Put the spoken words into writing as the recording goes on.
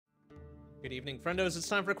Good evening, friendos. It's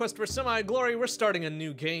time for Quest for Semi-Glory. We're starting a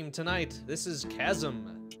new game tonight. This is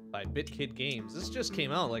CHASM by BitKid Games. This just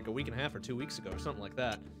came out like a week and a half or 2 weeks ago or something like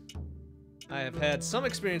that. I have had some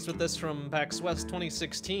experience with this from PAX West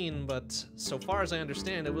 2016, but so far as I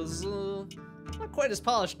understand, it was not quite as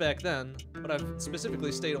polished back then. But I've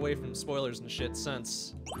specifically stayed away from spoilers and shit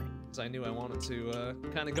since, because I knew I wanted to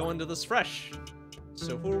kind of go into this fresh.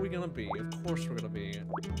 So who are we gonna be? Of course we're gonna be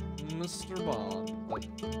Mr. Bond.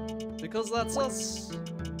 Because that's us.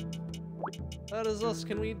 That is us.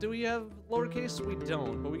 Do we have lowercase? We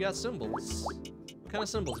don't, but we got symbols. What kind of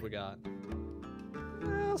symbols we got?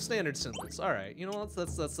 Well, standard symbols. Alright, you know what?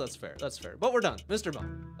 That's fair. That's fair. But we're done. Mr.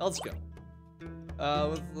 Bond. Let's go.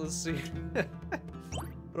 Let's see.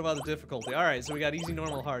 What about the difficulty? Alright, so we got easy,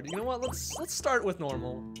 normal, hard. You know what? Let's start with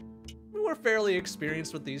normal. We're fairly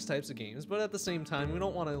experienced with these types of games, but at the same time, we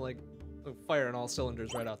don't want to, like, fire on all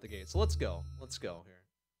cylinders right out the gate. So let's go. Let's go here.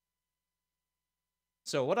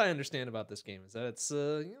 So what I understand about this game is that it's,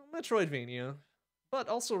 you know, Metroidvania, but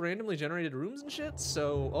also randomly generated rooms and shit.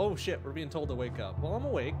 So, oh shit, we're being told to wake up. Well, I'm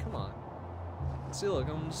awake. Come on. See, look,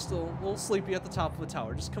 I'm still a little sleepy at the top of the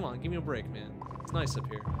tower. Just come on, give me a break, man. It's nice up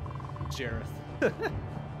here. Jareth.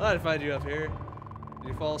 Glad to find you up here.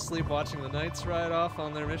 Did you fall asleep watching the Knights ride off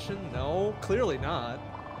on their mission? No, clearly not.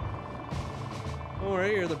 Don't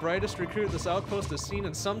worry, you're the brightest recruit this outpost has seen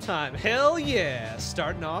in some time. Hell yeah!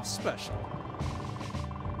 Starting off special.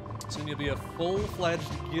 Soon you'll be a full-fledged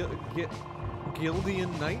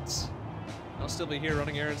Guildian Knight. I'll still be here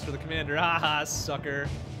running errands for the commander. Haha, sucker.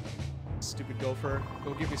 Stupid gopher.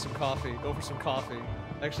 Go give me some coffee. Go for some coffee.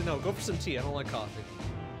 Actually, no, go for some tea. I don't like coffee.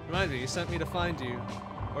 Remind me, you sent me to find you.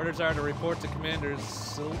 Orders are to report to Commander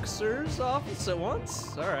Silkser's office at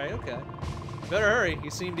once? Alright, okay. Better hurry. He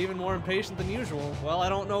seemed even more impatient than usual. Well, I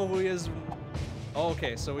don't know who he is. Oh,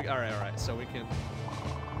 okay, so we... Alright. So we can...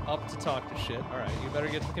 Up to talk to shit. Alright, you better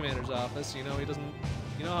get to the Commander's office. You know he doesn't...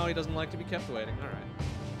 You know how he doesn't like to be kept waiting.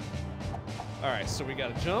 Alright. Alright, so we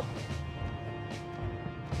gotta jump.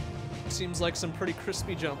 Seems like some pretty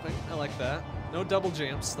crispy jumping. I like that. No double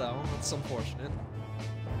jumps, though. That's unfortunate.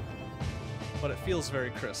 But it feels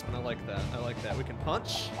very crisp, and I like that. I like that. We can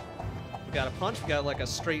punch. We got a punch. We got like a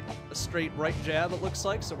straight right jab, it looks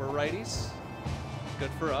like, so we're righties.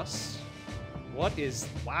 Good for us. What is...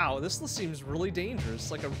 Wow, this seems really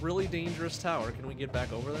dangerous. Like a really dangerous tower. Can we get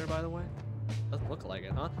back over there, by the way? Doesn't look like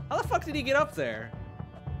it, huh? How the fuck did he get up there?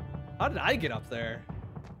 How did I get up there?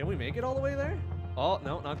 Can we make it all the way there? Oh,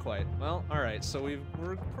 no, not quite. Well, alright, so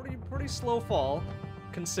we're pretty slow fall,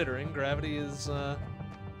 considering gravity is,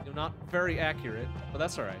 not very accurate, but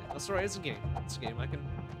that's alright. That's alright, it's a game. It's a game. I can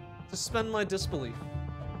suspend my disbelief.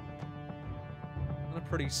 And a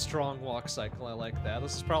pretty strong walk cycle, I like that.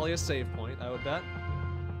 This is probably a save point, I would bet.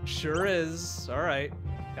 Sure is. Alright.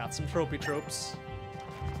 Got some tropes.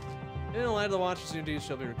 In the light of the Watcher's new deeds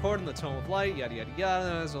shall be recorded in the tone of light, yada yada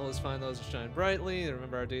yada, as well as find those who shine brightly. They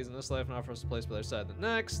remember our days in this life and offer us a place by their side in the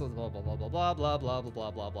next. Blah blah blah blah blah blah blah blah blah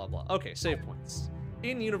blah blah blah blah. Okay, save points.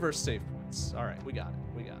 In-universe save points. Alright, we got it.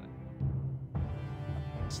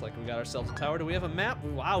 Looks like we got ourselves a tower. Do we have a map?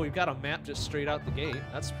 Wow, we've got a map just straight out the gate.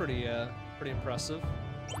 That's pretty impressive.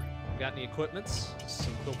 Got any equipments?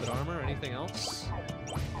 Some quilted armor? Anything else?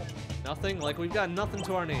 Nothing? Like, we've got nothing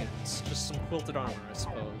to our names. Just some quilted armor, I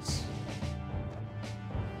suppose.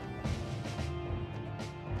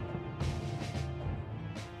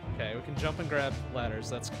 Okay, we can jump and grab ladders.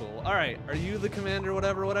 That's cool. Alright, are you the commander,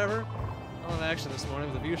 whatever? Oh, in action this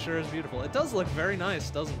morning. The view sure is beautiful. It does look very nice,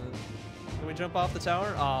 doesn't it? Can we jump off the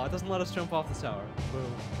tower? Aw, it doesn't let us jump off the tower.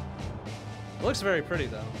 Boom. It looks very pretty,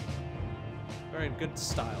 though. Very good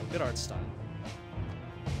style. Good art style.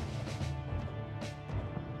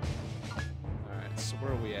 Alright, so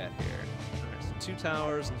where are we at here? Alright, so 2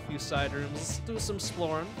 towers and a few side rooms. Let's do some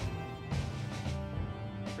exploring.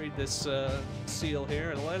 Read this seal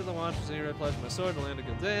here. The light of the watchers here, I pledge my sword to land a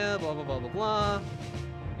good day, blah blah blah blah blah.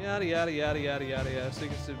 Yada yada yada yada yada yada.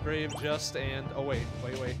 Secrets to brave, just, and... Oh, wait.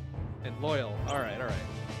 And loyal. Alright.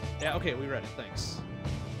 Yeah, okay, we read it. Thanks.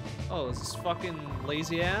 Oh, is this fucking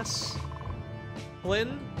lazy ass?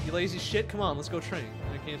 Flynn? You lazy shit? Come on, let's go train.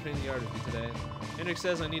 I can't train the yard with you today. Hendrik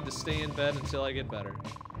says I need to stay in bed until I get better.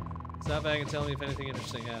 Stop back and tell me if anything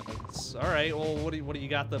interesting happens. Alright, well, what do you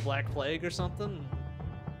got, the Black Plague or something?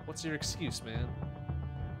 What's your excuse, man?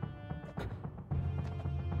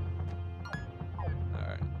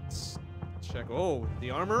 Alright, let's check. Oh, the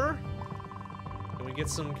armorer? Can we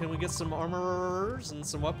get some armorers and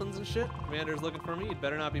some weapons and shit? Commander's looking for me. You'd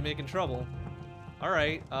better not be making trouble.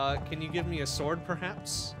 Alright, can you give me a sword,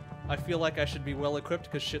 perhaps? I feel like I should be well equipped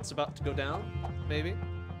because shit's about to go down. Maybe.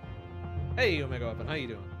 Hey, Omega Weapon, how you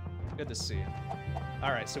doing? Good to see you. All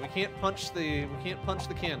right, so we can't punch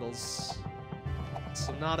the candles.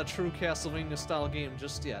 So not a true Castlevania style game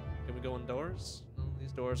just yet. Can we go indoors? No,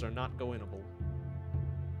 these doors are not go-inable.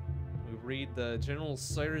 We read the General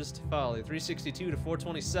Cyrus Tefali, 362 to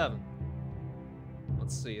 427.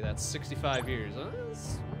 Let's see, that's 65 years.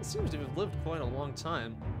 It seems to have lived quite a long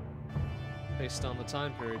time, based on the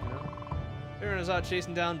time period, you know? Baron is out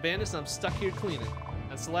chasing down bandits, and I'm stuck here cleaning.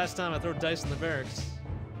 That's the last time I throw dice in the barracks.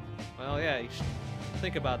 Well, yeah, you should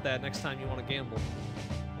think about that next time you want to gamble.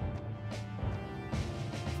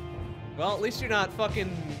 Well, at least you're not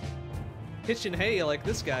fucking pitching hay like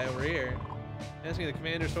this guy over here. Asking the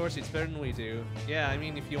commander's horse eats better than we do. Yeah, I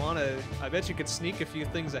mean, if you want to, I bet you could sneak a few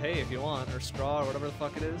things of hay if you want, or straw, or whatever the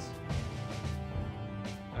fuck it is.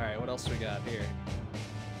 Alright, what else we got here?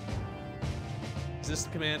 Is this the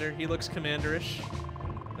commander? He looks commanderish.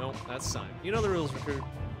 Nope, that's sign. You know the rules, recruit.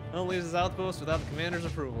 No one leaves his outpost without the commander's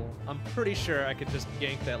approval. I'm pretty sure I could just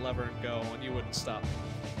yank that lever and go, and you wouldn't stop me.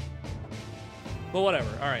 But whatever.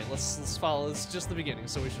 All right, let's follow. It's just the beginning,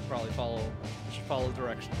 so we should probably follow. We should follow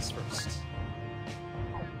directions first.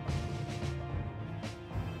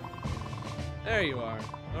 There you are.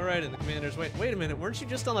 All right, and the commander's. Wait a minute. Weren't you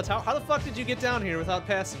just on the tower? How the fuck did you get down here without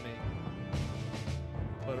passing me?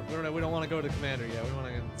 But we don't want to go to the commander yet. We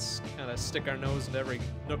want to kind of stick our nose into every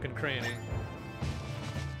nook and cranny.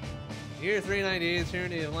 Year 398,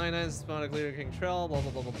 tyranny of Lionites, spawned leader King Trell, blah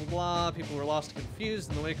blah blah blah blah blah. People were lost and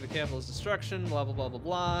confused in the wake of the capital's destruction, blah blah blah blah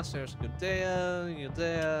blah. Sarah's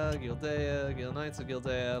Gildea, Guild Knights of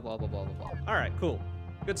Gildea, blah blah blah blah blah. Alright, cool.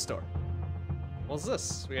 Good story. What's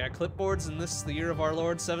this? We got clipboards in this, the year of our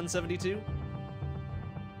Lord 772.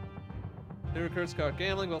 New recruits caught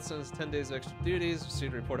gambling, both sends 10 days of extra duties,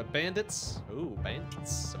 received a report of bandits. Ooh,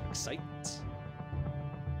 bandits. Some excitement.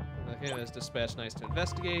 Okay, there's dispatch nice to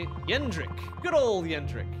investigate. Yendrick! Good old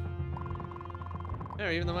Yendrick!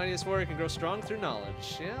 There, even the mightiest warrior can grow strong through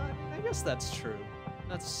knowledge. Yeah, I guess that's true.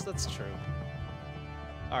 That's true.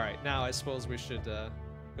 Alright, now I suppose we should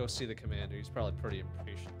go see the commander. He's probably pretty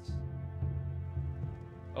impatient.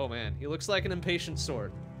 Oh man, he looks like an impatient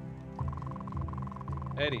sword.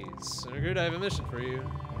 Eddies. Recruit, I have a mission for you.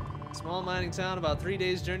 A small mining town about 3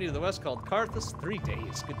 days' journey to the west called Carthus. 3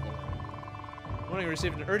 days? Good lord. Morning, we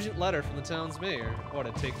received an urgent letter from the town's mayor. What,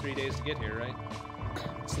 it'd take 3 days to get here, right?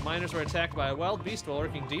 So the miners were attacked by a wild beast while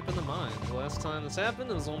working deep in the mine. The last time this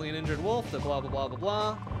happened, it was only an injured wolf, that blah blah blah blah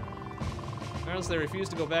blah. Apparently they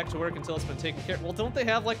refused to go back to work until it's been taken care of. Well, don't they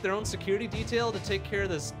have like their own security detail to take care of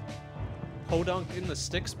this podunk in the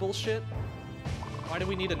sticks bullshit? Why do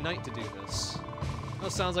we need a knight to do this?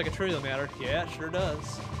 That sounds like a trivial matter. Yeah, it sure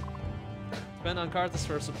does. Depend on Carthus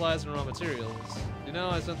for supplies and raw materials. You know,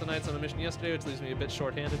 I sent the knights on a mission yesterday, which leaves me a bit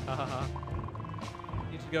short-handed. Ha ha ha.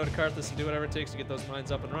 You should go to Carthus and do whatever it takes to get those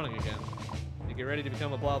mines up and running again. You get ready to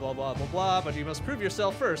become a blah blah blah blah blah, but you must prove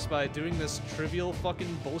yourself first by doing this trivial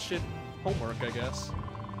fucking bullshit homework, I guess.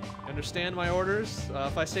 Understand my orders?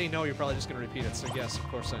 If I say no, you're probably just gonna repeat it, so yes, of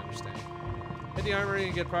course I understand. Hit the armory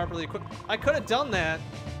and get properly equipped. I could have done that.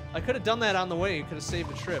 I could have done that on the way. Could have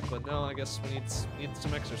saved a trip, but no, I guess we need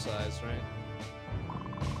some exercise, right?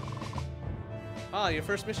 Ah, your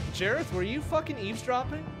first mission. Jareth, were you fucking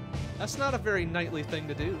eavesdropping? That's not a very knightly thing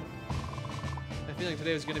to do. I feel like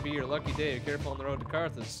today was going to be your lucky day. Be careful on the road to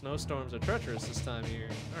Carthus. Snowstorms are treacherous this time of year.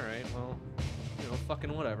 Alright, well, you know,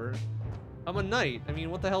 fucking whatever. I'm a knight. I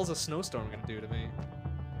mean, what the hell is a snowstorm going to do to me?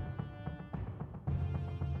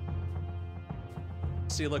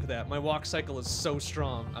 See, look at that. My walk cycle is so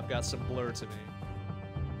strong, I've got some blur to me.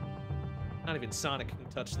 Not even Sonic can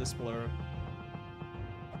touch this blur.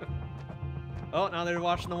 Oh, now they're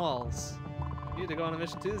washing the walls. You need to go on a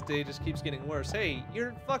mission too. This day just keeps getting worse. Hey,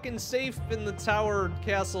 you're fucking safe in the tower,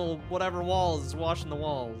 castle, whatever walls, washing the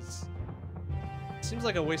walls. Seems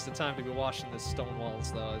like a waste of time to be washing the stone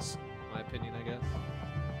walls, though, is my opinion, I guess.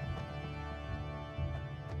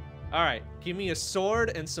 Alright, give me a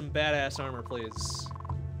sword and some badass armor, please.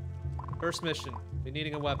 First mission, be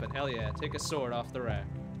needing a weapon. Hell yeah, take a sword off the rack.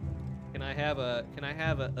 Can I have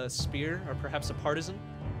a spear or perhaps a partisan?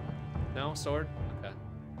 No, sword? Okay.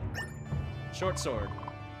 Short sword.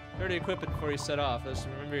 Already equip it before you set off. Just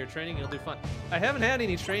remember your training, you'll do fine. I haven't had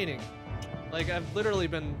any training. Like, I've literally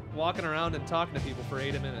been walking around and talking to people for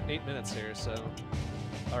 8 minutes here, so.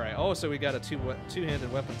 Alright, oh, so we got a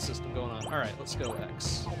two-handed weapon system going on. Alright, let's go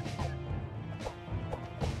X.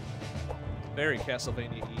 Very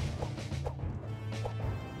Castlevania-y.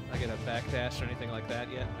 I get a backdash or anything like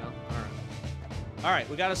that yet? No? Alright. Alright,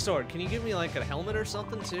 we got a sword. Can you give me like a helmet or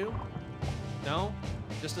something too? No?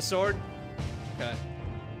 Just a sword? Okay.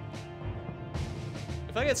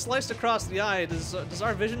 If I get sliced across the eye, does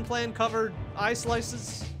our vision plan cover eye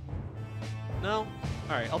slices? No?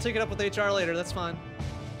 Alright, I'll take it up with HR later, that's fine.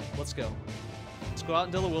 Let's go. Let's go out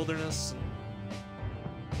into the wilderness and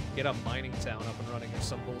get a mining town up and running or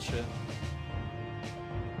some bullshit.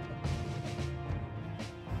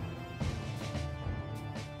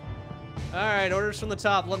 Alright, orders from the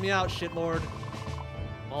top. Let me out, shitlord.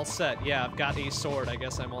 I'm all set. Yeah, I've got a sword. I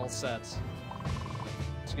guess I'm all set.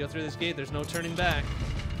 Let's go through this gate. There's no turning back.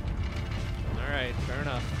 Alright, fair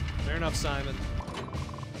enough. Fair enough, Simon.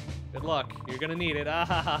 Good luck. You're gonna need it. Ah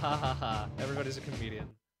ha ha ha ha ha. Everybody's a comedian.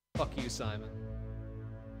 Fuck you, Simon.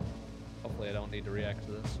 Hopefully I don't need to react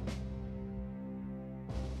to this.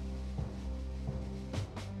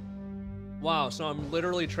 Wow, so I'm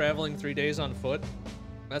literally traveling 3 days on foot?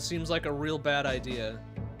 That seems like a real bad idea.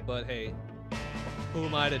 But hey, who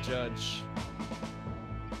am I to judge?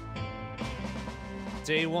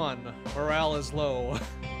 Day 1, morale is low.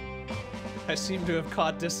 I seem to have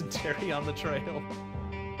caught dysentery on the trail.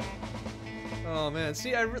 Oh man,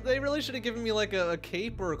 see, they really should have given me like a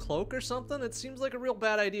cape or a cloak or something. It seems like a real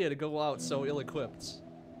bad idea to go out so ill-equipped.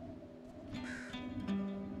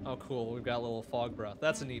 Oh cool, we've got a little fog breath.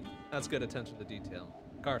 That's good attention to detail.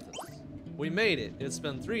 Carthus. We made it. It's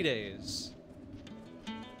been 3 days.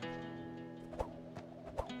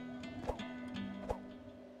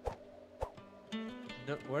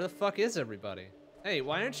 No, where the fuck is everybody? Hey,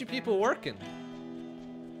 why aren't you people working?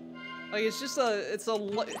 Like, it's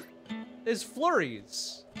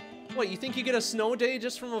flurries. What, you think you get a snow day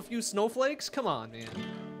just from a few snowflakes? Come on, man.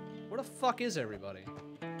 Where the fuck is everybody?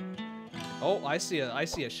 Oh, I see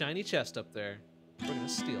a shiny chest up there. We're gonna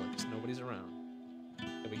steal it because nobody's around.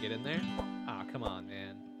 Can we get in there? Ah, come on,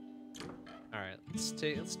 man. All right, let's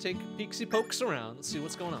take peeksy pokes around. Let's see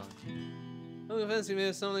what's going on. No offense, you may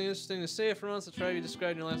have something interesting to say for once. The tribe you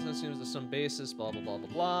described in your last note seems to some basis. Blah blah blah blah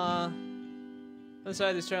blah.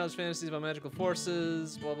 Inside these childish fantasies about magical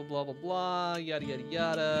forces. Blah blah blah blah blah. Yada yada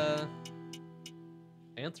yada.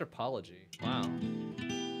 Anthropology. Wow.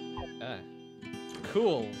 Okay.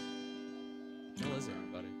 Cool. Where is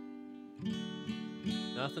everybody?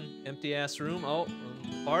 Nothing. Empty ass room. Oh,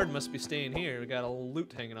 Bard must be staying here. We got a little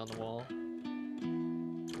loot hanging on the wall.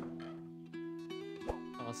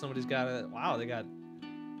 Oh, somebody's got a. Wow, they got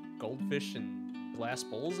goldfish and glass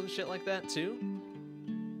bowls and shit like that too.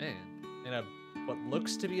 Man, and what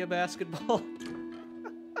looks to be a basketball.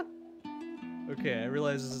 Okay, I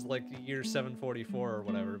realize this is like the year 744 or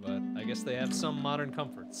whatever, but I guess they have some modern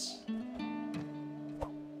comforts.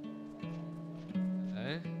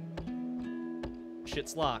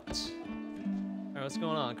 Shit's locked. Alright, what's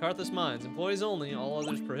going on? Carthus Mines. Employees only, all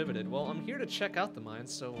others prohibited. Well, I'm here to check out the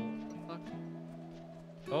mines, so what the fuck?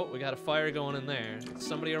 Oh, we got a fire going in there.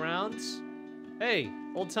 Somebody around? Hey,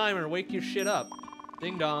 old timer, wake your shit up.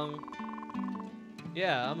 Ding dong.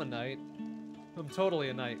 Yeah, I'm a knight. I'm totally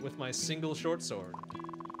a knight with my single short sword.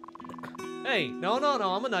 Hey, no,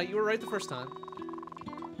 I'm a knight. You were right the first time.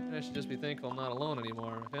 I should just be thankful I'm not alone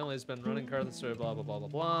anymore. My family's been running Carthus through blah blah blah blah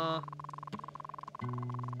blah.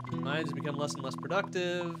 Mines have become less and less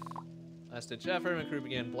productive. Last ditch effort, my crew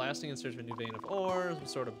began blasting in search of a new vein of ore, some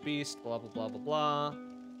sort of beast, blah blah blah blah blah.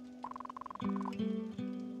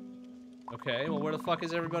 Okay, well where the fuck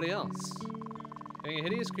is everybody else?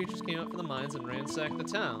 Hideous creatures came up from the mines and ransacked the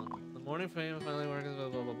town. The morning finally working, blah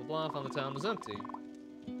blah blah blah blah, found the town was empty.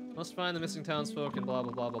 Must find the missing townsfolk and blah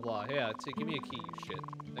blah blah blah blah. Yeah, give me a key, you shit.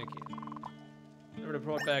 Thank you. Never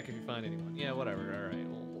report back if you find anyone. Yeah, whatever, alright,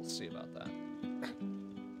 we'll see about that.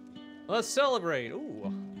 Let's celebrate!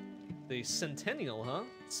 Ooh, the Centennial, huh?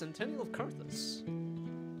 Centennial of Carthus.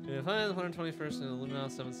 We find the 121st in Illumina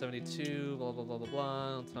 772, blah blah blah blah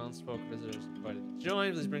blah. Townsfolk visitors invited to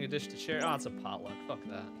join. Please bring a dish to share. Oh, it's a potluck. Fuck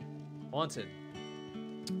that. Wanted.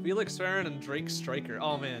 Felix Farron and Drake Striker.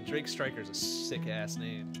 Oh man, Drake Striker's a sick ass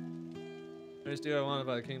name. First do I wanted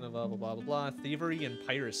by the kingdom, blah blah blah blah blah. Thievery and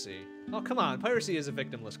piracy. Oh come on, piracy is a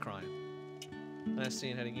victimless crime. Last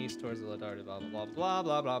seen heading east towards the Ladarda, blah blah blah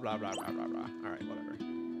blah blah blah blah blah blah blah. Alright, whatever.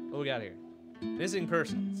 What we got here? Missing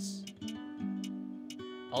persons.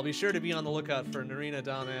 I'll be sure to be on the lookout for Narina,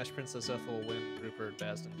 Don Ash, Princess Ethel, Wynn, Rupert,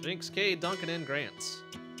 Baston, Jinx, K, Duncan, and Grant.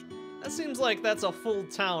 That seems like that's a full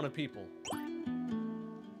town of people.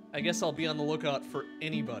 I guess I'll be on the lookout for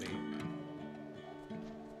anybody.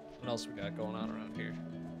 What else we got going on around here?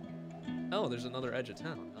 Oh, there's another edge of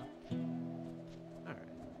town, huh? Alright,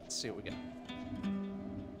 let's see what we got.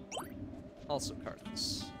 Also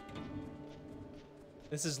Carthus.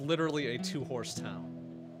 This is literally a 2-horse town.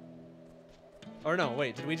 Or no,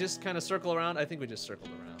 wait, did we just kind of circle around? I think we just circled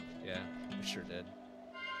around. Yeah, we sure did.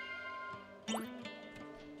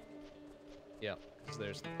 Yep, So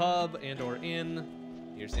there's the pub and or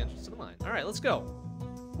inn. Here's the entrance to the mine. All right, let's go.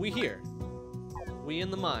 We here. We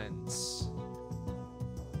in the mines.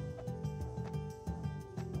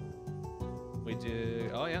 We do,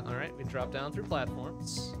 oh yeah, all right. We drop down through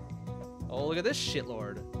platforms. Oh, look at this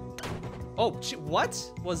shitlord. Oh,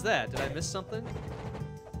 what was that? Did I miss something?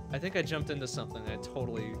 I think I jumped into something. I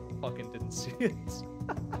totally fucking didn't see it.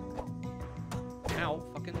 Ow,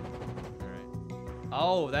 fucking. All right.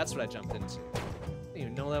 Oh, that's what I jumped into. I didn't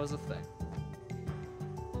even know that was a thing.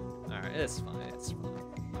 All right, it's fine. It's fine.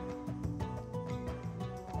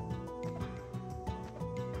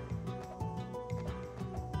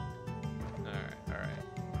 All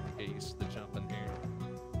right. Get used to the jumping here.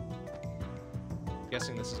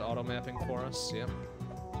 Guessing this is auto mapping for us. Yep.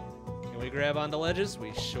 Can we grab onto ledges?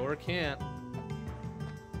 We sure can't.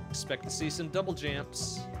 Expect to see some double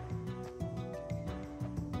jumps.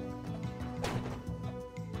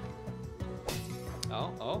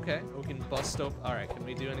 Oh, okay. We can bust open. All right. Can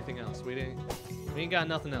we do anything else? We ain't got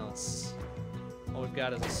nothing else. All we've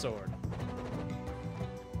got is a sword.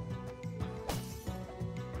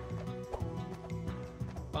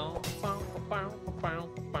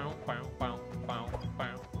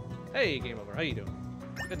 Hey, game over. How you doing?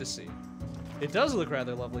 Good to see you. It does look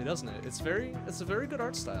rather lovely, doesn't it? It's a very good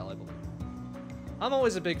art style, I believe. I'm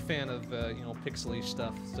always a big fan of, you know, pixely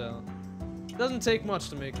stuff, so it doesn't take much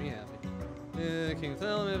to make me happy. King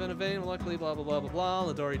Thel may have been a vein, luckily, blah, blah, blah, blah, blah.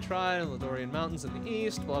 Ladori tried, Ladorian Mountains in the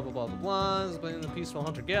east, blah, blah, blah, blah, blah. Is playing the peaceful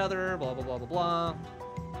hunter-gatherer, blah, blah, blah, blah, blah.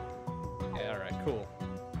 Yeah, alright, cool.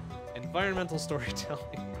 Environmental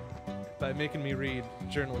storytelling by making me read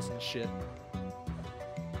journalism shit.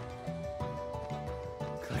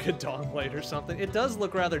 Like a dong light or something. It does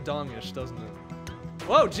look rather dongish, doesn't it?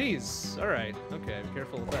 Whoa, jeez. All right. Okay, be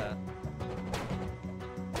careful with that.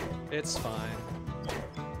 It's fine.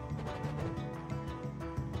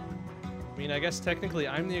 I mean, I guess technically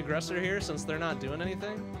I'm the aggressor here since they're not doing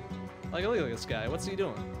anything. Like, look at this guy. What's he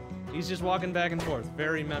doing? He's just walking back and forth.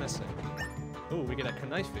 Very menacing. Ooh, we get a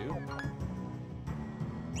knifeu.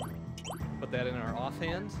 Put that in our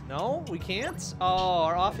offhand. No, we can't? Oh,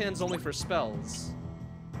 our offhand's only for spells.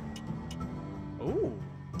 Ooh.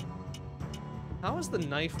 How is the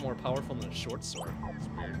knife more powerful than a short sword? That's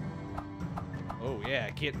weird. Oh yeah,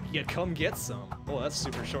 come get some. Oh, that's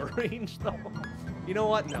super short range though. You know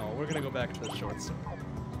what? No, we're gonna go back to the short sword.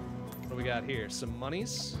 What do we got here? Some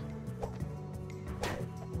monies.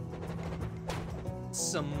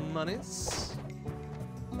 Some monies.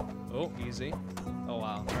 Oh, easy. Oh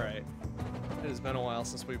wow, alright. It has been a while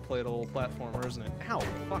since we played a little platformer, isn't it? Ow,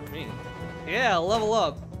 fuck me. Yeah, level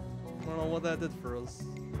up. I don't know what that did for us.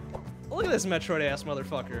 Oh, look at this Metroid-ass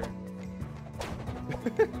motherfucker.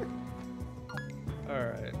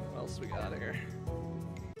 Alright, what else we got here?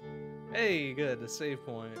 Hey, good, a save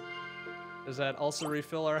point. Does that also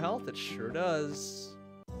refill our health? It sure does.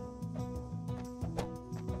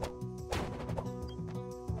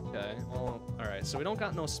 Okay, well, alright, so we don't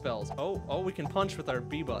got no spells. Oh, we can punch with our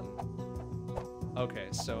B button. Okay,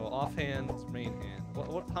 so offhand, main hand.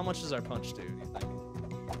 How much does our punch do you think?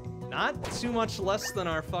 Not too much less than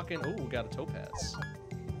our fucking... Ooh, we got a topaz.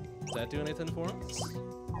 Does that do anything for us?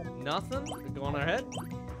 Nothing? Go on our head?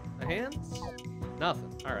 Our hands?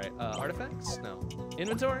 Nothing. Alright, artifacts? No.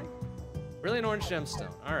 Inventory? Really an orange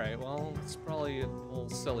gemstone. Alright, well, it's probably a little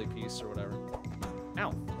silly piece or whatever.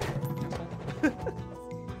 Ow.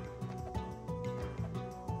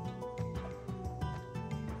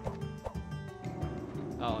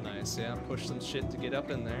 Oh, nice, yeah. Push some shit to get up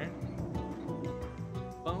in there.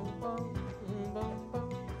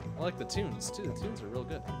 I like the tunes, too. The tunes are real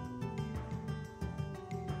good.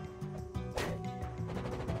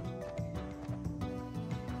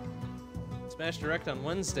 Smash Direct on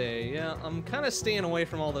Wednesday. Yeah, I'm kind of staying away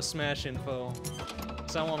from all the Smash info,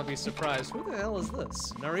 because I want to be surprised. Who the hell is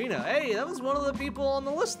this? Narina. Hey, that was one of the people on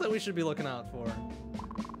the list that we should be looking out for.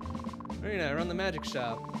 Narina, I run the magic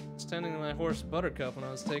shop. Tending to my horse Buttercup when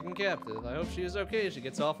I was taken captive. I hope she is okay. She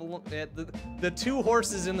gets awful. The two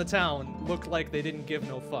horses in the town looked like they didn't give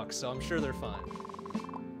no fucks, so I'm sure they're fine.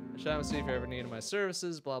 I shall see if you ever needed my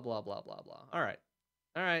services. Blah blah blah blah blah. All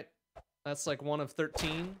right. That's like one of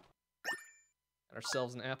 13. Got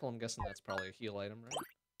ourselves an apple. I'm guessing that's probably a heal item, right?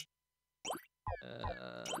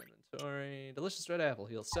 Inventory. Delicious red apple.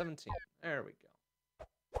 Heals 17. There we go.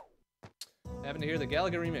 Happened to hear the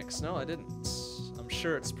Galaga remix? No, I didn't. I'm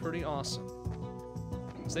sure it's pretty awesome.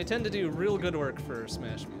 So they tend to do real good work for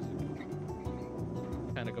Smash music.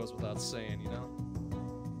 Kinda goes without saying, you know?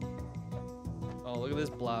 Oh, look at this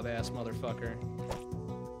blob-ass motherfucker.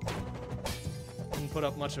 Didn't put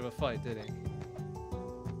up much of a fight, did he?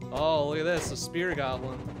 Oh, look at this, a spear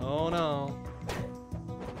goblin. Oh no.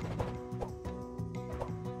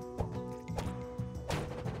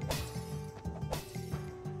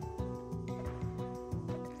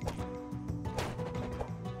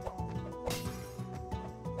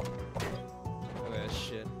 Look at that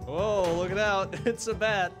shit. Whoa, look it out. It's a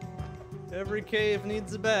bat. Every cave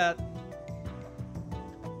needs a bat.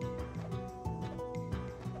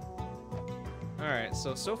 Alright,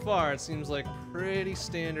 so far it seems like pretty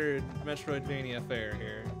standard Metroidvania fare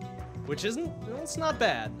here. Which isn't, well, it's not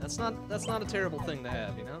bad. That's not a terrible thing to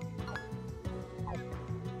have, you know?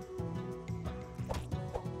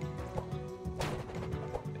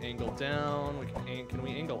 Angle down, can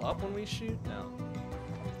we angle up when we shoot? No.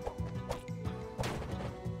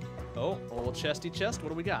 Oh, a little chesty chest, what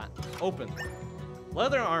do we got? Open.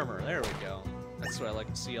 Leather armor, there we go. That's what I like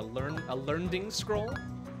to see, a learning scroll.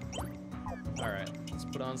 Alright, let's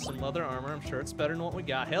put on some leather armor. I'm sure it's better than what we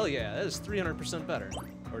got. Hell yeah, that is 300% better.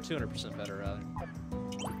 Or 200% better, rather.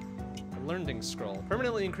 A learning scroll.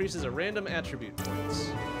 Permanently increases a random attribute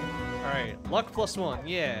points. Alright, luck +1,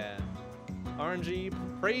 yeah. RNG,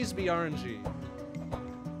 praise be RNG.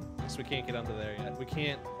 Guess we can't get under there yet. We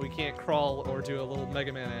can't crawl or do a little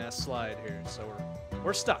Mega Man ass slide here, so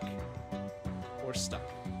we're stuck. We're stuck.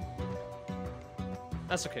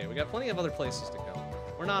 That's okay, we got plenty of other places to go.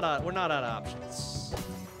 We're not out of options.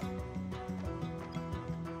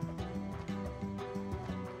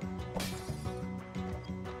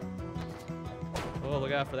 Oh,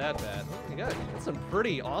 look out for that bat. Oh my god, that's some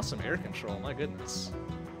pretty awesome air control, my goodness.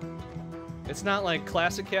 It's not like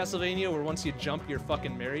classic Castlevania where once you jump, you're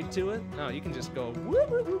fucking married to it. No, you can just go whoop,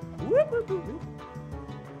 whoop, whoop, whoop, whoop, whoop.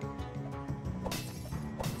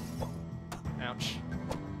 Ouch.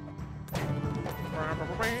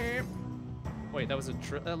 Wait, that was a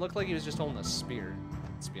that looked like he was just holding a spear,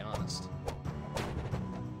 let's be honest.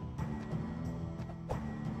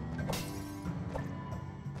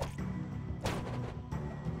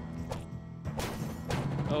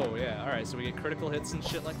 Oh yeah, alright, so we get critical hits and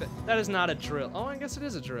shit like that. That is not a drill. Oh, I guess it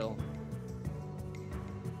is a drill.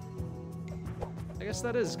 I guess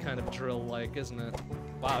that is kind of drill-like, isn't it?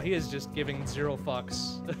 Wow, he is just giving 0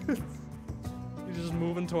 fucks. He's just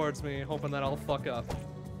moving towards me, hoping that I'll fuck up.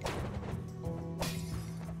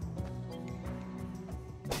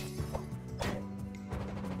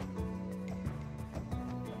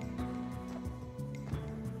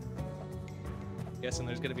 Guessing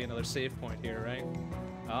there's gonna be another save point here, right?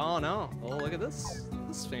 Oh no! Oh, look at this.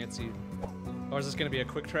 This fancy. Or is this gonna be a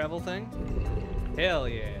quick travel thing? Hell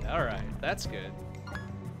yeah! All right, that's good.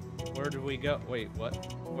 Where did we go? Wait,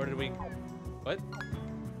 what? Where did we? What?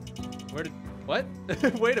 Where did? What?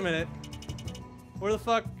 Wait a minute. Where the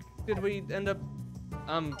fuck did we end up?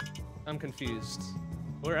 I'm confused.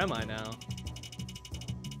 Where am I now?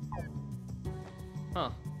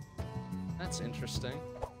 Huh. That's interesting.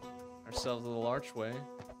 Ourselves a little archway.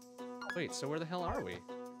 Wait, so where the hell are we?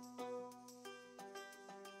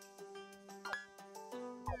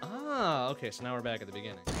 Ah, okay, so now we're back at the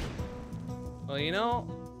beginning. Well, you know,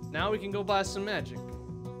 now we can go buy some magic.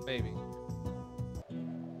 Maybe.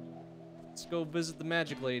 Let's go visit the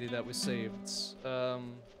magic lady that we saved.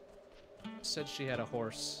 Said she had a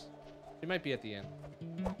horse. She might be at the inn.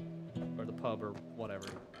 Or the pub or whatever.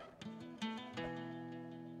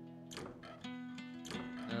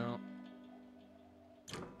 No.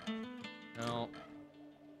 No.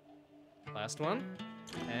 Last one?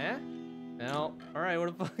 Eh? No. Alright, where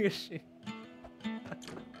the fuck is she?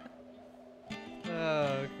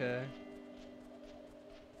 Oh, okay.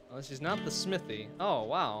 Well, she's not the smithy. Oh,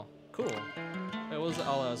 wow. Cool. That was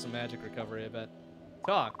a magic recovery, I bet.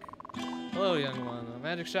 Talk. Hello, young one. The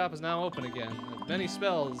magic shop is now open again. With many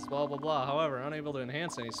spells, blah, blah, blah. However, unable to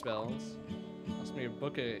enhance any spells. Lost me your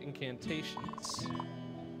book of incantations.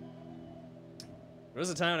 There was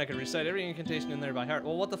a time when I could recite every incantation in there by heart.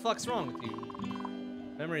 Well, what the fuck's wrong with you?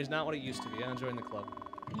 Memory is not what it used to be. I'm joining the club.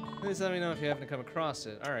 Please let me know if you happen to come across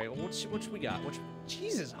it. All right, well, what we got?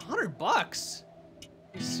 Jesus, $100?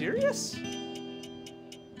 You serious?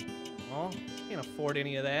 Well, can't afford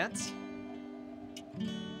any of that.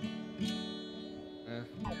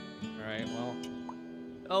 All right, well.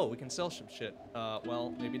 Oh, we can sell some shit.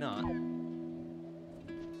 Well, maybe not.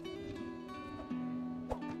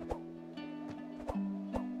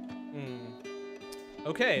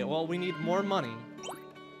 Okay, well, we need more money.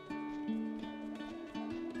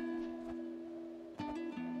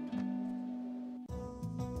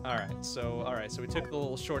 Alright, so we took the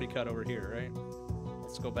little shorty cut over here, right?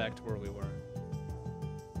 Let's go back to where we were.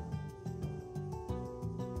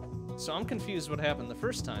 So I'm confused what happened the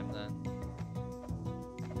first time then.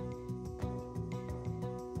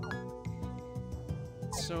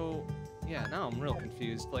 so... Yeah, now I'm real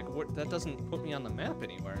confused. Like, what? That doesn't put me on the map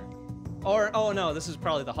anywhere. Or, oh no, this is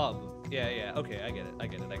probably the hub. Yeah, yeah, okay, I get it, I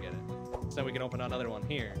get it, I get it. So then we can open another one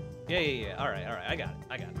here. Yeah, yeah, yeah, alright, I got it,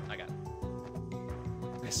 I got it, I got it.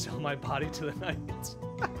 I sell my body to the knights.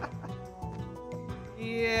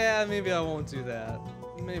 Yeah, maybe I won't do that.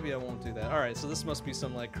 Maybe I won't do that. Alright, so this must be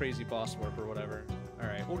some, like, crazy boss warp or whatever.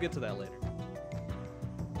 Alright, we'll get to that later.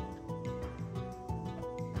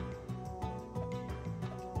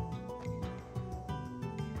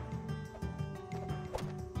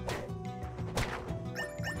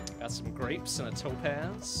 Got some grapes and a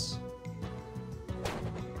topaz.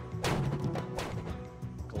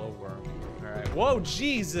 Glowworm. Alright. Whoa,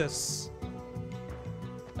 Jesus!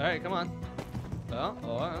 Alright, come on. Oh,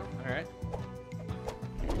 alright.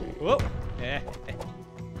 Whoa! Eh.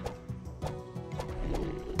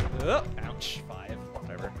 Oh, ouch. 5.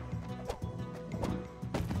 Whatever.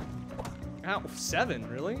 Ow, 7,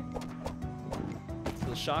 really? So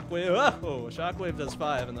the shockwave. Oh, shockwave does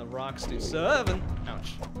 5 and the rocks do 7.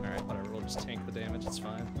 Ouch. Alright, whatever. We'll just tank the damage. It's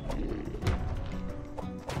fine.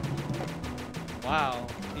 Wow.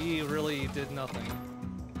 He really did nothing.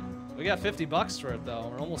 We got 50 bucks for it, though.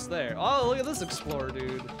 We're almost there. Oh, look at this explorer,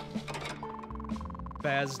 dude.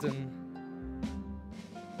 Basden.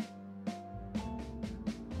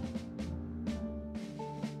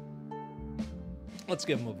 Let's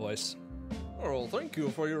give him a voice. Oh, thank you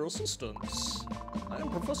for your assistance. I am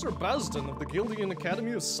Professor Basden of the Guildian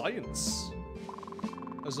Academy of Science.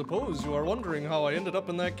 I suppose you are wondering how I ended up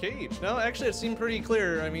in that cage. No, actually, it seemed pretty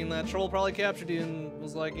clear. I mean, that troll probably captured you and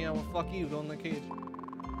was like, yeah, well, fuck you, go in the cage.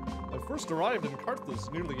 I first arrived in Carthage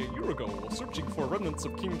nearly a year ago, searching for remnants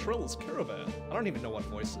of King Trell's caravan. I don't even know what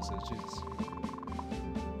voice this is, Jesus.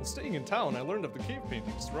 While staying in town, I learned of the cave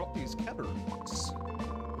paintings throughout these caverns.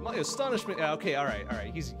 To my astonishment, yeah, okay, alright,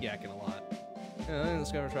 he's yakking a lot.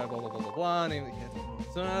 Discover tribe, blah, blah, blah, blah, blah, name of the cat,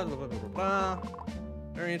 blah, blah, blah, blah, blah.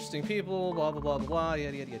 Very interesting people, blah, blah, blah, blah, blah,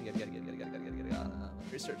 yada, yada, yada, yada, yada, yada, yada, yada, yada, yada.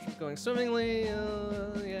 Research was going swimmingly,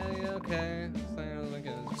 yeah, okay. Like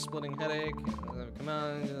a splitting headache, come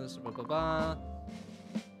on, blah, blah, blah.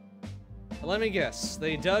 Let me guess,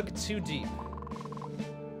 they dug too deep.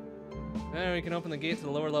 Now we can open the gate to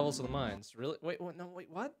the lower levels of the mines. Really? Wait, what? No, wait,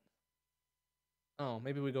 what? Oh,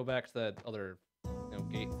 maybe we go back to that other, you know,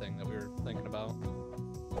 gate thing that we were thinking about.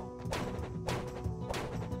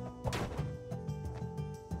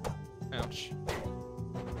 Ouch.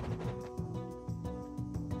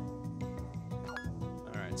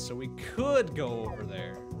 Alright, so we could go over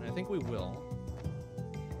there. And I think we will.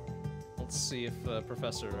 Let's see if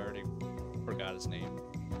Professor already forgot his name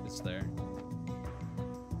is there.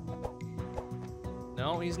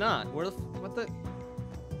 No, he's not. Where the what the?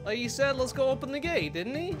 Like he said, let's go open the gate,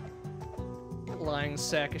 didn't he? Lying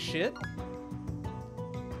sack of shit.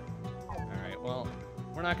 Alright, well,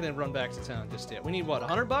 we're not gonna run back to town just yet. We need what,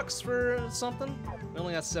 100 bucks for something? We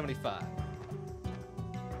only got 75.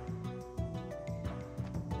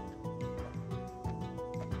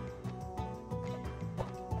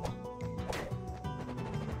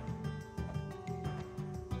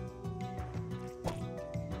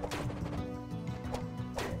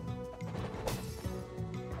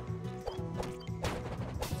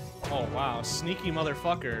 Oh wow, sneaky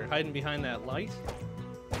motherfucker hiding behind that light.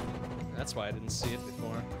 That's why I didn't see it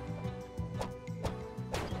before.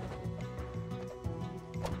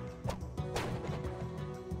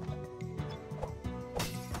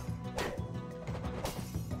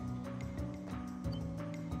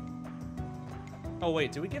 Oh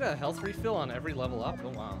wait, do we get a health refill on every level up? Oh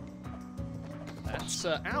wow. That's,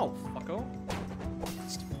 ow, fucko.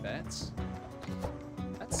 Stupid bats.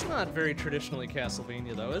 That's not very traditionally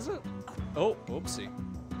Castlevania though, is it? Oh, whoopsie.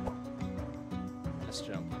 Nice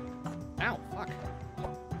jump. Ow, fuck.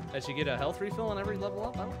 Did you get a health refill on every level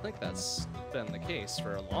up? I don't think that's been the case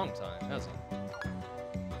for a long time, has it?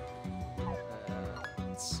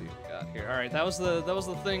 Let's see what we got here. Alright, that was the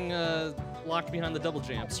thing locked behind the double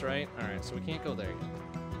jumps, right? Alright, so we can't go there yet.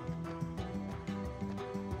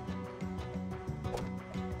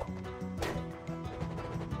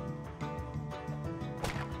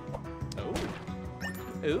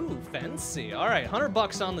 Ooh, fancy. All right, 100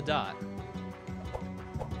 bucks on the dot.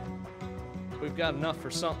 We've got enough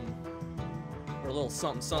for something. For a little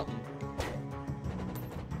something, something.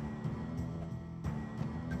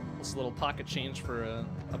 Just a little pocket change for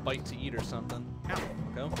a bite to eat or something. Ow,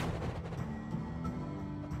 go.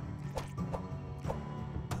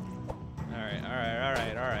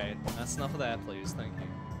 All right. That's enough of that, please. Thank you.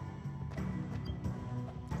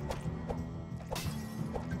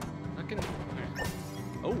 Not gonna. All right.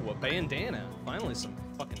 Oh, a bandana. Finally some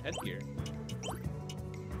fucking headgear.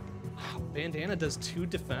 Bandana does 2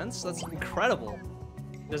 defense? That's incredible.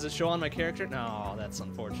 Does it show on my character? No, that's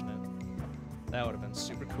unfortunate. That would have been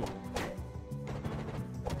super cool.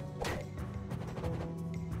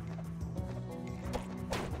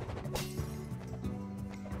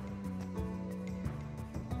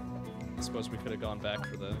 I suppose we could have gone back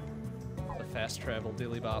for the fast travel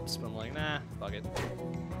dilly bops, but I'm like, nah, fuck it.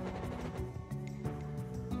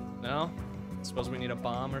 No? Suppose we need a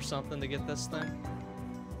bomb or something to get this thing?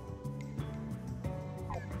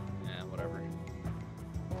 Yeah, whatever.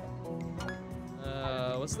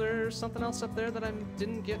 Was there something else up there that I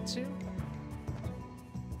didn't get to?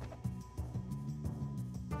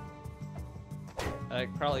 I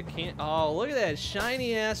probably can't. Oh, look at that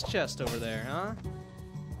shiny ass chest over there, huh?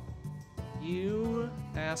 You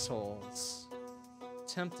assholes.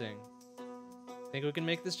 Tempting. Think we can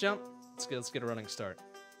make this jump? Let's get a running start.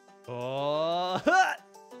 Oh,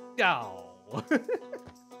 oh.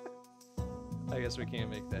 I guess we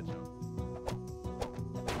can't make that jump.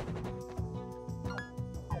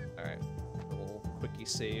 All right, a little quickie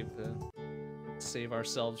save to save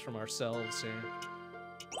ourselves from ourselves here.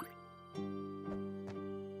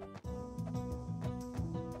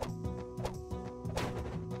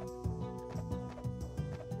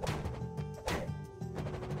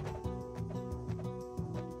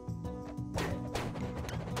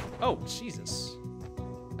 Oh, Jesus.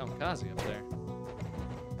 Kamikaze up there.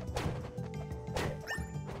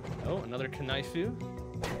 Oh, another Knaifu.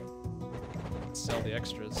 Let's sell the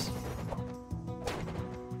extras.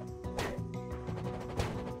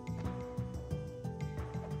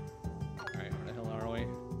 Alright, where the hell are we?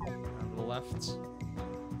 Down to the left.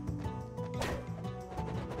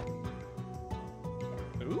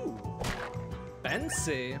 Ooh.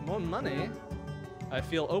 Fancy. More money. I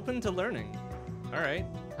feel open to learning. Alright.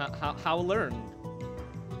 How learn?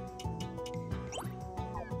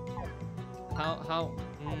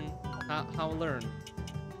 How learn?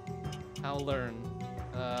 How learn?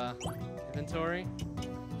 Inventory?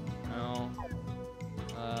 No.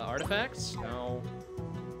 Artifacts? No.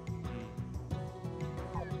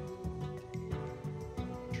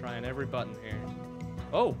 Trying every button here.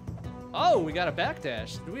 Oh! Oh, we got a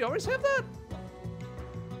backdash. Do we always have that?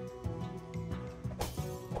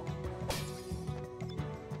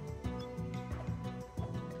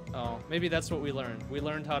 Oh, maybe that's what we learned. We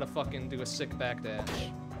learned how to fucking do a sick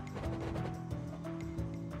backdash.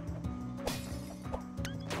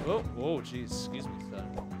 Oh, whoa, jeez. Excuse me, sir.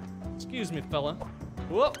 Excuse me, fella.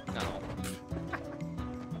 Whoa, no.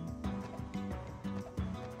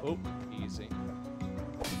 Oh, easy.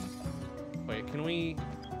 Wait, can we...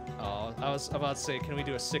 Oh, I was about to say, can we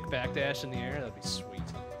do a sick backdash in the air? That'd be sweet.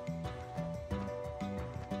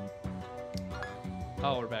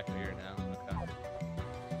 Oh, we're back here now.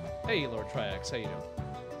 Hey, Lord Triax, how you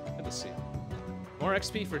doing? Good to see you. More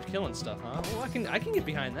XP for killing stuff, huh? Well, I can get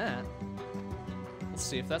behind that. Let's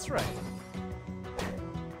see if that's right.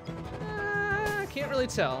 Can't really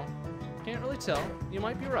tell. Can't really tell. You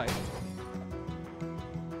might be right.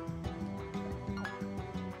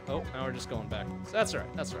 Oh, now we're just going backwards. That's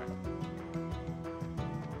right. That's right.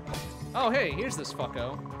 Oh, hey, here's this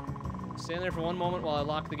fucko. Stand there for one moment while I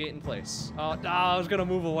lock the gate in place. Oh, I was gonna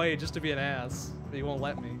move away just to be an ass, but he won't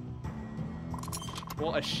let me.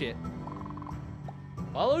 What a shit.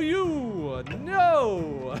 Follow you!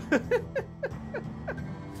 No!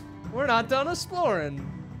 We're not done exploring.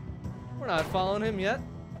 We're not following him yet.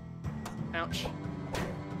 Ouch.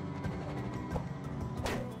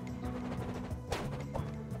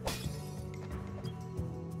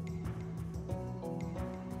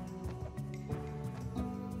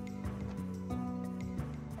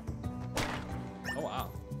 Oh wow,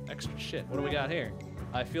 extra shit. What do we got here?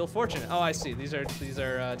 I feel fortunate. Oh, I see. These are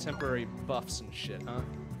temporary buffs and shit, huh?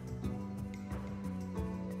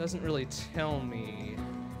 Doesn't really tell me.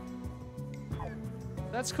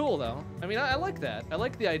 That's cool though. I mean, I like that. I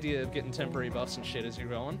like the idea of getting temporary buffs and shit as you're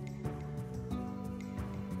going.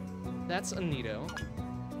 That's a neato.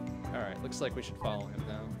 All right, looks like we should follow him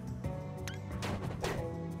now.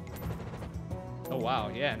 Oh wow,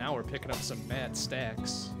 yeah. Now we're picking up some mad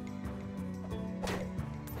stacks.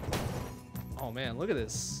 Oh man, look at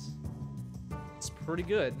this. It's pretty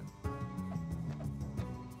good.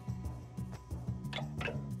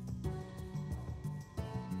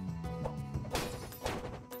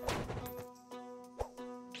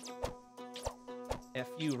 F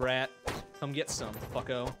you, rat. Come get some,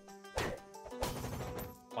 fucko.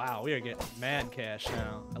 Wow, we are getting mad cash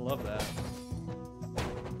now. I love that.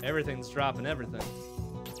 Everything's dropping everything.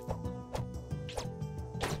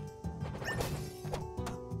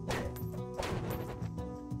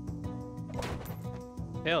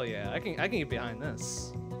 hell yeah. I can get behind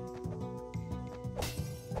this.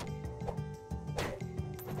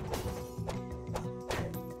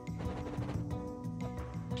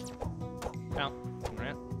 Ow.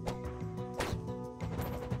 Rat.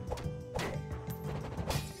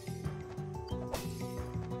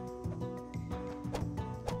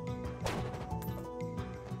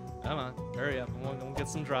 Come on, hurry up. I'm gonna get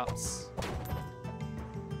some drops.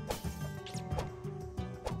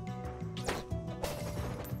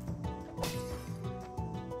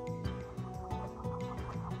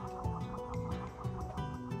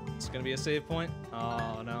 It's gonna be a save point?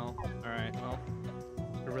 Oh no. Alright, well.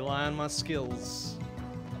 I rely on my skills.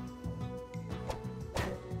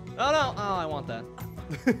 Oh no! Oh, I want that.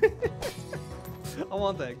 I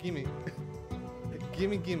want that. Gimme.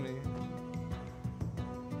 Gimme, gimme.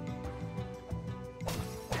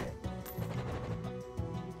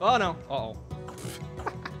 Oh no! Uh-oh.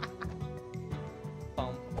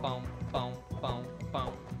 Boom, boom, boom, boom,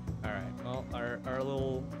 boom. Alright, well, our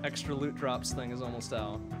little extra loot drops thing is almost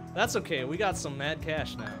out. That's okay, we got some mad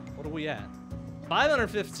cash now. What are we at?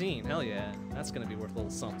 515, hell yeah. That's gonna be worth a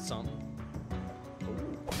little something, something.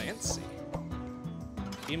 Ooh, fancy.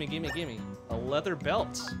 Gimme, gimme, gimme. A leather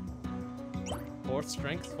belt. 4th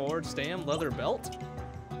strength, 4 stam, leather belt?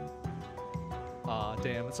 Aw,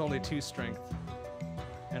 damn, it's only 2 strength.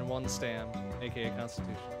 And 1 stam, aka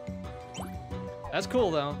constitution. That's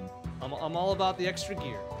cool though. I'm all about the extra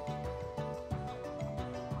gear.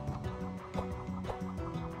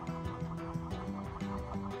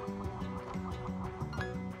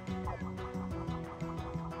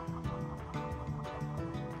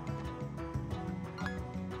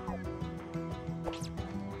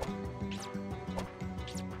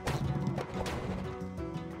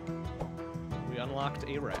 We unlocked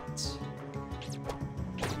a rat.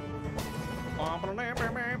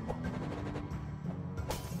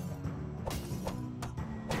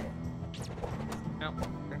 Ow.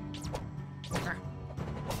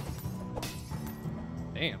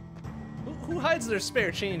 Damn. Who hides their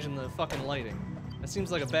spare change in the fucking lighting? That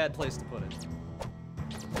seems like a bad place to put it.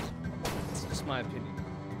 It's just my opinion.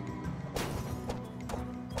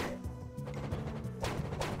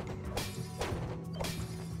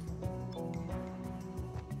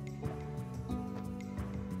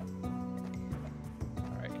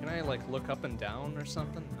 Like look up and down or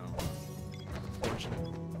something? No.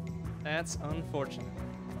 Unfortunate. That's unfortunate.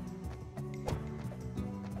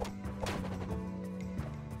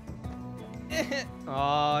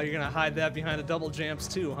 Oh, you're gonna hide that behind the double jumps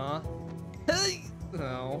too, huh? Hey!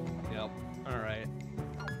 No. Yep. Alright.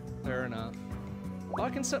 Fair enough. Oh, I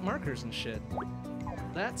can set markers and shit.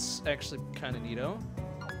 That's actually kind of neato.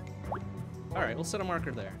 Alright, we'll set a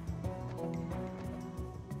marker there.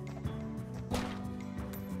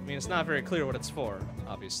 I mean, it's not very clear what it's for,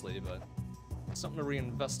 obviously, but something to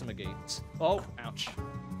reinvestigate. Oh, ouch.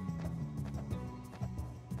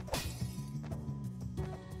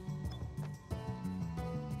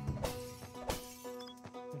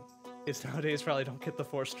 Kids nowadays probably don't get the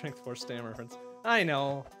 4 strength, 4 stam reference. I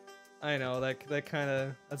know, that kind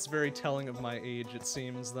of, that's very telling of my age, it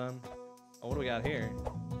seems, then. Oh, what do we got here?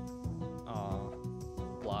 Aw,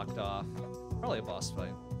 blocked off. Probably a boss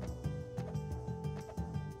fight.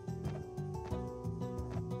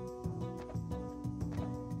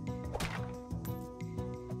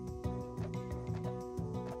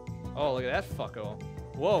 Oh, look at that fucko.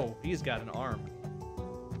 Whoa, he's got an arm.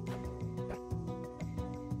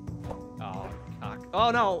 Oh, cock. Oh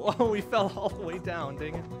no, oh, we fell all the way down,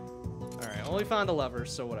 dang it. Alright, well, we found a lever,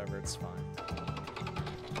 so whatever, it's fine.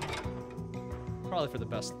 Probably for the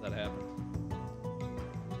best that happened.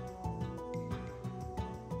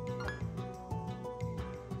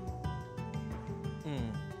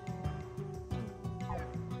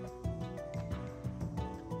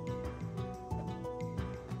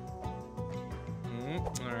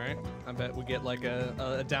 Alright, I bet we get like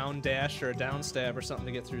a down dash or a down stab or something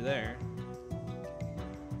to get through there.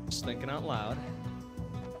 Just thinking out loud.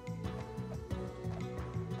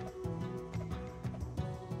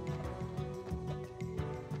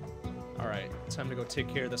 Alright, time to go take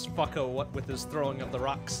care of this fucko what with his throwing of the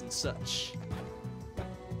rocks and such.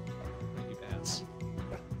 Thank you, Baz.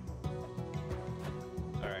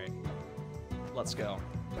 Alright, let's go.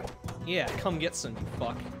 Yeah, come get some, you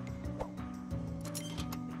fuck.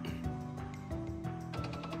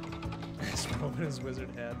 Open his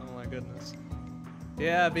wizard hat, oh my goodness.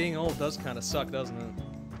 Yeah, being old does kind of suck, doesn't it?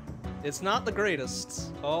 It's not the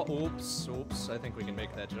greatest. Oh, oops, I think we can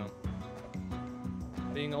make that jump.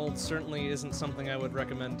 Being old certainly isn't something I would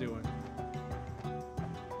recommend doing.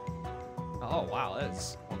 Oh wow, that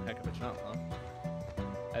is one heck of a jump, huh?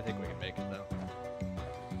 I think we can make it, though.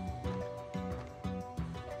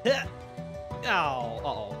 Yeah. Ow.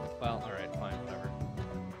 Uh-oh. Well, alright, fine, whatever.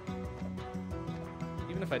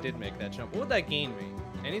 Even if I did make that jump, what would that gain me?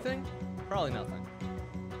 Anything? Probably nothing.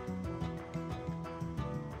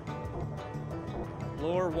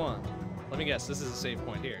 Floor 1. Let me guess, this is a save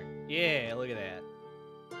point here. Yeah, look at that.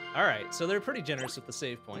 Alright, so they're pretty generous with the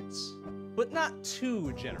save points. But not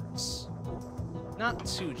too generous. Not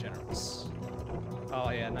too generous. Oh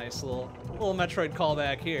yeah, nice little Metroid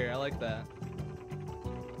callback here. I like that.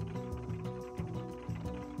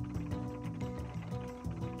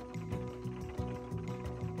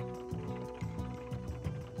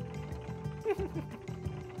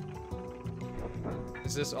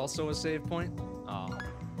 Is this also a save point? Oh.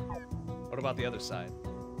 What about the other side?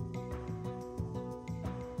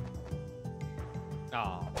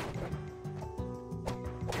 Oh.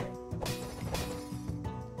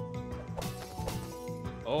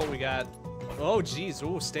 Oh, we got... Oh, geez.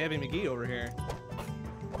 Ooh, Stabby McGee over here.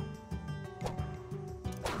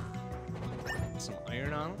 Some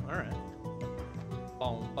iron on him? Alright.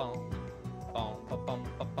 Boom, boom. Boom, boom, boom,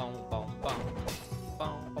 boom, boom, boom.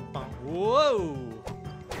 Boom, boom, boom. Whoa!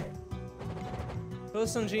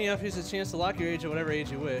 Post on Genie offers a chance to lock your age at whatever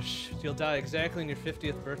age you wish. You'll die exactly on your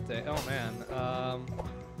 50th birthday. Oh, man.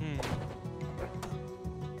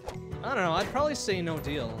 I don't know. I'd probably say no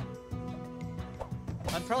deal.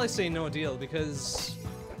 I'd probably say no deal because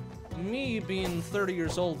me being 30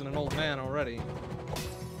 years old and an old man already,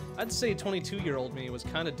 I'd say 22-year-old me was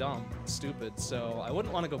kind of dumb and stupid, so I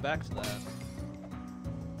wouldn't want to go back to that.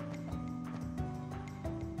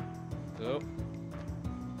 Oh.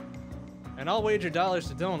 And I'll wager dollars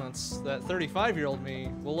to donuts that 35-year-old me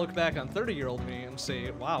will look back on 30-year-old me and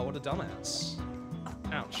say, wow, what a dumbass.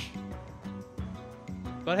 Ouch.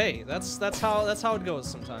 But hey, that's how it goes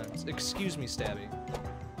sometimes. Excuse me, Stabby.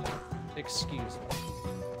 Excuse me.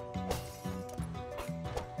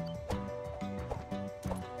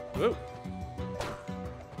 Whoa.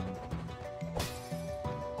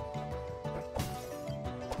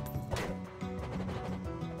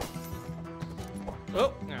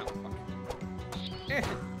 Oh, no. Eh.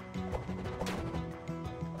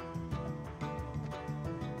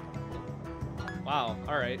 Wow,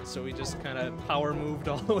 alright, so we just kind of power moved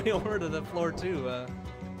all the way over to the floor 2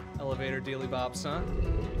 elevator dealy bops, huh?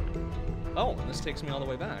 Oh, and this takes me all the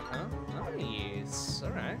way back, huh? Nice,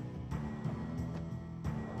 alright.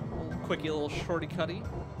 Quickie little shorty cutty.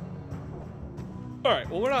 Alright,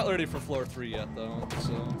 well we're not ready for floor 3 yet though,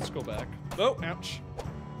 so let's go back. Oh, ouch.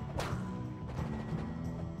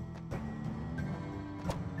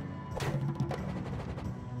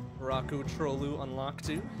 Raku Trollu unlocked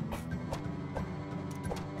to.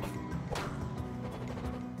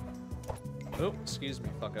 Oh, excuse me,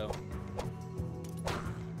 fucko.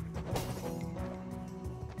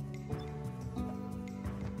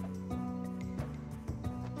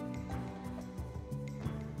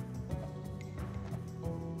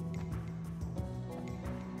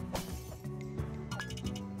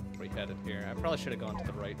 We headed here. I probably should have gone to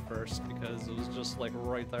the right first because it was just like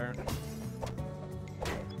right there.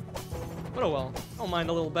 But oh well. I don't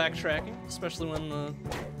mind a little backtracking, especially when the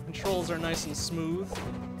controls are nice and smooth.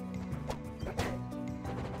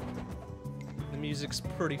 The music's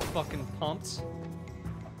pretty fucking pumped.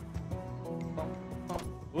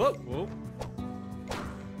 Whoa, whoa.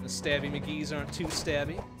 The Stabby McGees aren't too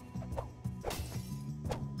stabby.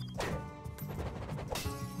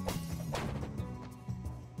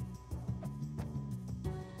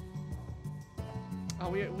 Oh,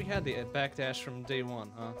 we had the backdash from day one,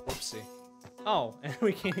 huh? Whoopsie. Oh, and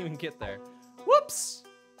we can't even get there. Whoops!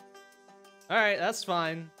 Alright, that's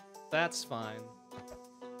fine. That's fine.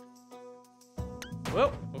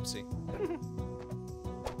 Whoa! Whoopsie.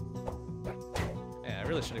 Yeah, I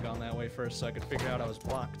really should have gone that way first so I could figure out I was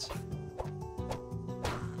blocked.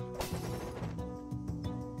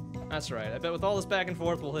 That's right. I bet with all this back and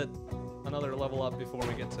forth, we'll hit another level up before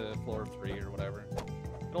we get to floor 3 or whatever.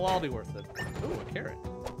 It'll all be worth it. Ooh, a carrot.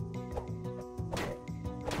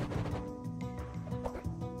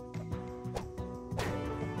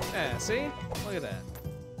 Yeah, see? Look at that.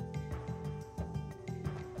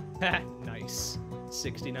 Ha! Nice.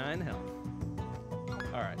 69 health.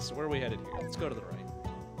 Alright, so where are we headed here? Let's go to the right.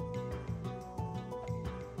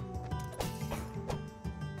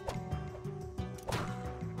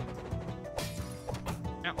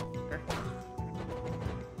 Ow. Okay.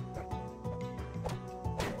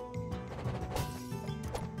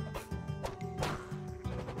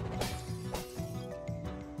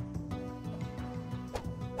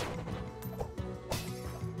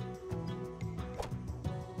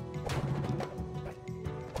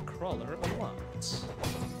 Oh, they're unlocked.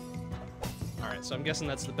 Alright, so I'm guessing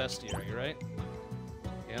that's the best area, right?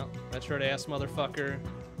 Yeah, Metroid-ass motherfucker.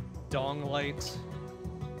 Dong light.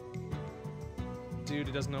 Dude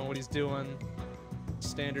who doesn't know what he's doing.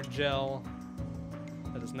 Standard gel.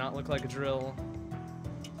 That does not look like a drill.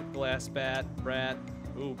 Glass bat, brat.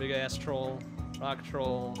 Ooh, big ass troll. Rock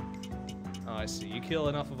troll. Oh, I see. You kill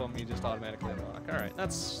enough of them, you just automatically unlock. Alright,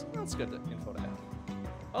 that's good info to have.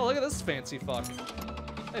 Oh, look at this fancy fuck.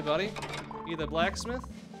 Hey, buddy. You the blacksmith?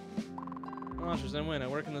 Launchers and win. I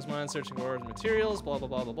work in this mine searching for ores and materials, blah, blah,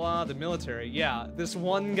 blah, blah, blah. The military. Yeah, this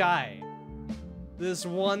one guy. This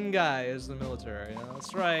one guy is the military. Yeah,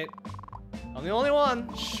 that's right. I'm the only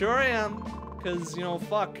one. Sure I am. Because, you know,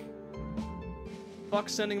 fuck. Fuck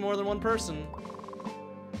sending more than one person.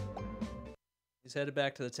 He's headed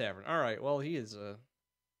back to the tavern. Alright, well, he is a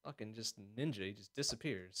fucking just ninja. He just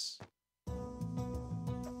disappears.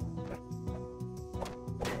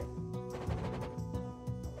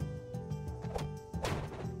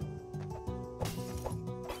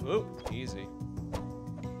 Ooh, easy.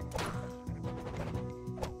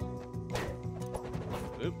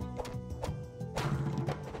 Oop.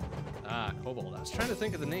 Ah, Kobold. I was trying to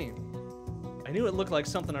think of the name. I knew it looked like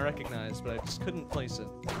something I recognized, but I just couldn't place it.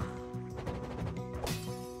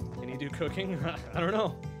 Can you do cooking? I don't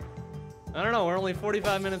know. I don't know. We're only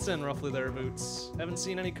 45 minutes in, roughly, there, Boots. Haven't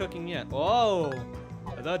seen any cooking yet. Whoa!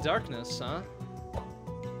 The darkness, huh?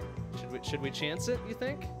 Should we chance it, you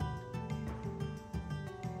think?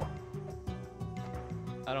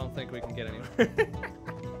 I don't think we can get anywhere.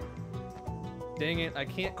 Dang it, I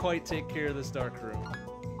can't quite take care of this dark room.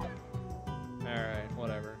 Alright,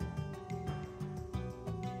 whatever.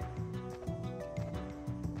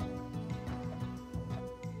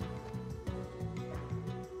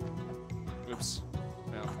 Oops.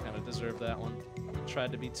 Well, kind of deserved that one.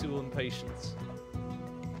 Tried to be too impatient.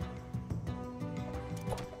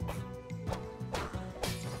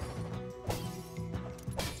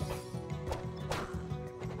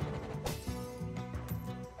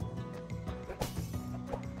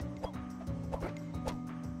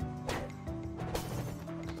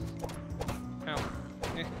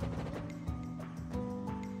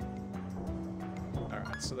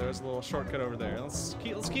 So there's a little shortcut over there. Let's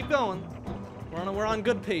keep going. We're on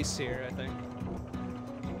good pace here, I think.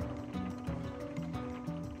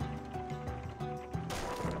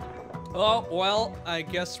 Oh well, I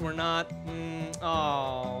guess we're not.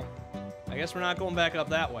 Oh, I guess we're not going back up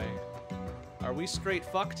that way. Are we straight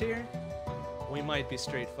fucked here? We might be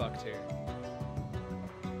straight fucked here.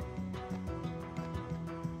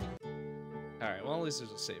 All right. Well, at least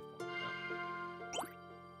there's a save point.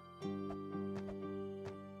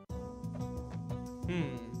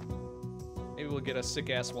 Maybe we'll get a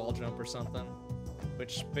sick-ass wall jump or something.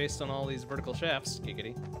 Which, based on all these vertical shafts,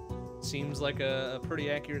 giggity, seems like a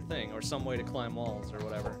pretty accurate thing, or some way to climb walls, or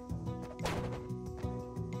whatever.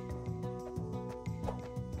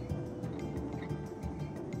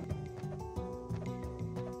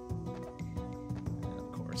 And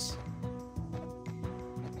of course.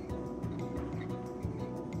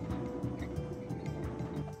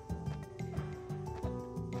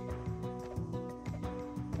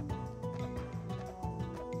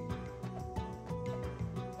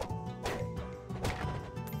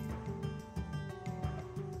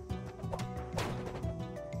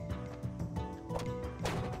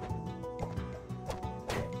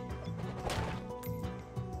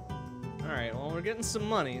 Alright, well, we're getting some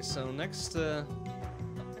money, so next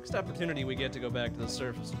opportunity we get to go back to the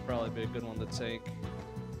surface would probably be a good one to take.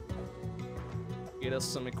 Get us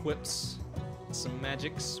some equips, some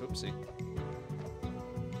magics. Whoopsie.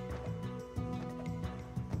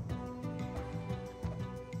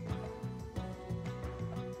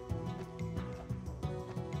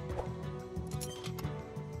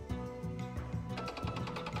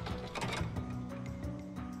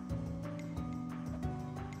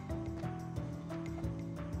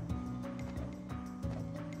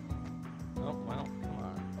 Oh, well, come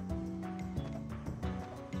on.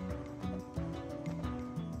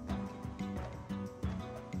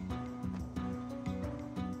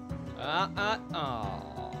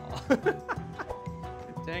 Oh.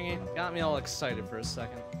 Dang it, got me all excited for a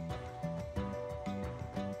second.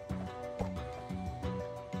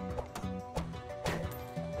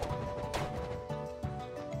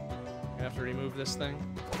 You have to remove this thing?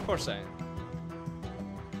 Of course I am.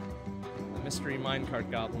 The mystery minecart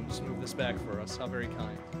goblin just moved this back for us. How very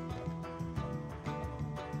kind.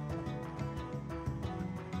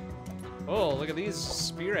 Oh, look at these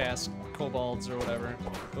spear-ass kobolds or whatever.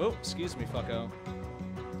 Oh, excuse me, fucko.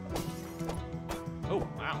 Oh,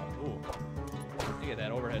 wow. Ooh. get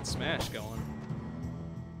that overhead smash going.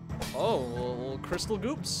 Oh, little crystal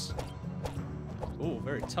goops. Oh,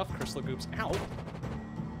 very tough crystal goops. Ow.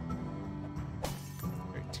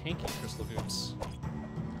 Very tanky crystal goops.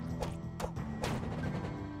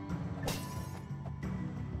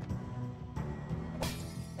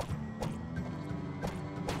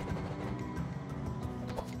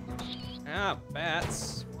 Ah,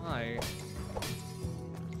 bats. Why?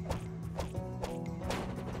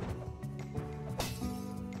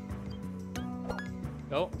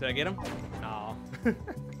 Oh, did I get him? No.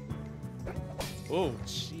 Oh,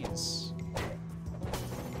 jeez.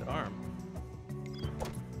 Good arm.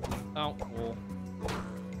 Oh, cool.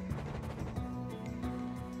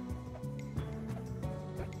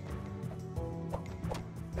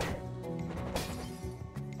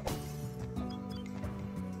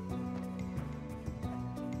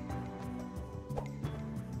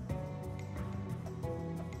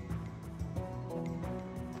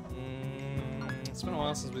 It's been a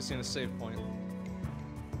while since we've seen a save point.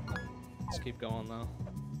 Let's keep going though.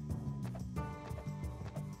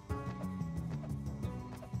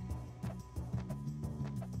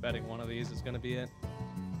 Betting one of these is gonna be it.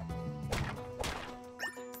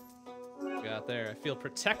 Got there. I feel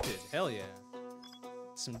protected. Hell yeah.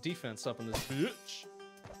 Some defense up in this bitch.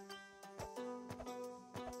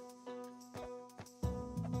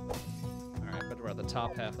 Alright, but we're at the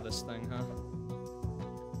top half of this thing, huh?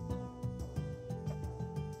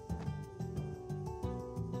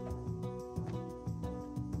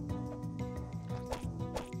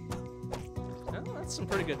 Some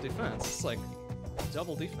pretty good defense. It's like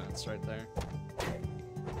double defense right there.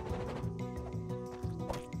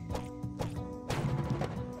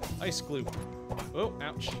 Ice glue. Oh,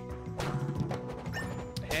 ouch.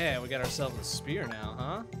 Yeah, we got ourselves a spear now,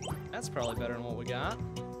 huh? That's probably better than what we got.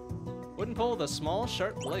 Wooden pole with a small,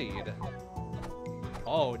 sharp blade.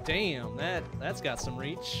 Oh, damn. That's got some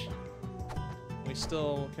reach. We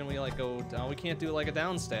still... Can we, like, go... Oh, we can't do it like a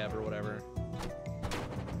down stab or whatever.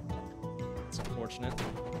 Unfortunate.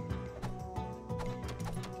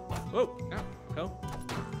 Whoa! Ow, go.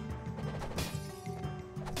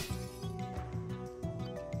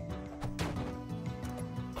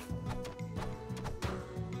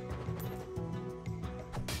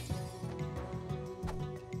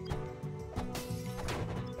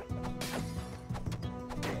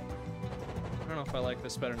 I don't know if I like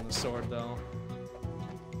this better than the sword, though.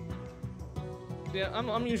 Yeah,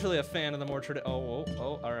 I'm usually a fan of the more oh,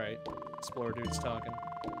 all right. Explorer dude's talking.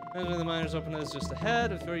 And the miner's open is just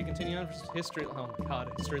ahead. Before you continue on for history, oh my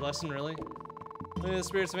god, history lesson, really? The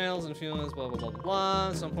spirits of animals and feelings, blah blah blah blah blah.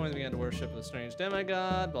 At some point, they began to worship a strange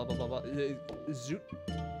demigod, blah blah blah blah. Zuta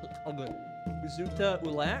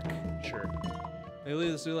Ulak? Sure. They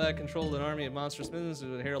believe the Zulak controlled an army of monstrous minions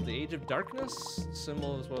who would herald the Age of Darkness.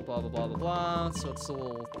 Symbol is what blah blah blah blah blah. So it's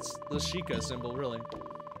the Sheikah symbol, really.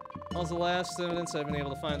 Also, the last evidence I've been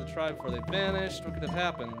able to find the tribe before they vanished. What could have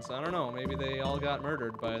happened? I don't know. Maybe they all got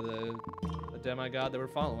murdered by the demigod they were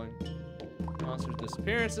following. Monsters'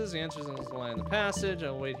 disappearances. The answers in the line in the passage.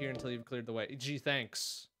 I'll wait here until you've cleared the way. Gee,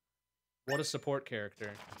 thanks. What a support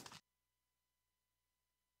character.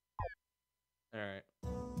 Alright.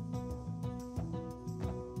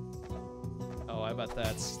 Oh, I bet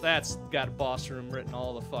that's got a boss room written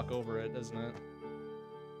all the fuck over it, doesn't it?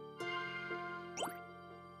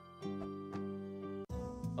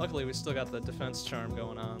 Luckily, we still got the defense charm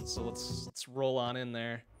going on, so let's roll on in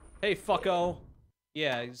there. Hey, fucko!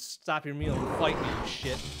 Yeah, stop your meal and fight me, you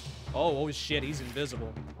shit. Oh shit, he's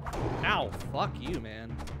invisible. Ow, fuck you,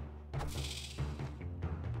 man.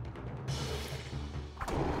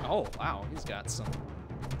 Oh, wow, he's got some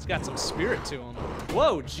spirit to him.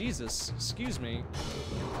 Whoa, Jesus, excuse me.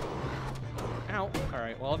 Ow.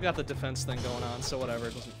 Alright, well, I've got the defense thing going on, so whatever,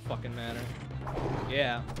 it doesn't fucking matter.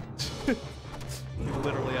 Yeah. You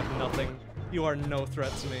literally have nothing. You are no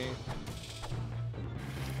threat to me.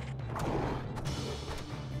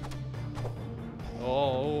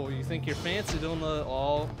 Oh, you think you're fancy doing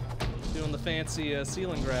the fancy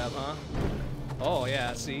ceiling grab, huh? Oh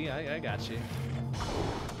yeah, see, I got you.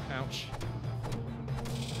 Ouch.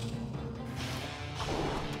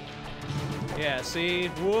 Yeah, see?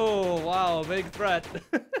 Whoa, wow, big threat.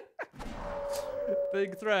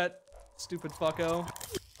 Big threat, stupid fucko.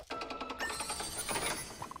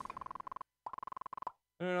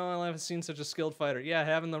 I don't know, I haven't seen such a skilled fighter. Yeah,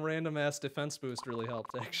 having the random ass defense boost really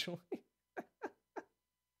helped, actually.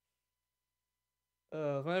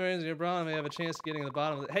 If my brains are your brawn, I may have a chance of getting to the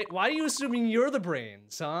bottom of it. Hey, why are you assuming you're the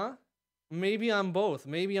brains, huh? Maybe I'm both.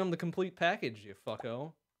 Maybe I'm the complete package, you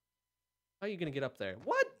fucko. How are you gonna get up there?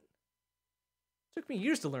 What? Took me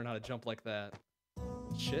years to learn how to jump like that.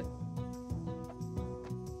 shit.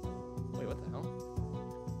 Wait, what the hell?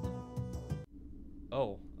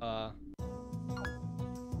 Oh,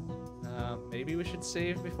 maybe we should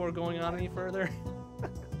save before going on any further.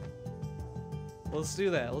 Let's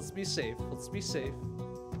do that. Let's be safe. Let's be safe.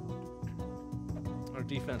 Our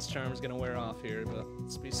defense charm is gonna wear off here, but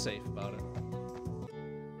let's be safe about it.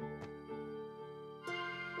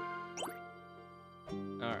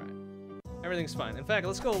 Alright. Everything's fine. In fact,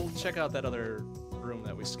 let's go check out that other room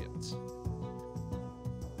that we skipped.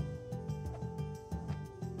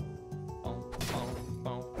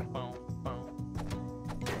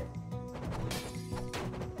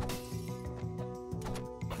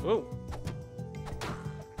 Whoa!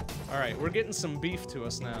 Alright, we're getting some beef to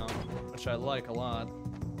us now, which I like a lot.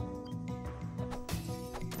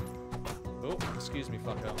 Oh, excuse me,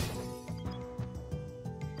 fucko.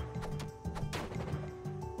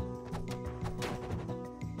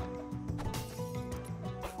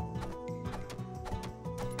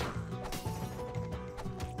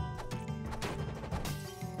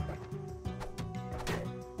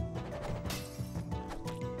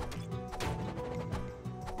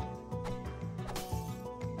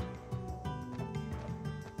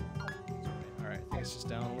 It's just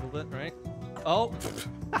down a little bit, right? Oh!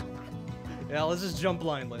 Yeah, let's just jump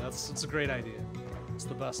blindly. That's a great idea. It's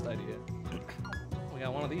the best idea. We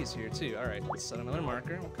got one of these here, too. Alright, let's set another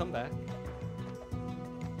marker. We'll come back.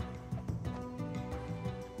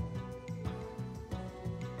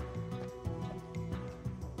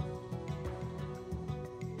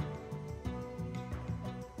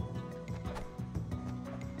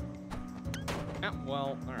 Ah,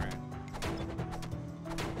 well, alright.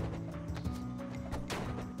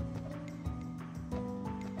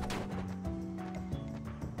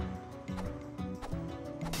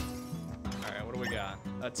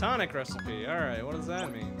 A tonic recipe. Alright, what does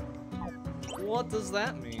that mean? What does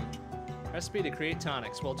that mean? Recipe to create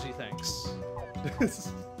tonics. Well, gee, thanks.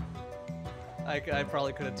 I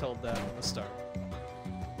probably could have told that from the start.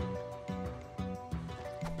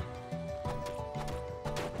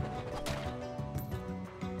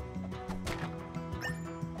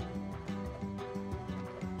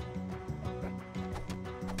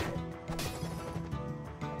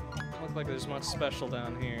 Look like there's much special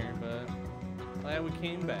down here, but glad we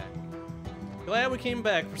came back. Glad we came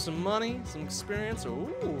back for some money, some experience.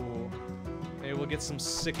 Ooh. Maybe we'll get some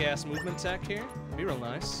sick-ass movement tech here. Be real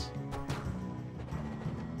nice.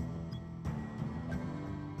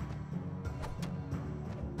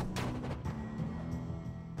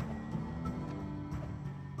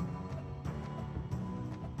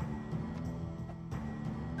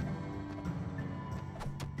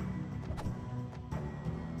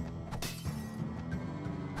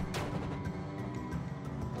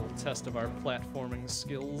 Test of our platforming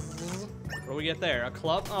skills. What do we get there? A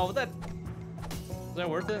club? Oh, is that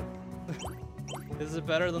worth it? Is it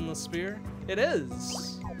better than the spear? It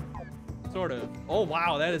is. Sort of. Oh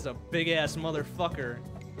wow, that is a big ass motherfucker.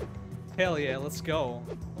 Hell yeah, let's go.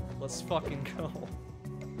 Let's fucking go.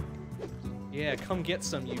 Yeah, come get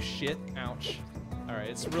some, you shit. Ouch.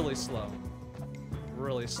 Alright, it's really slow.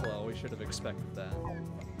 Really slow. We should have expected that.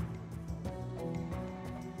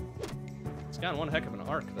 It's got one heck of an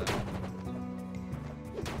arc, though.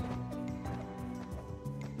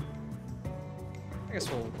 I guess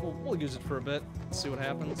we'll use it for a bit, see what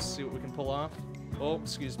happens, see what we can pull off. Oh,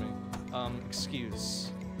 excuse me.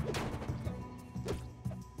 Excuse.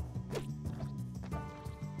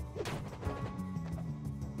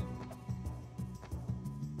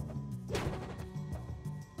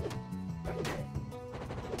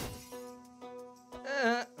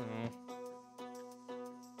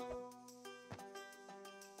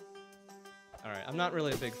 Alright, I'm not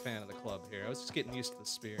really a big fan of the club here. I was just getting used to the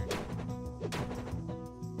spear.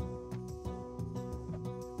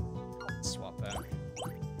 Swap back.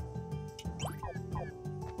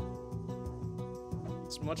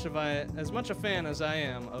 As much a fan as I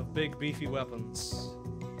am of big beefy weapons,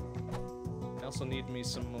 I also need me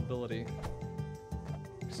some mobility.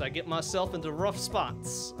 Because I get myself into rough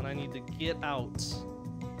spots, and I need to get out.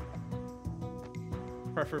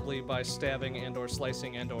 Preferably by stabbing and or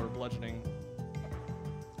slicing and or bludgeoning.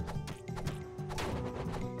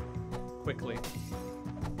 Quickly.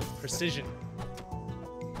 With precision.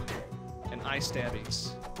 And eye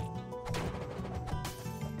stabbies.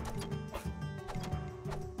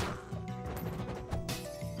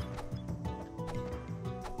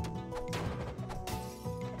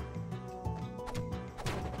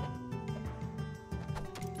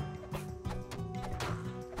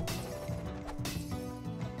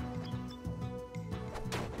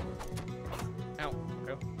 Ow.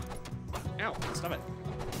 Go. Ow. Stop it.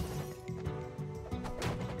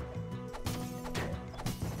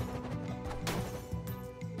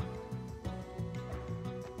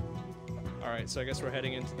 Alright, so I guess we're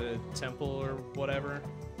heading into the temple or whatever.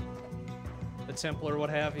 The temple or what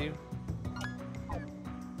have you.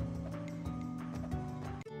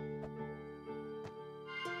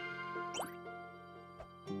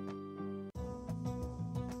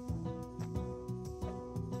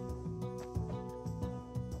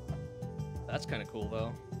 That's kind of cool,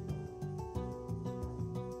 though.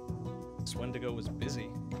 This Wendigo was busy.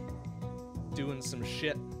 Doing some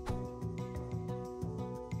shit.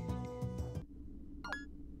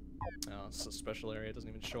 Oh, it's a special area. It doesn't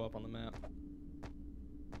even show up on the map.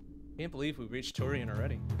 Can't believe we reached Turian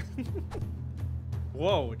already.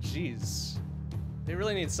 Whoa, jeez. They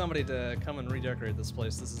really need somebody to come and redecorate this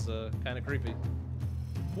place. This is kind of creepy.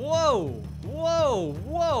 Whoa! Whoa!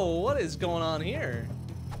 Whoa! What is going on here?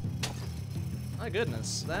 My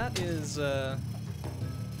goodness, that is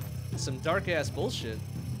some dark-ass bullshit.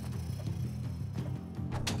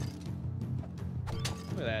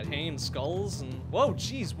 Look at that, hanging skulls and... Whoa,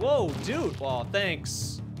 jeez, whoa, dude! Whoa,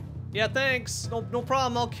 thanks. Yeah, thanks. No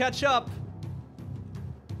problem, I'll catch up.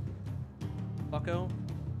 Fucko.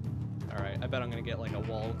 Alright, I bet I'm gonna get like a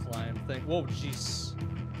wall climb thing. Whoa, jeez.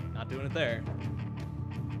 Not doing it there.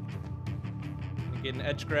 Get an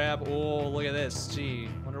edge grab. Oh, look at this. Gee,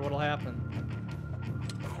 wonder what'll happen.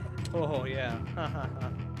 Oh, yeah.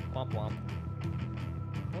 Womp womp.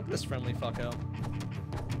 Look at this friendly fucko.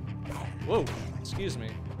 Whoa, excuse me.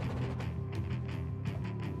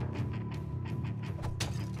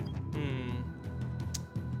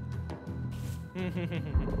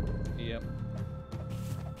 Yep.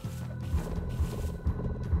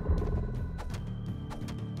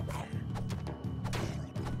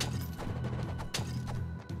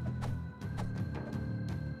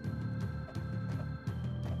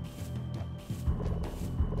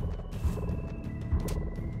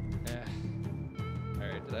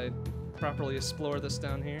 Alright, did I properly explore this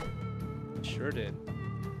down here? Sure did.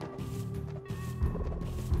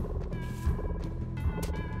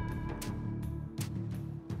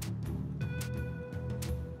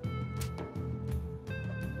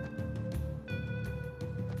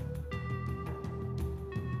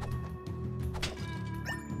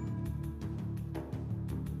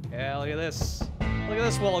 Yeah, look at this. Look at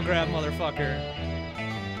this wall grab, motherfucker.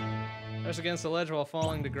 Press against the ledge while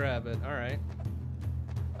falling to grab it. Alright.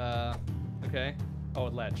 Okay. Oh,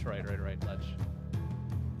 ledge. Right, ledge.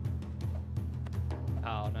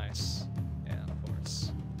 Oh, nice. Yeah, of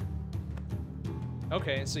course.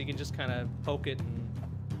 Okay, so you can just kind of poke it and...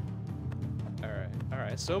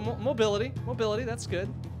 Alright. So, mobility. Mobility, that's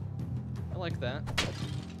good. I like that.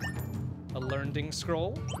 A learning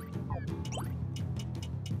scroll.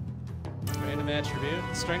 Random attribute.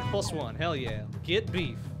 Strength +1. Hell yeah. Get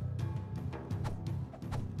beef.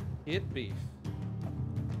 Get beef.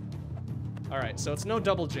 Alright, so it's no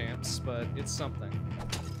double jumps, but it's something.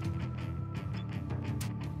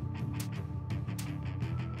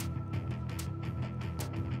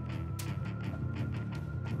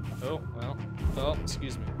 Oh, well. Oh,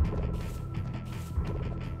 excuse me.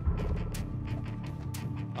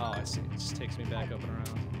 Oh, I see. It just takes me back up and around.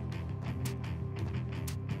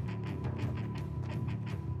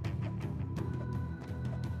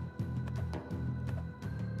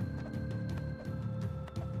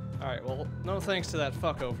 Alright, well, no thanks to that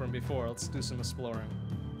fucko from before. Let's do some exploring.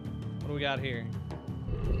 What do we got here?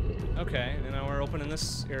 Okay, and now we're opening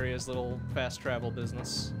this area's little fast travel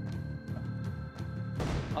business.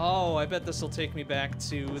 Oh, I bet this will take me back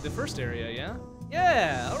to the first area, yeah?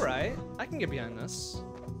 Yeah, alright. I can get behind this.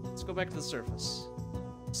 Let's go back to the surface.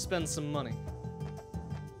 Spend some money.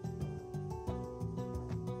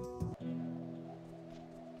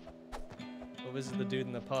 We'll visit the dude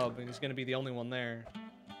in the pub, and he's gonna be the only one there.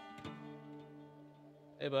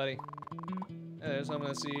 Hey, buddy. Hey, there's something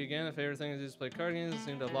to see you again. If everything is just play card games, you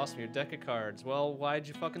seem to have lost your deck of cards. Well, why'd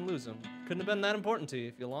you fucking lose them? Couldn't have been that important to you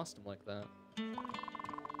if you lost them like that.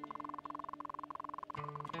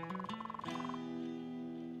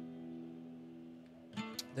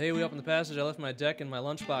 The day we opened the passage, I left my deck and my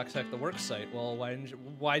lunchbox at the work site. Well,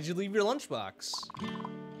 why'd you leave your lunchbox?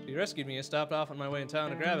 You rescued me. I stopped off on my way in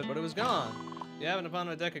town to grab it, but it was gone. You happened upon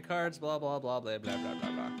my deck of cards, blah, blah, blah, blah, blah, blah,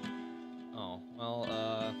 blah, blah. Oh, well,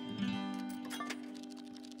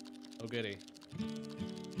 oh goody.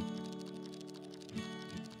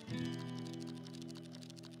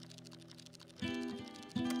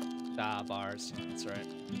 Ah, bars. That's right.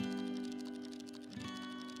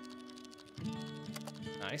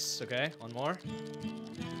 Nice, okay, one more.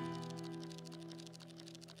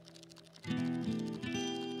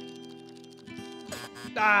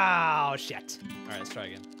 Oh, shit. Alright, let's try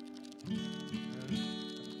again.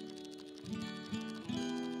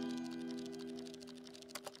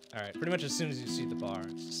 All right, pretty much as soon as you see the bar,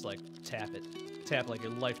 it's just like tap it. Tap like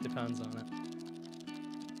your life depends on it.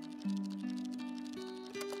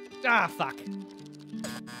 Ah, fuck.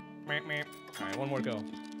 All right, one more go.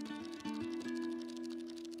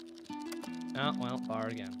 Oh, well, bar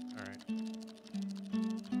again. All right.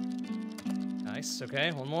 Nice,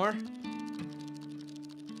 okay, one more.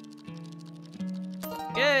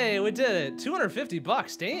 Yay, we did it. 250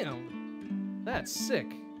 bucks, damn. That's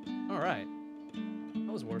sick. All right.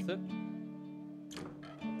 That was worth it.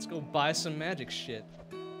 Let's go buy some magic shit.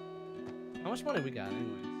 How much money we got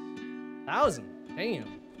anyways? 1,000,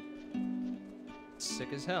 damn.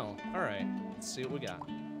 Sick as hell. All right, let's see what we got.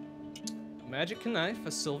 Magic knife,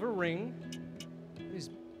 a silver ring. These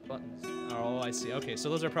buttons. Oh, I see. Okay, so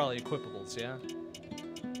those are probably equipables, yeah?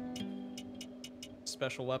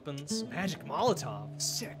 Special weapons. Magic Molotov.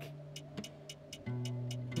 Sick.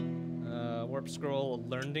 Warp scroll, a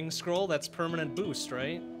learning scroll. That's permanent boost,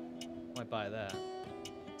 right? Might buy that.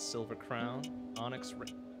 Silver crown, onyx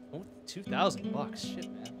ring. Oh, 2,000 bucks.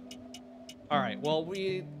 Shit, man. All right. Well,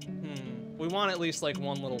 we want at least like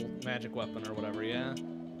one little magic weapon or whatever. Yeah.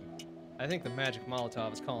 I think the magic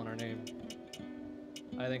Molotov is calling our name.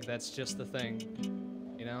 I think that's just the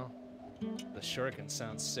thing. You know, the shuriken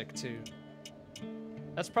sounds sick too.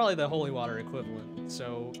 That's probably the holy water equivalent,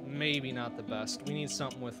 so maybe not the best. We need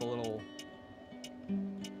something with a little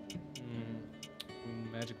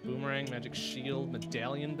magic boomerang, magic shield,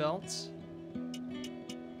 medallion belts.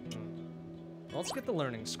 Well, let's get the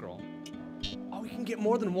learning scroll. Oh, we can get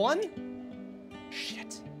more than one?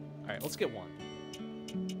 Shit. All right, let's get one.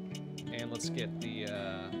 And let's get the,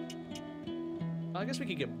 I guess we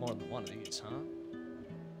could get more than one of these, huh?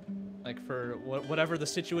 Like for whatever the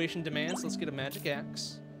situation demands, let's get a magic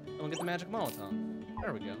axe, and we'll get the magic Molotov.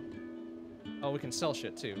 There we go. Oh, we can sell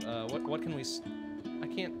shit too. What can we? I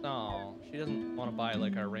can't. Oh, she doesn't want to buy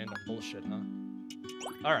like our random bullshit, huh?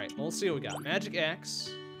 All right, well, let's see what we got. Magic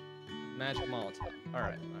axe, magic Molotov. All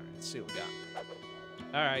right. Let's see what we got.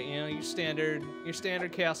 All right, you know your standard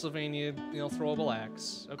Castlevania, you know, throwable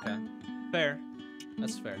axe. Okay, fair.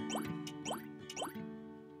 That's fair.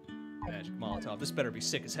 Magic Molotov. This better be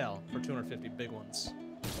sick as hell for 250 big ones.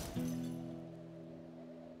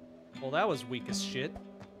 Well, that was weak as shit.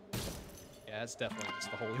 Yeah, it's definitely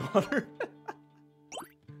just the holy water.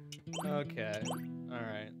 Okay.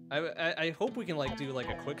 Alright. I hope we can, like, do, like,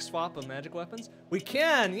 a quick swap of magic weapons. We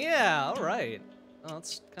can! Yeah! Alright. Oh,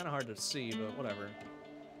 it's kind of hard to see, but whatever.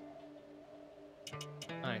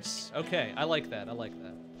 Nice. Okay, I like that. I like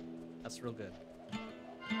that. That's real good.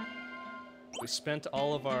 We spent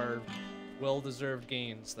all of our well-deserved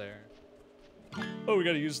gains there. Oh, we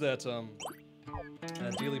gotta use that,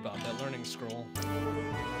 Dealy Bop, that learning scroll.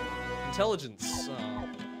 Intelligence. Oh.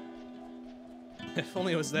 If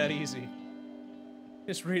only it was that easy.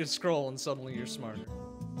 Just read a scroll and suddenly you're smarter.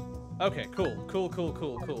 Okay, cool. Cool.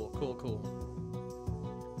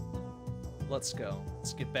 Let's go.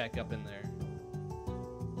 Let's get back up in there.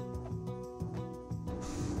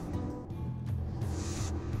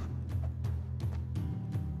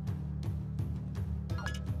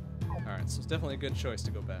 Alright, so it's definitely a good choice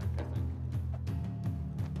to go back, I think.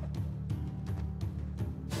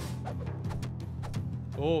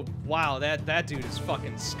 Oh, wow, that dude is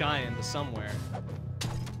fucking skying to somewhere.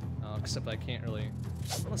 Oh, except I can't really...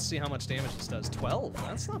 Let's see how much damage this does. 12?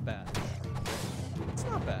 That's not bad. That's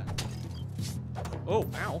not bad. Oh,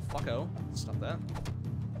 ow, fucko. Stop that.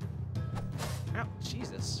 Ow,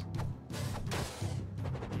 Jesus.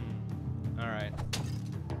 Alright.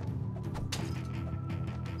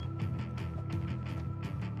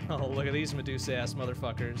 Oh, look at these Medusa-ass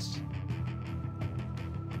motherfuckers.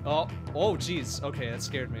 Oh, jeez. Okay, that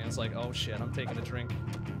scared me. I was like, oh shit, I'm taking a drink.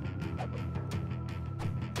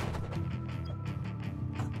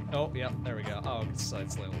 Oh, yeah, there we go. Oh, it's like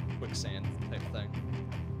a little quicksand type thing.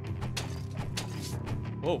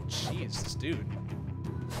 Oh, jeez, this dude.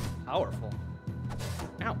 Powerful.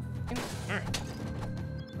 Ow.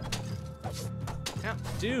 Ow,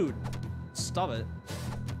 dude. Stop it.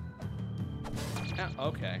 Ow,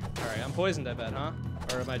 okay. Alright, I'm poisoned, I bet, huh?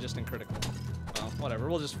 Or am I just in critical? Well, whatever,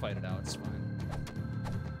 we'll just fight it out, it's fine.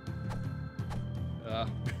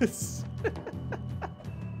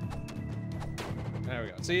 There we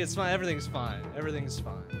go. See, it's fine, everything's fine. Everything's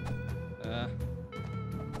fine.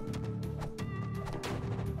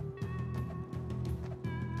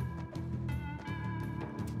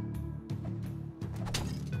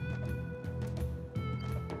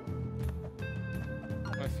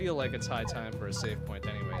 I feel like it's high time for a save point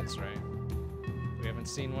anyways, right? We haven't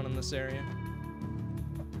seen one in this area.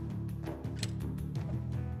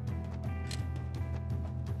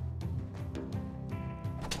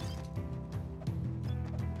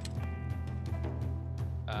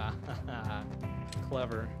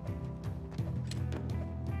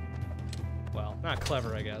 Well, not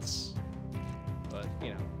clever, I guess. But,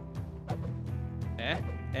 you know.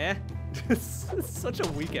 It's such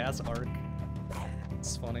a weak-ass arc.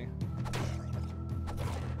 It's funny.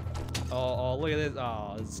 Oh, look at this.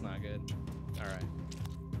 Oh, this is not good. Alright.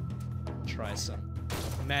 Try some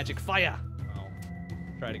magic fire. Oh.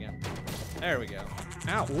 Try it again. There we go.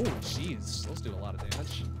 Ow. Ooh, jeez. Those do a lot of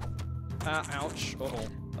damage. Ouch. Uh-oh.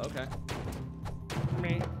 Okay.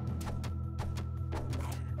 Me.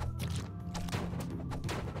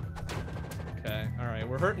 Okay. Alright,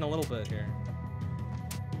 we're hurting a little bit here.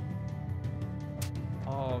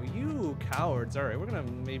 Oh, you cowards. Alright, we're gonna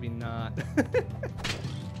maybe not.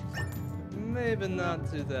 Maybe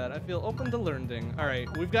not do that. I feel open to learning. Alright,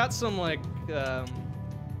 we've got some, like,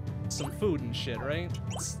 some food and shit, right?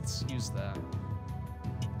 Let's use that.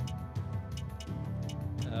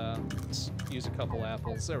 Let's use a couple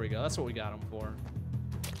apples. There we go. That's what we got them for.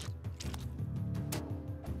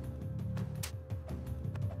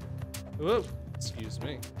 Whoa! Excuse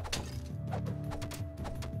me.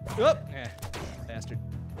 Whoop! Eh, bastard.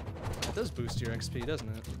 It does boost your XP, doesn't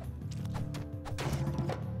it?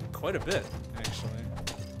 Quite a bit, actually.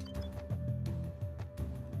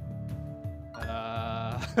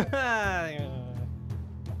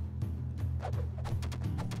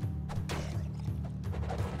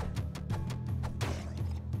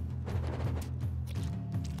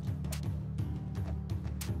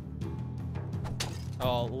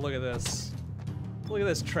 Oh, look at this. Look at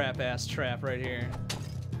this trap-ass trap right here.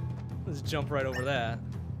 Let's jump right over that.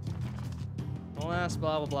 Last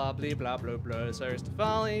blah blah blah blah blah blah blah. Cyrus to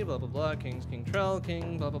Folly, blah blah blah, King Trell,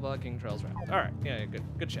 King, blah blah blah, King Trell's round. Alright, yeah,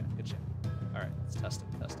 good chat. Alright, let's test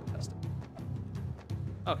it.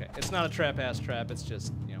 Okay, it's not a trap-ass trap, it's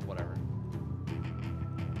just, you know, whatever.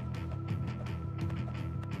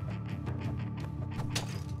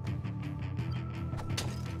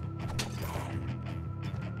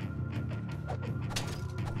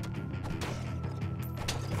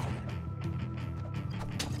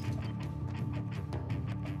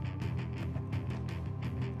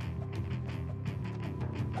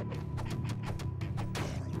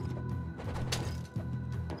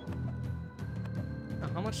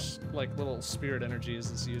 How much, like, little spirit energy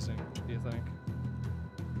is this using, do you think?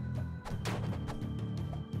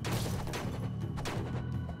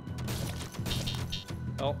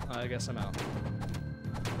 Oh, I guess I'm out.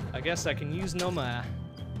 I guess I can use no more.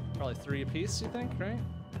 Probably 3 apiece, you think, right?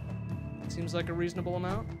 Seems like a reasonable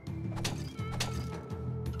amount.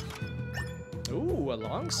 Ooh, a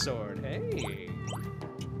longsword, hey.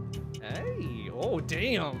 Hey, oh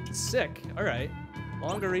damn, sick, all right.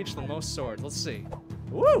 Longer reach than most swords, let's see.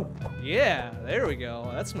 Woo! Yeah, there we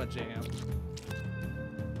go. That's my jam.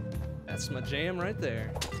 That's my jam right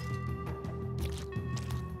there.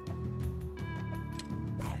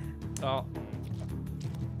 Oh.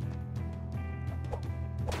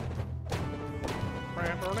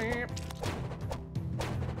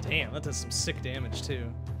 Damn, that does some sick damage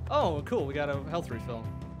too. Oh, cool, we got a health refill.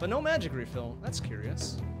 But no magic refill. That's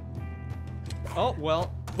curious. Oh,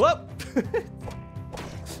 well. Whoop!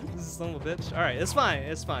 Son of a bitch. Alright, it's fine.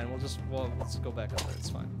 Let's go back up there. It's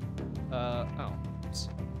fine. Oh. Oops.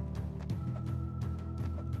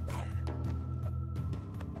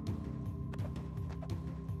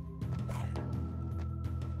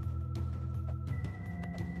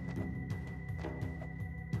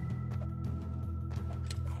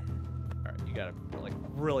 Alright, you gotta, like,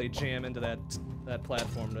 really jam into that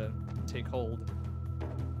platform to take hold.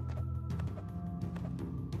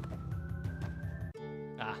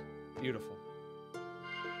 Ah. Beautiful.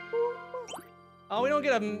 Oh, we don't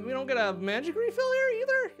get a magic refill here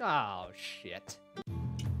either? Oh shit.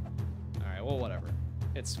 Alright, well whatever.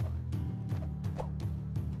 It's fine.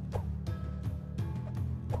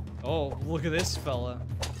 Oh, look at this fella.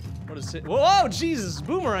 What is it? Whoa, Jesus!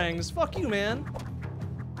 Boomerangs! Fuck you, man!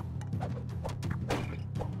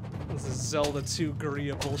 This is Zelda 2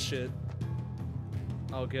 Guerrilla bullshit.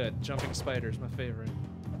 Oh good, jumping spiders, my favorite.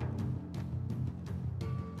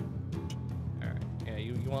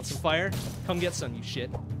 You want some fire? Come get some, you shit.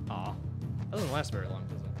 Aw. That doesn't last very long,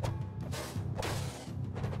 does it?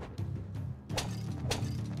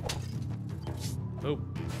 Oh.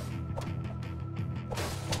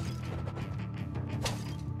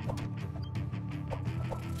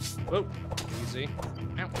 Whoa. Easy.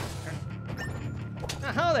 Ow.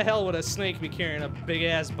 Now, how the hell would a snake be carrying a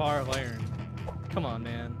big-ass bar of iron? Come on,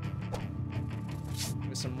 man.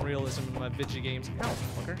 With some realism in my video games. Ow,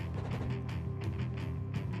 fucker.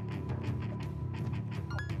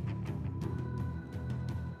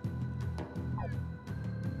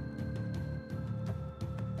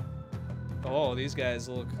 Oh, these guys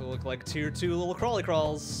look like tier 2 little crawly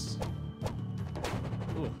crawls.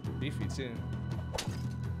 Ooh, beefy too.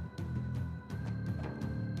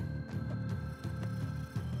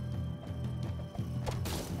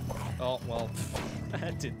 Oh, well,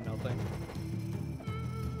 that did nothing.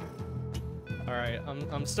 Alright,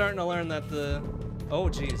 I'm starting to learn that the... Oh,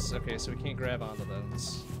 jeez. Okay, so we can't grab onto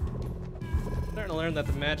those. Starting to learn that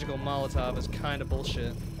the magical Molotov is kind of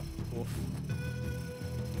bullshit. Oof.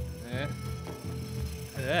 Eh.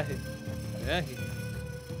 Eh. Eh.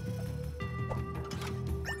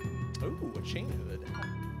 Ooh, a chain hood.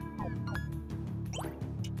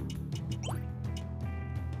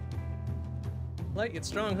 Light yet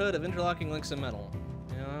strong hood of interlocking links of metal.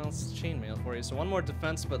 You know, it's chainmail for you. So one more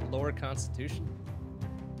defense, but lower constitution.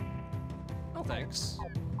 Oh, thanks.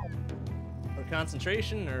 Or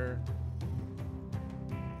concentration, or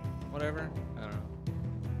whatever. I don't know.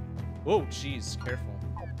 Whoa, jeez, careful.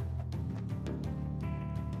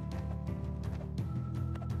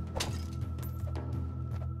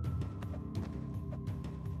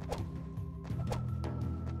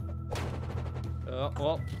 Oh,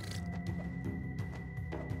 well.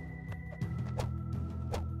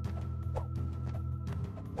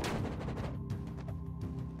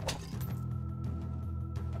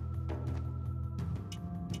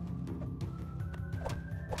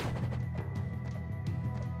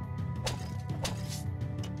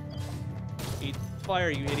 Eat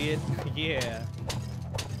fire, you idiot. Yeah.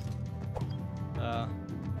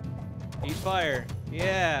 Eat fire.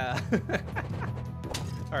 Yeah.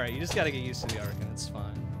 Alright, you just gotta get used to the arc and it's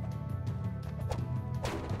fine.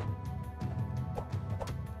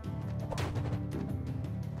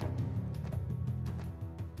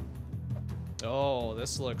 Oh,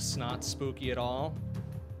 this looks not spooky at all.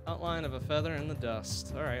 Outline of a feather in the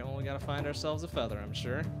dust. Alright, well we gotta find ourselves a feather, I'm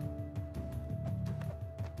sure.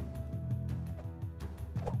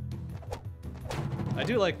 I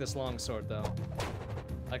do like this long sword though.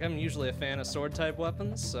 Like, I'm usually a fan of sword type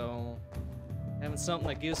weapons, so having something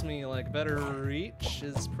that gives me like better reach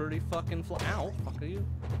is pretty fucking fly. Ow, fuck you.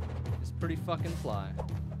 Is pretty fucking fly.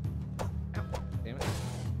 Ow, damn it.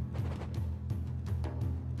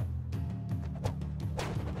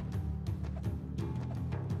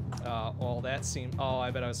 Well, that seemed. Oh,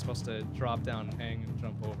 I bet I was supposed to drop down, hang, and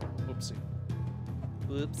jump over. Whoopsie.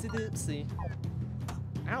 Whoopsie doopsie.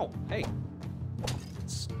 Ow, hey.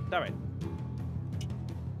 Stop it.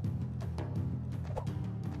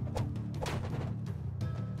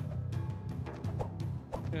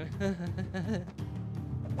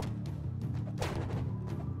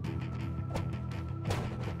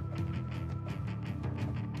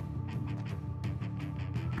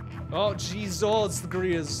 Oh, jeez. Oh, it's the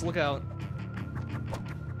Grias. Look out.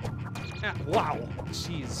 Ah, wow.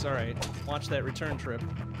 Jeez. All right. Watch that return trip.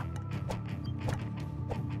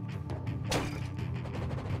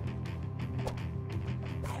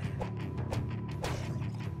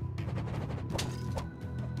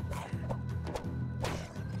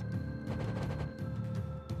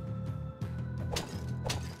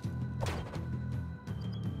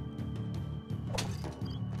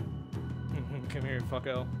 Come here,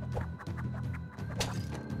 fucko.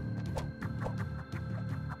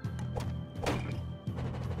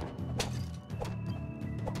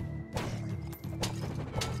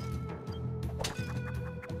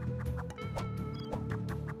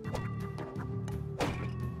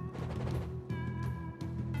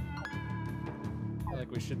 I feel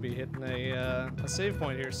like we should be hitting a save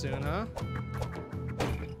point here soon, huh?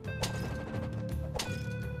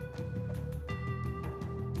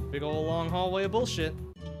 Big old long hallway of bullshit.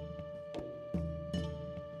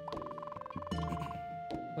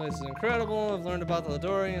 Place is incredible. I've learned about the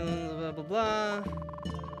Ladori and blah blah blah.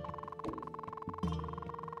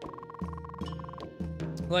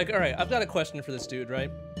 Like, alright, I've got a question for this dude,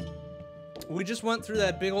 right? We just went through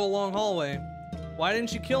that big old long hallway. Why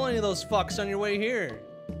didn't you kill any of those fucks on your way here?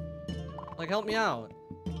 Like, help me out.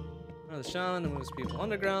 The shaman who moves people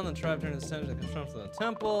underground, the tribe turned its attention to confront the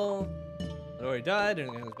temple. It already died,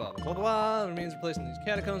 and it was blah blah blah blah. The remains are placed in these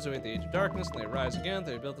catacombs to await the age of darkness, and they rise again.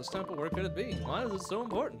 They built this temple. Where could it be? Why is it so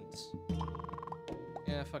important?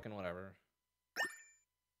 Yeah, fucking whatever.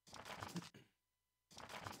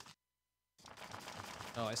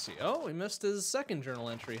 Oh, I see. Oh, we missed his second journal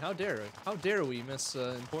entry. How dare we miss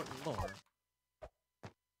important lore?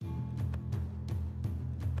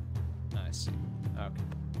 I see. Okay.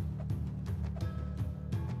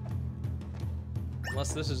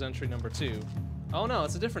 Unless this is entry number 2. Oh no,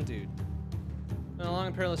 it's a different dude. Been a long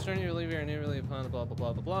and perilous journey, you leave here nearly upon the blah blah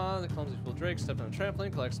blah blah blah. The clumsy fool Drake stepped on a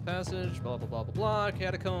trampoline, collects the passage, blah blah blah blah blah.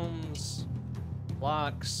 Catacombs,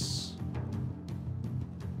 blocks,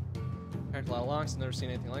 Cracked a lot of locks, never seen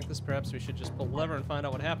anything like this. Perhaps we should just pull the lever and find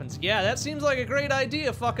out what happens. Yeah, that seems like a great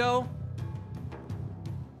idea, fucko.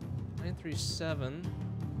 937.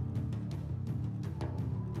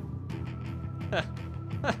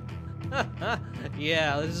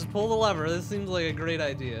 Yeah, let's just pull the lever. This seems like a great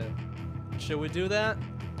idea. Should we do that?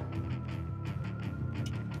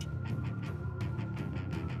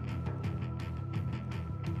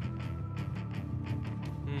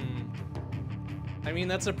 I mean,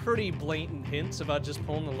 that's a pretty blatant hint about just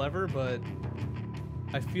pulling the lever, but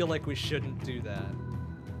I feel like we shouldn't do that.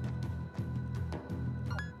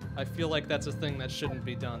 I feel like that's a thing that shouldn't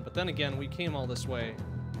be done. But then again, we came all this way.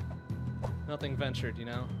 Nothing ventured, you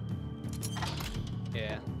know?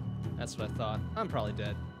 Yeah, that's what I thought. I'm probably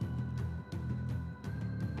dead.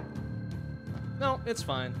 No, it's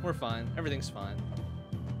fine. We're fine. Everything's fine.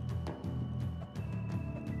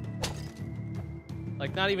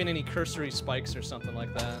 Like, not even any cursory spikes or something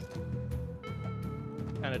like that.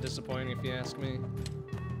 Kind of disappointing if you ask me.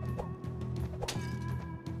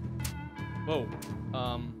 Whoa.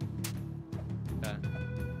 Okay.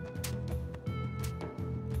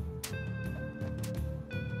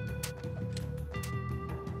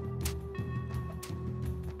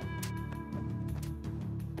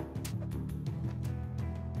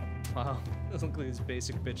 Wow. Look at these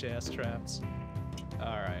basic bitch-ass traps.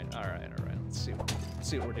 Alright. Let's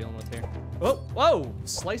see what we're dealing with here. Whoa! Whoa!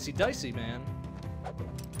 Slicey dicey, man.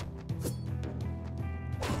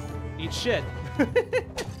 Eat shit.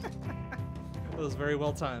 That was very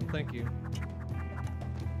well timed. Thank you.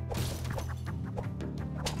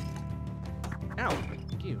 Ow!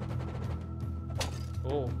 Thank you.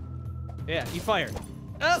 Oh. Yeah, he fired.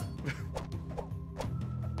 Oh!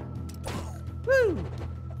 Woo!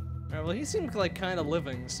 Alright, well, he seemed like kind of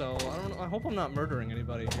living, so I hope I'm not murdering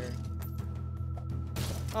anybody here.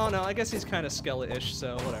 Oh no, I guess he's kind of skeleton-ish,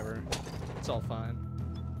 so whatever. It's all fine.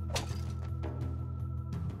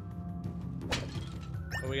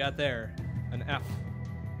 What we got there? An F.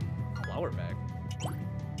 Flour bag.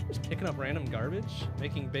 Just picking up random garbage?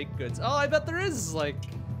 Making baked goods. Oh, I bet there is, like...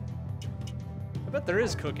 I bet there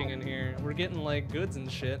is cooking in here. We're getting, like, goods and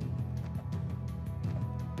shit.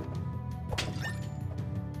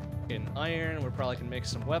 Getting iron. We probably can make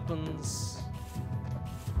some weapons.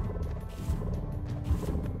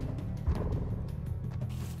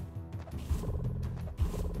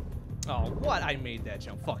 Oh, what? I made that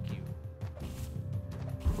jump. Fuck you.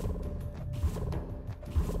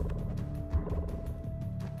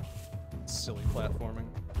 Silly platforming.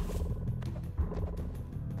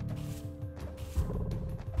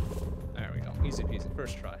 There we go. Easy peasy.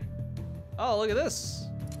 First try. Oh, look at this.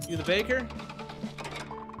 You the baker?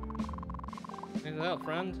 Hand it out,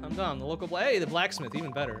 friend. I'm Dom, the local hey, the blacksmith.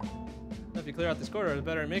 Even better. If you clear out this corridor, it's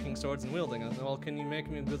better at making swords and wielding them. Well, can you make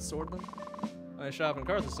me a good sword then? I shop in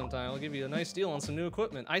Carthage sometime. I'll give you a nice deal on some new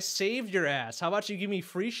equipment. I saved your ass. How about you give me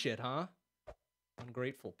free shit, huh?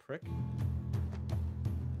 Ungrateful prick.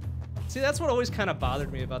 See, that's what always kind of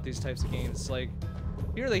bothered me about these types of games. Like,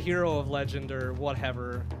 you're the hero of legend or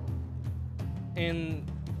whatever,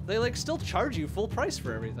 and they, like, still charge you full price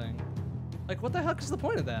for everything. Like, what the heck is the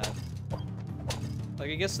point of that? Like,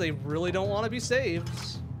 I guess they really don't want to be saved.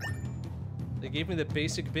 They gave me the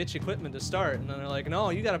basic bitch equipment to start, and then they're like,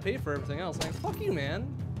 no, you gotta pay for everything else. I'm like, fuck you,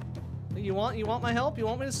 man. You want my help? You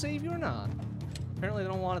want me to save you or not? Apparently they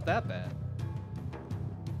don't want it that bad.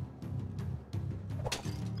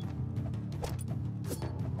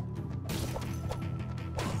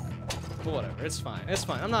 But whatever, it's fine. It's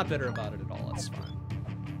fine. I'm not bitter about it at all. It's fine.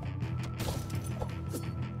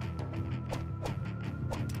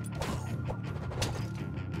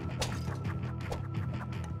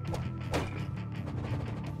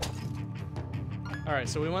 Alright,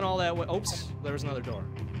 so we went all that way. Oops, there was another door.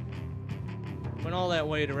 Went all that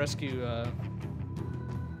way to rescue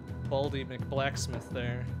Baldy McBlacksmith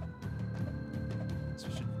there. So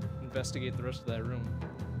we should investigate the rest of that room.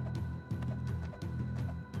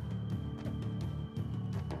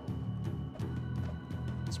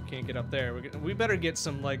 So we can't get up there. We better get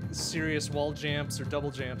some, like, serious wall jumps or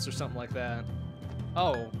double jumps or something like that.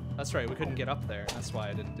 Oh, that's right, we couldn't get up there. That's why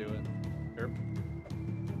I didn't do it. Derp.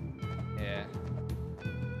 Yeah.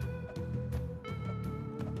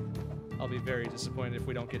 I'll be very disappointed if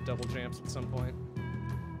we don't get double jumps at some point.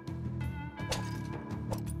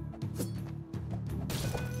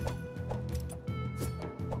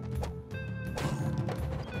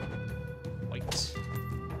 Wait.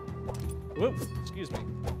 Whoa, excuse me.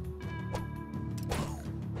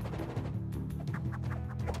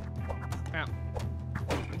 Ow.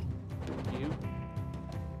 You.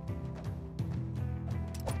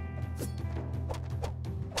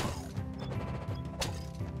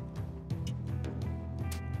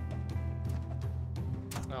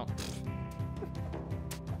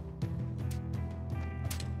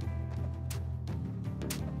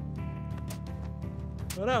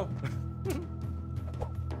 Oh no.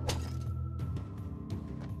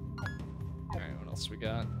 Alright, what else we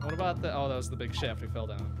got? What about the... Oh, that was the big shaft we fell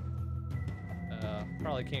down.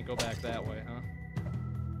 Probably can't go back that way, huh?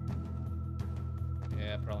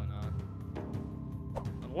 Yeah, probably not.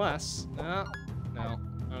 Unless... No. No.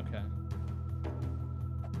 Okay.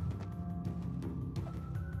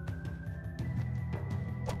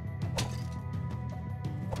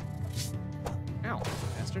 Ow,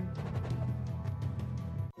 bastard.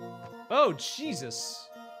 Oh, Jesus.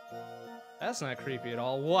 That's not creepy at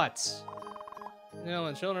all. What? You know,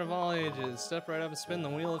 when children of all ages step right up and spin the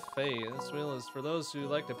wheel of fate. This wheel is for those who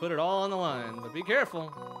like to put it all on the line. But be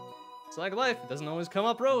careful. It's like life. It doesn't always come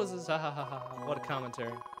up roses. Ha ha ha ha. What a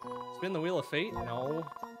commentary. Spin the wheel of fate? No.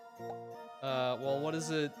 Well, what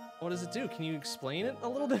does it do? Can you explain it a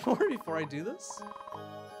little bit more before I do this?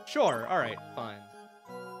 Sure. All right. Fine.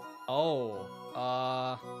 Oh.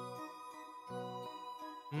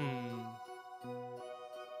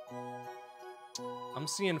 I'm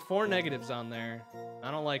seeing 4 negatives on there. I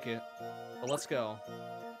don't like it. But let's go.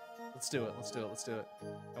 Let's do it. Let's do it. Let's do it.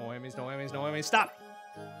 No whammies, no whammies, no whammies. Stop!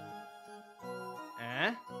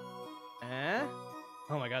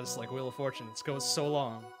 Oh my god, it's like Wheel of Fortune. It goes so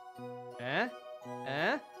long.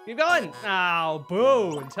 Keep going! Ow,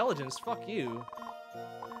 boo! Intelligence, fuck you.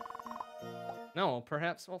 No,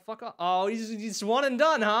 perhaps, well, fuck off. Oh, he's one and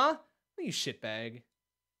done, huh? You shitbag.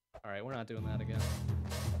 Alright, we're not doing that again.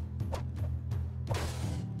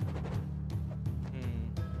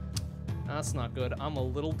 That's not good. I'm a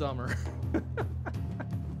little dumber.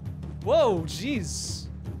 Whoa, jeez.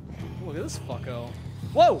 Look at this fucko.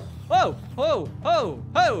 Whoa, whoa, whoa, whoa,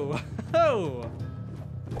 whoa, whoa.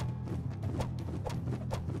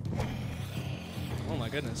 Oh my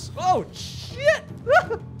goodness. Oh, shit!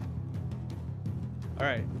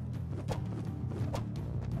 Alright.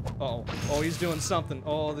 Uh-oh. Oh, he's doing something.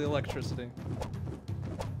 Oh, the electricity.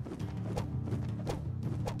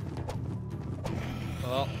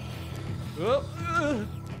 Oh. Oh.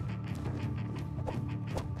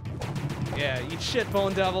 Yeah, eat shit,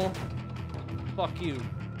 Bone Devil. Fuck you.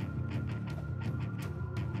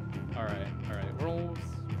 Alright, alright. We're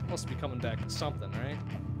supposed to be coming back to something, right?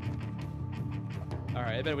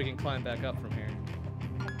 Alright, I bet we can climb back up from here.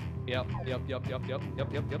 Yep.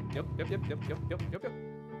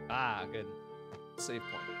 Ah, good. Save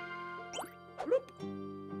point.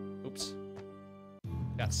 Bloop. Oops.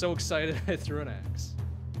 Got so excited I threw an axe.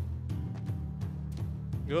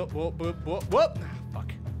 Whoop, whoop, whoop, whoop, whoop. Ah,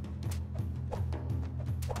 fuck.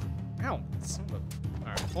 Ow. Son of a...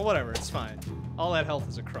 Alright, well, whatever, it's fine. All that health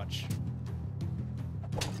is a crutch.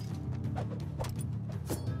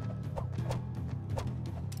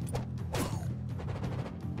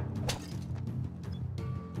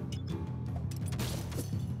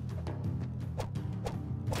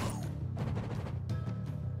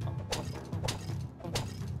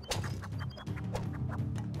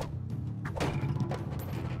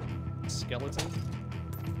 Skeleton?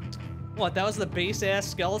 What, that was the base-ass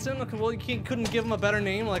skeleton? Well, you couldn't give him a better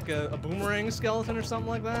name, like a boomerang skeleton or something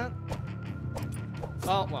like that?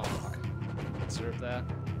 Oh, well, fuck. Deserve that.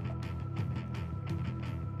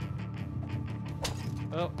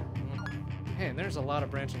 Oh. Man, there's a lot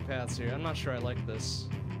of branching paths here. I'm not sure I like this.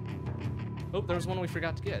 Oh, there was one we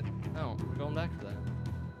forgot to get. Oh, we're going back for that.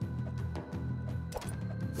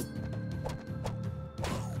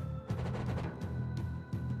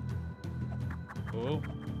 Oh.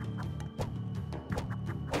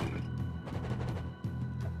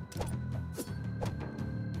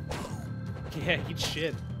 Yeah, eat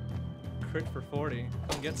shit. Crit for 40.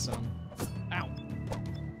 Come get some. Ow.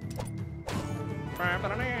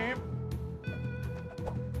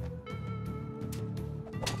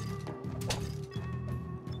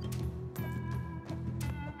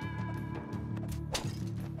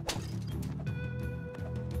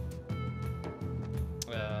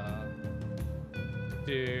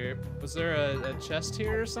 Dude, was there a chest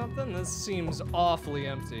here or something? This seems awfully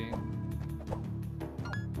empty.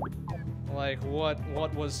 Like, what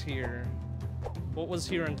was here? What was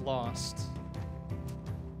here and lost?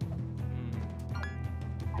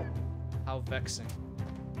 How vexing.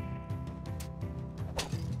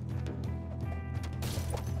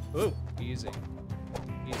 Ooh, easy.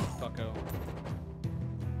 Easy, fucko.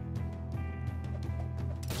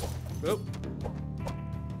 Oop.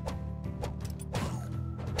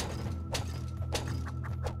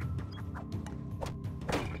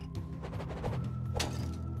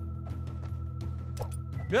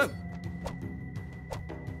 Good.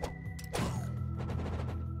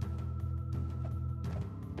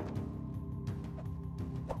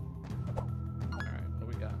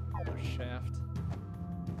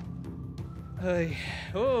 Hey,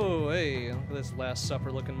 oh, hey, look at this Last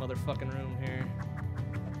Supper looking motherfucking room here.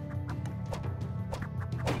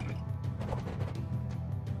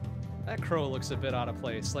 That crow looks a bit out of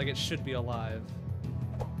place, like it should be alive.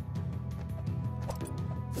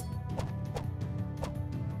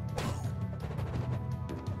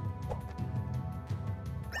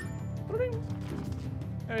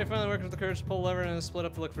 Alright, finally working with the courage to pull the lever and split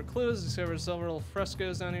up to look for clues. Discovered several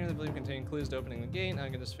frescoes down here that believe contain clues to opening the gate. Now I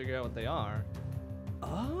can just figure out what they are.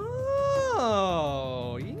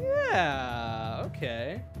 Oh, yeah,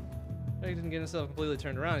 okay. He didn't get himself completely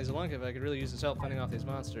turned around. He's a lunk if I could really use his help fending off these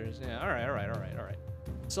monsters. Yeah, alright.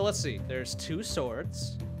 So let's see. There's 2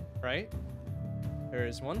 swords, right?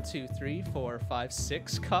 There's 1, 2, 3, 4, 5,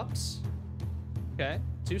 6 cups. Okay,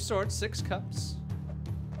 2 swords, 6 cups.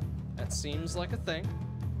 That seems like a thing.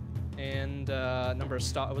 And number of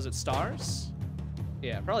stars, was it stars?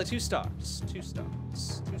 Yeah, probably 2 stars. 2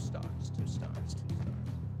 stars. 2 stars. 2 stars. 2 stars.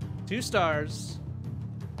 2 stars.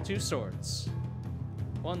 2 swords.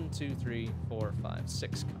 1, 2, 3, 4, 5,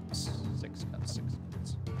 6 cups. 6 cups, 6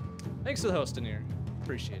 cups. Thanks to the host in here.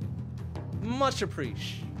 Appreciate it. Much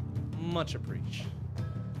appreciate. Much appreciate.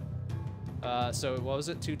 So what was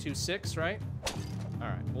it? 226, right?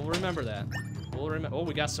 Alright, we'll remember that. We'll remember. Oh,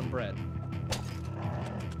 we got some bread.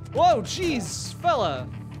 Whoa, jeez, fella.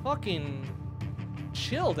 Fucking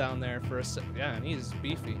chill down there for a sec. Yeah, and he's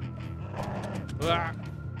beefy.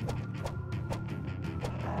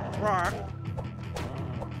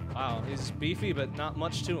 Wow, he's beefy, but not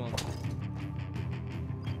much to him.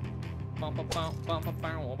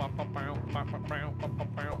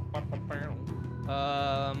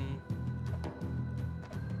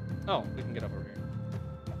 Oh, we can get up over here.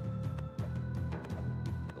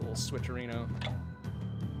 A little switcherino.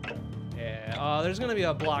 Yeah, there's gonna be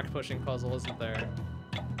a block pushing puzzle, isn't there?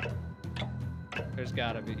 There's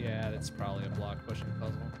gotta be, yeah, it's probably a block pushing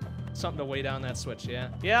puzzle. Something to weigh down that switch, yeah?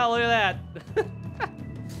 Yeah, look at that!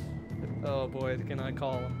 Oh boy, can I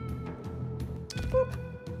call him? Boop.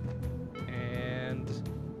 And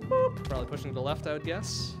boop. Probably pushing to the left, I would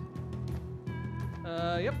guess.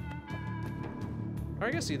 Yep. Or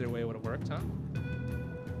I guess either way would have worked, huh?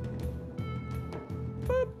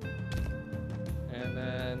 Boop. And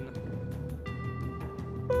then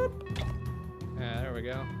boop. Yeah, there we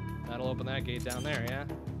go. That'll open that gate down there, yeah?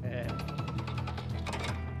 Yeah.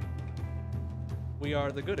 We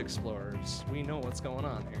are the good explorers. We know what's going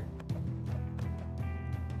on here.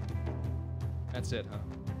 That's it, huh?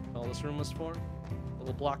 All this room was for? A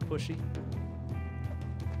little block pushy.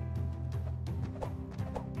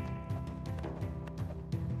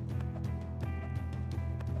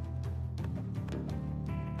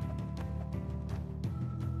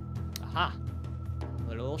 Aha!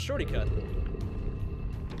 Another little shorty cut.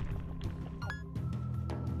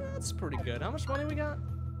 That's pretty good. How much money we got?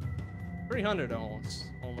 300 almost,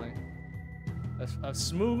 only. A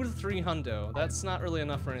smooth 300. That's not really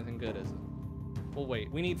enough for anything good, is it? Well,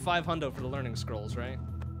 wait. We need 500 for the learning scrolls, right?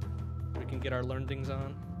 We can get our learnings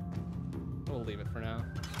on. We'll leave it for now.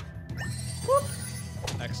 Whoop.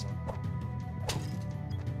 Excellent.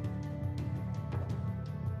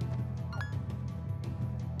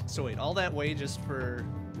 So wait, all that way just for...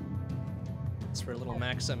 It's for a little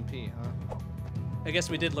max MP, huh? I guess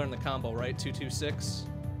we did learn the combo, right? 226.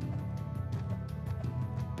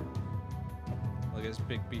 Look at this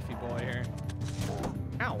big beefy boy here.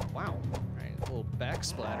 Ow, wow. Alright, a little back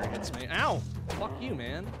splatter hits me. Ow! Fuck you,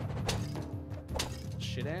 man.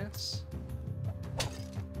 Shit ass.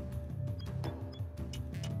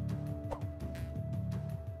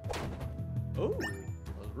 Oh,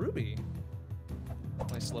 a ruby.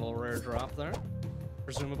 Nice little rare drop there,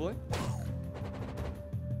 presumably.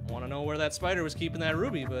 Want to know where that spider was keeping that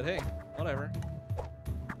ruby, but hey, whatever.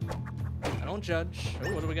 I don't judge.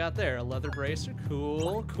 Oh, what do we got there? A leather bracer.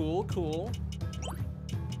 Cool, cool, cool.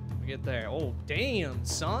 We get there. Oh, damn,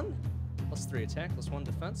 son. +3 attack, +1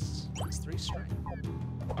 defense, +3 strength.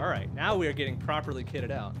 All right, now we are getting properly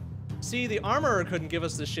kitted out. See, the armorer couldn't give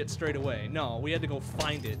us this shit straight away. No, we had to go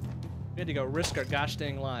find it. We had to go risk our gosh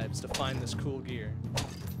dang lives to find this cool gear.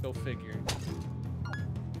 Go figure.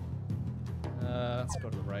 Let's go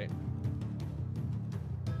to the right.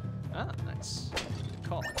 Ah, nice. Good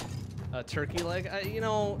call. Turkey leg. You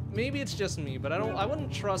know, maybe it's just me, but I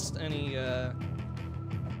wouldn't trust any. I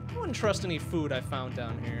wouldn't trust any food I found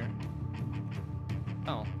down here.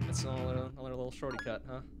 Oh, it's another little shorty cut,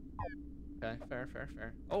 huh? Okay, fair, fair,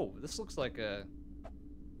 fair. Oh, this looks like a. I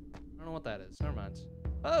don't know what that is. Never mind.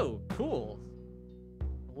 Oh, cool.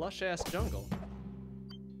 Lush ass jungle.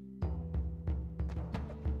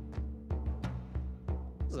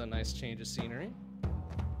 This is a nice change of scenery.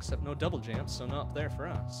 except no double jumps, so not there for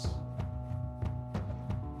us.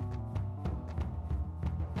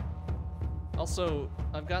 Also,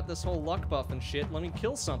 I've got this whole luck buff and shit. Let me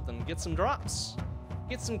kill something, get some drops,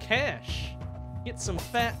 get some cash, get some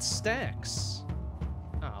fat stacks.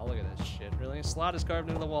 Oh, look at this shit, really? A slot is carved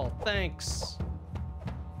into the wall, thanks.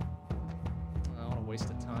 Oh, what a waste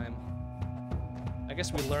of time. I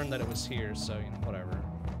guess we learned that it was here, so, you know, whatever.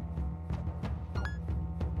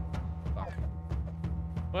 Fuck.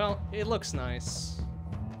 Well, it looks nice.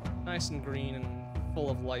 Nice and green and full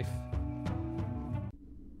of life.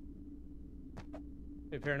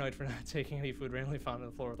 Be paranoid for not taking any food randomly found on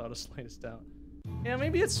the floor without a slightest doubt. Yeah,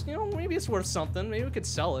 maybe it's, you know, maybe it's worth something. Maybe we could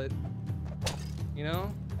sell it. You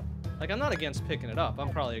know? Like, I'm not against picking it up. I'm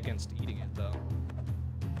probably against eating it, though.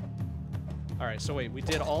 Alright, so wait, we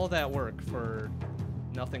did all that work for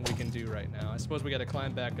nothing we can do right now. I suppose we gotta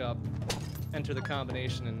climb back up, enter the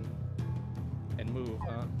combination, and move,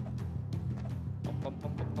 huh?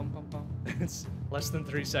 It's less than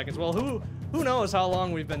 3 seconds. Well, who knows how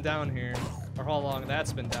long we've been down here, or how long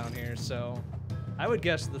that's been down here, so I would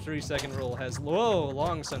guess the 3-second rule has,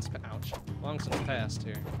 long since passed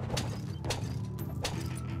here.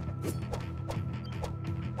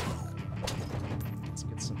 Let's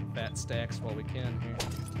get some fat stacks while we can here.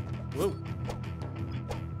 Whoa.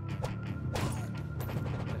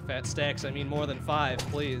 By fat stacks, I mean more than 5,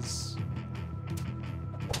 please.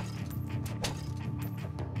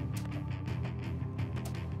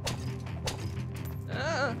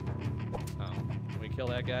 Kill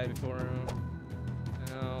that guy before...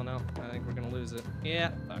 Oh, no. I think we're gonna lose it.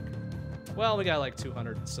 Yeah, fuck. Well, we got like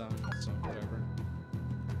 200 and some, so whatever.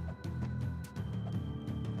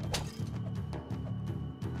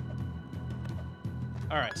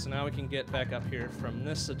 Alright, so now we can get back up here from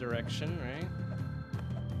this direction, right?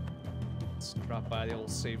 Let's drop by the old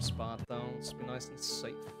save spot, though. Let's be nice and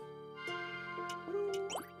safe.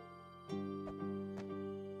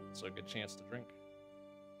 So a good chance to drink.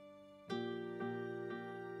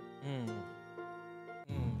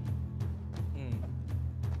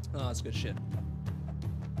 Oh, that's good shit.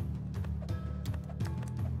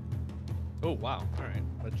 Oh, wow. Alright,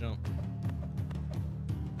 what a jump.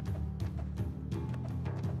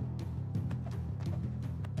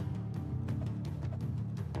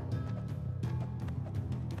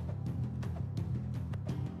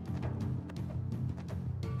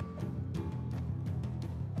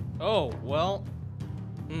 Oh, well.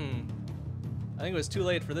 I think it was too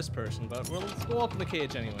late for this person, but we'll open the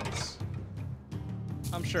cage anyways.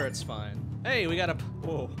 I'm sure it's fine. Hey, we got a...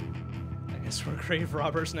 Whoa. I guess we're grave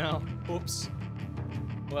robbers now. Oops.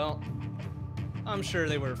 Well, I'm sure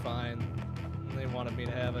they were fine. They wanted me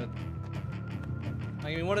to have it.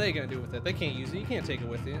 I mean, what are they gonna do with it? They can't use it. You can't take it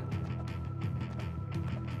with you.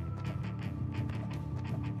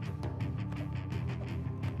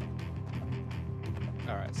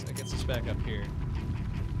 Alright, so that gets us back up here.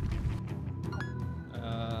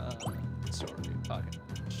 Sorry, pocket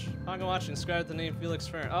watch. Pocket watch, inscribed with the name Felix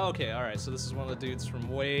Farron. Oh, okay, alright, so this is one of the dudes from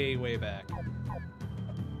way, way back.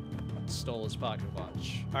 Stole his pocket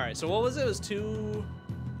watch. Alright, so what was it? It was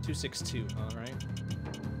 262, alright.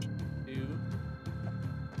 2.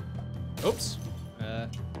 Oops.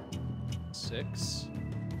 6.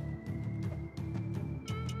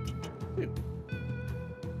 2.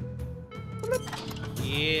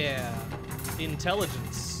 Yeah.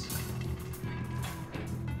 Intelligence.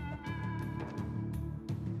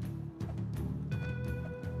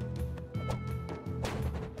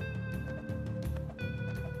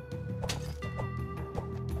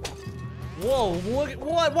 Whoa,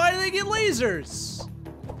 what? Why do they get lasers?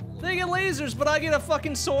 They get lasers, but I get a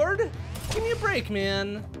fucking sword? Give me a break,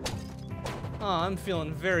 man. Oh, I'm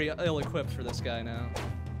feeling very ill-equipped for this guy now.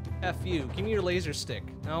 F you. Give me your laser stick.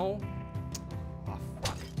 No? Oh,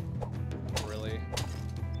 fuck. Really?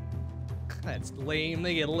 That's lame.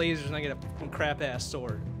 They get lasers and I get a fucking crap-ass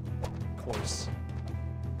sword. Of course.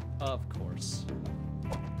 Of course.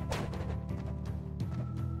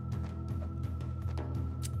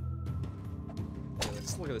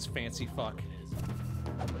 Look at this fancy fuck.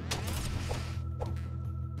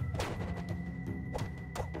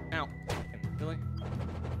 Ow. Really?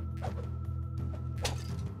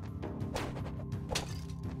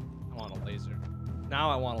 I want a laser.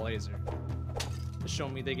 Now I want a laser. Just show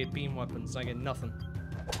me they get beam weapons, I get nothing.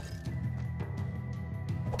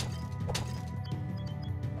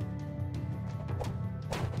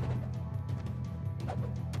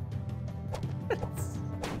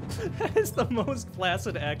 That is the most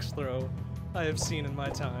flaccid axe throw I have seen in my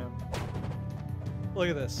time. Look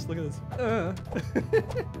at this. Look at this.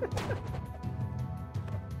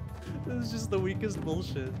 This is just the weakest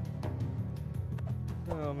bullshit.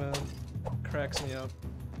 Oh man, cracks me up.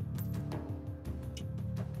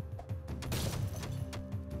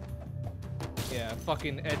 Yeah,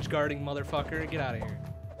 fucking edge guarding motherfucker, get out of here.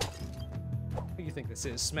 What do you think this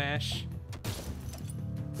is, Smash?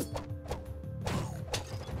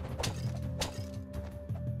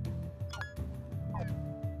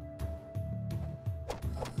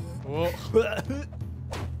 Whoa.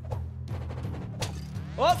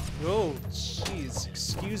 Oh! Whoa, jeez,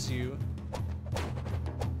 excuse you.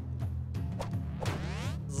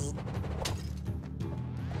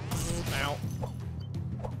 Ow.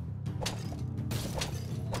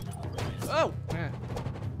 Oh! Man.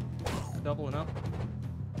 Doubling up.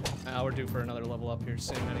 We're due for another level up here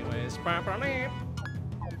soon anyways.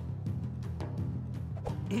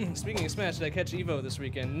 Speaking of Smash, did I catch Evo this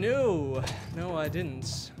weekend? No! No, I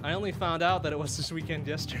didn't. I only found out that it was this weekend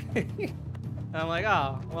yesterday. And I'm like,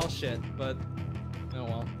 oh, well shit, but oh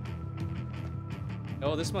well.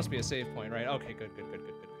 Oh, this must be a save point, right? Okay, good.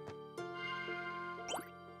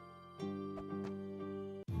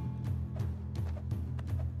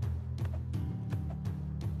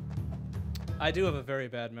 I do have a very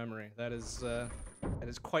bad memory. That is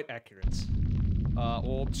quite accurate.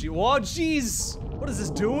 Oh jeez! What is this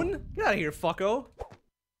doing? Get out of here, fucko!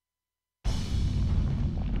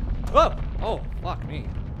 Oh! Oh, fuck me.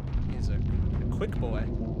 He's a quick boy.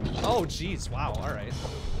 Oh, jeez, wow, alright.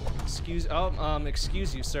 Excuse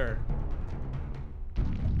you, sir.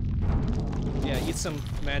 Yeah, eat some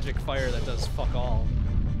magic fire that does fuck all.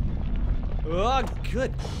 Oh,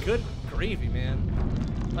 good gravy, man.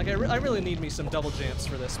 Like, I really need me some double jumps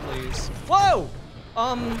for this, please. Whoa!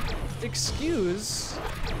 Excuse?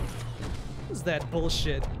 What is that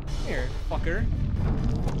bullshit? Here, fucker.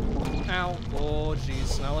 Ow. Oh,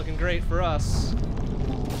 jeez, not looking great for us.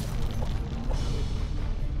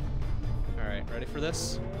 Alright, ready for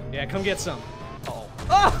this? Yeah, come get some. Uh-oh.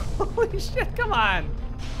 Oh, holy shit, come on!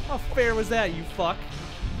 How fair was that, you fuck?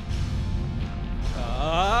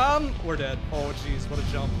 We're dead. Oh, jeez, what a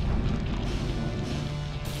jump.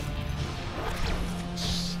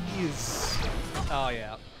 Jeez. Oh,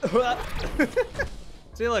 yeah.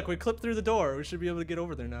 See, look, we clipped through the door. We should be able to get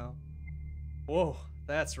over there now. Whoa,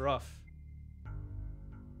 that's rough.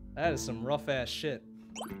 That is some rough-ass shit.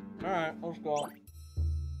 Alright, let's go.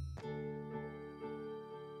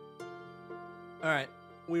 Alright,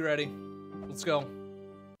 we ready. Let's go.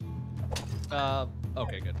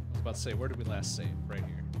 Okay, good. I was about to say, where did we last save? Right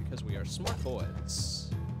here. Because we are smart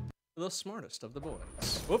boys. The smartest of the boys.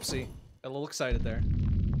 Whoopsie. Got a little excited there.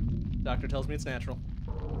 Doctor tells me it's natural.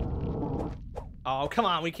 Oh, come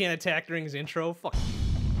on, we can't attack during his intro? Fuck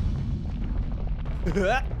you.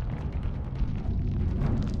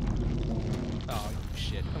 Oh,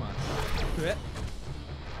 shit, come on.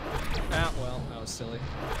 Ah, well, that was silly.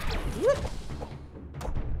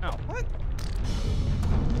 Ow, what?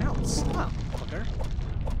 Ow, stop, fucker.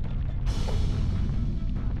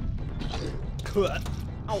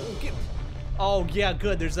 Oh, get... Oh, yeah,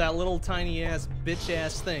 good. There's that little tiny ass bitch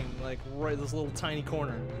ass thing, like right this little tiny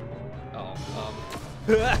corner. Oh,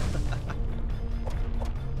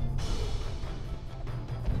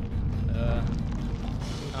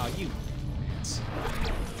 oh, you.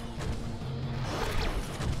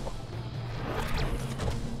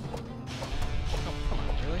 Oh, come on,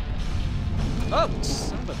 really? Oh,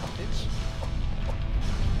 son of a bitch.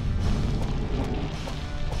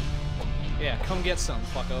 Yeah, come get some,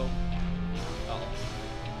 fucko.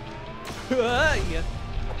 Yeah. Yeah,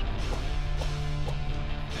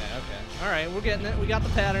 okay. Alright, we're getting it. We got the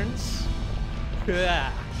patterns.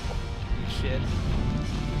 Shit.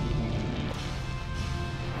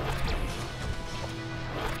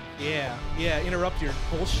 Yeah, interrupt your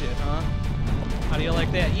bullshit, huh? How do you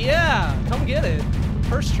like that? Yeah! Come get it.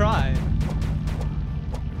 First try.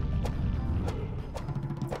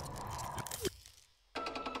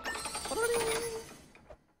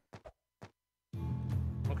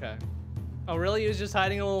 Okay. Oh, really? He was just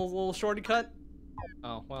hiding a little shorty cut?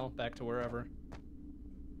 Oh, well, back to wherever.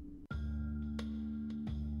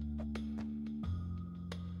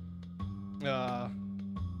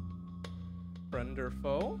 Friend or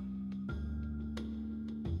foe?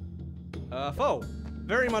 Foe.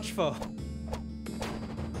 Very much foe.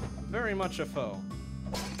 Very much a foe.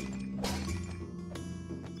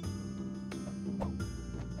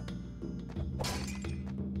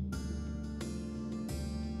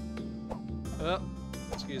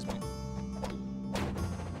 Excuse me.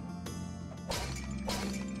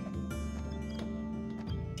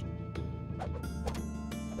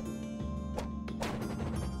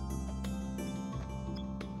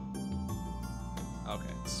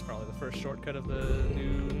 Okay. This is probably the first shortcut of the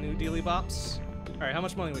new dealy bops. All right, how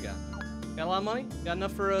much money we got? Got a lot of money? Got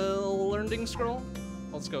enough for a learning scroll?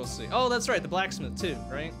 Let's go see. Oh, that's right, the blacksmith too,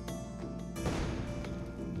 right?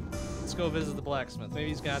 Let's go visit the blacksmith. Maybe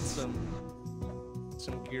he's got some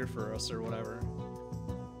gear for us or whatever.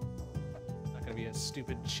 Not gonna be a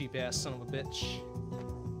stupid, cheap-ass son of a bitch.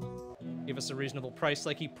 Give us a reasonable price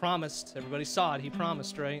like he promised. Everybody saw it, he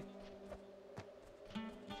promised, right?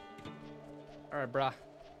 All right, brah.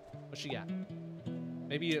 What you got?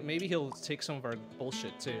 Maybe he'll take some of our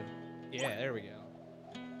bullshit too. Yeah, there we go.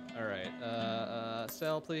 All right,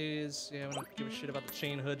 sell please. Yeah, we don't give a shit about the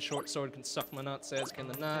chain hood. Short sword can suck my nuts, as can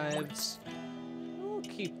the knives. We'll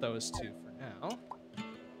keep those two for now.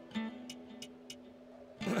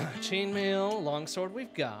 Chainmail, longsword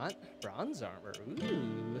we've got. Bronze armor,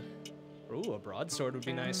 ooh. Ooh, a broadsword would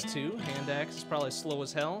be nice too. Hand axe is probably slow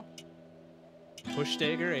as hell. Push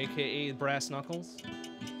dagger, aka brass knuckles.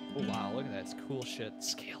 Oh wow, look at that, it's cool shit.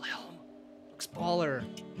 Scale helm, looks baller.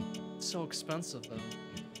 It's so expensive though.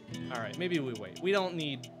 All right, maybe we wait. We don't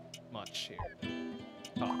need much here.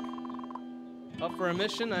 Talk. Up for a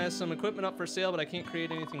mission. I have some equipment up for sale, but I can't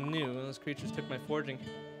create anything new. Those creatures took my forging.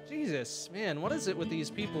 Jesus, man, what is it with these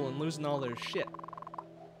people and losing all their shit?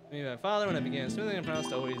 Maybe my father, when I began smithing, I promised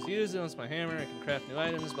to always use it. Once my hammer, I can craft new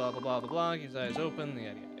items, blah, blah, blah, blah, blah. Keep his eyes open,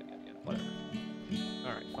 yada, yada, yada, yada, whatever.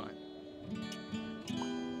 All right, fine.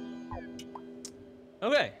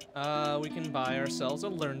 Okay, we can buy ourselves a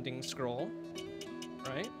learning scroll,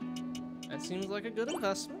 right? That seems like a good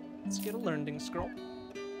investment. Let's get a learning scroll.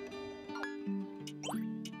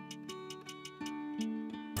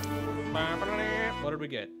 What did we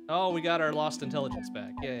get? Oh, we got our lost intelligence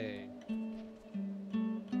back. Yay.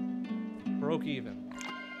 Broke even.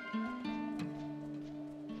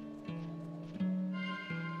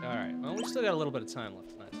 Alright, well, we still got a little bit of time left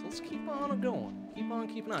tonight, so let's keep on going. Keep on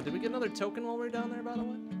keeping on. Did we get another token while we were down there, by the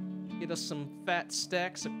way? Get us some fat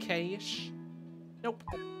stacks of cash? Nope.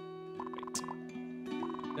 Wait.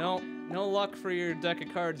 No luck for your deck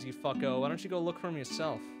of cards, you fucko. Why don't you go look for them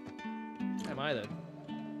yourself? Am I the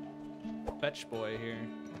fetch boy here?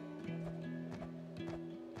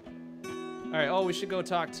 Alright, oh, we should go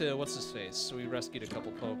talk to what's-his-face. So we rescued a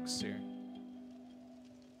couple pokes here.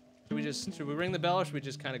 Should we ring the bell or should we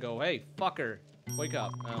just kind of go, hey, fucker, wake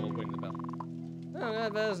up? Oh, we'll ring the bell. Oh,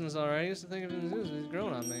 that business alright. I used to think of him as he's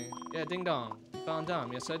grown on me. Yeah, ding dong. You found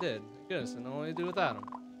Dom. Yes, I did. Goodness, I know what to do without him.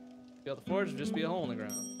 Feel the forge would just be a hole in the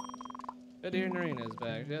ground. Good to hear Narina is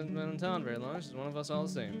back. She hasn't been in town very long. She's one of us all the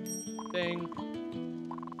same. Ding.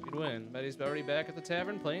 You'd win. Bet he's already back at the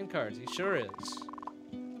tavern playing cards. He sure is.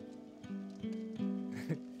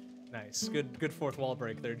 Nice. Good fourth wall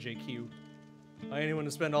break there, JQ. Anyone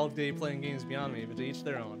to spend all day playing games beyond me, but to each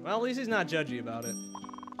their own. Well, at least he's not judgy about it.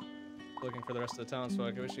 Looking for the rest of the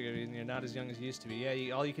townsfolk. I wish you're not as young as you used to be.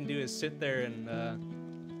 Yeah, all you can do is sit there and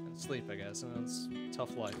sleep, I guess. And it's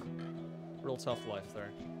tough life. Real tough life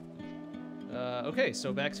there. Okay,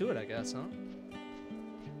 so back to it, I guess, huh?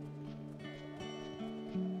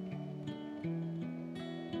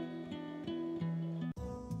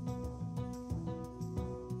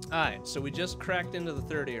 Alright, so we just cracked into the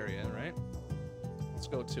third area, right? Let's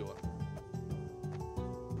go to it.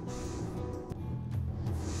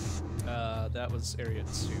 That was area 2.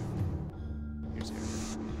 Here's area.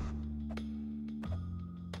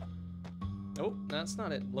 Oh, that's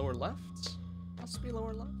not it. Lower left? Must be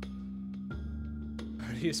lower left.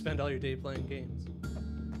 How do you spend all your day playing games?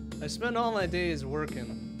 I spend all my days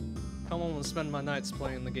working. Come home and spend my nights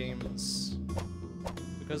playing the games.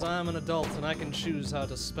 Because I am an adult and I can choose how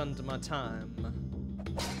to spend my time.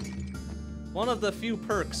 One of the few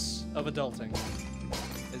perks of adulting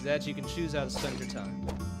is that you can choose how to spend your time.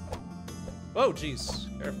 Oh, jeez.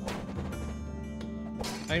 Careful.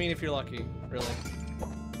 I mean, if you're lucky, really.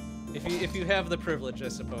 If you have the privilege, I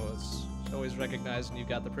suppose. Always recognizing you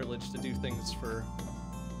got the privilege to do things for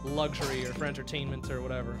luxury or for entertainment or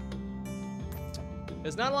whatever.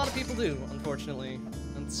 Because not a lot of people do, unfortunately.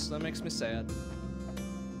 That makes me sad.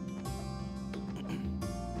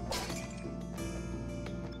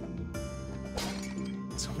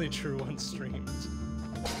 It's only true when streamed.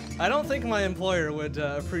 I don't think my employer would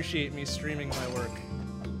appreciate me streaming my work.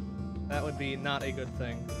 That would be not a good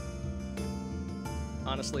thing.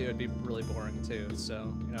 Honestly, it would be really boring too,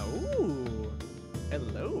 so, you know, ooh,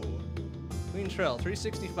 hello. Queen Trell,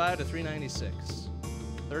 365 to 396.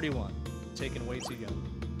 31, taken way too young.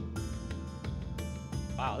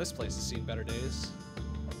 Wow, this place has seen better days.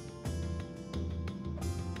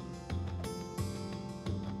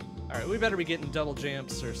 All right, we better be getting double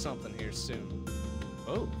jumps or something here soon.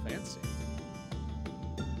 Oh, fancy.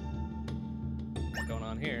 What's going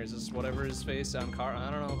on here? Is this whatever his face Ankara?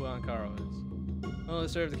 I don't know who Ankara is. Oh,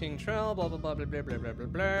 serve the king Trell, blah blah blah blah blah blah blah blah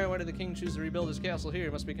blah. Why did the king choose to rebuild his castle here?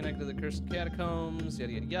 It must be connected to the cursed catacombs,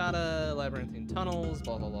 yada yada yada, labyrinthine tunnels,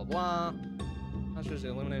 blah blah blah blah. Not sure to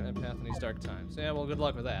eliminate my path in these dark times. Yeah, well, good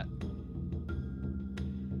luck with that.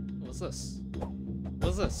 What's this?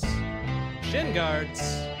 What's this? Shin guards.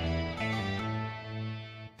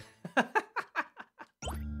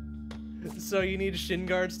 So you need shin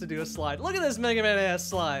guards to do a slide. Look at this Mega Man ass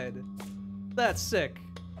slide. That's sick.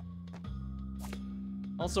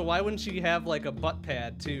 Also, why wouldn't you have like a butt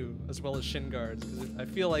pad too, as well as shin guards? Because I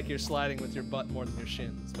feel like you're sliding with your butt more than your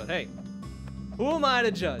shins. But hey, who am I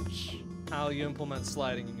to judge how you implement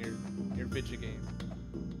sliding in your video game?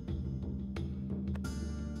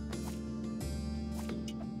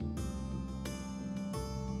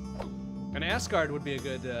 An ass guard would be a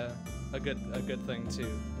good thing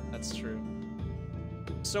too. That's true.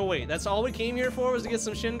 So wait, that's all we came here for, was to get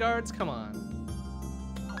some shin guards? Come on.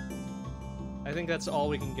 I think that's all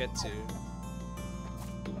we can get to.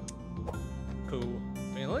 Cool. I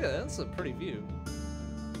mean, look at that. That's a pretty view.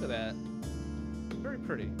 Look at that. Very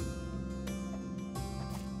pretty.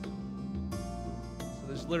 So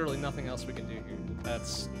there's literally nothing else we can do here.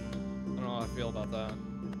 That's... I don't know how I feel about that.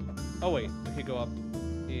 Oh wait, we could go up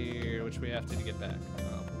here, which we have to get back.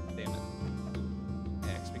 Oh, damn it.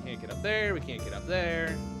 Yeah, 'cause we can't get up there, we can't get up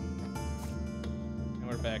there. And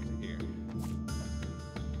we're back to here.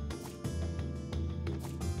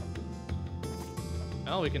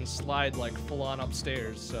 Now we can slide like full on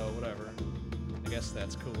upstairs, so whatever. I guess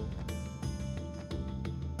that's cool.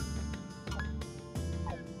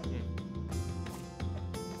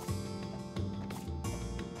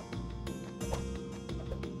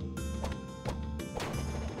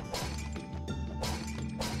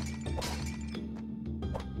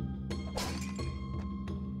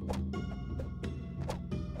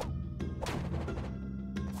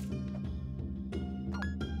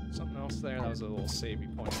 There, that was a little savey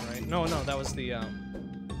point, right? No, that was the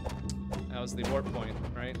warp point,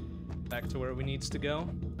 right? Back to where we needs to go.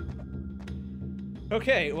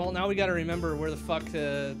 Okay, well now we gotta remember where the fuck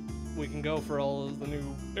we can go for all of the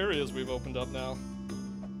new areas we've opened up now.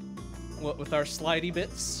 What with our slidey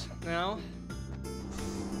bits now?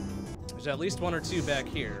 There's at least one or two back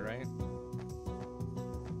here, right?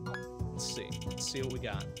 Let's see what we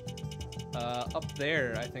got. Up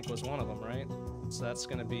there, I think was one of them, right? So that's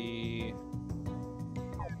gonna be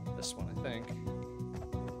this one, I think.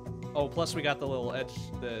 Oh, plus we got the little edge,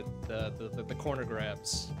 the corner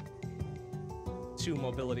grabs. 2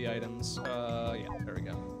 mobility items. Yeah, there we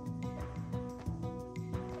go.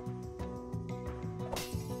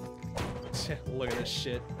 Look at this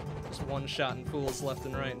shit. Just one-shotting fools left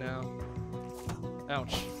and right now.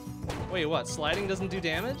 Ouch. Wait, what? Sliding doesn't do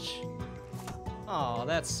damage? Aw,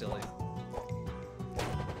 that's silly.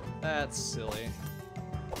 That's silly.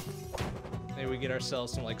 Maybe we get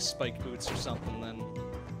ourselves some like spike boots or something, then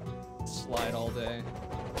slide all day.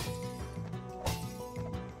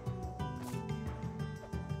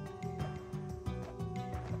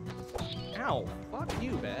 Ow! Fuck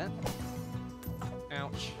you, bat.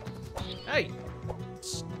 Ouch. Hey!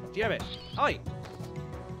 Damn it! Oi!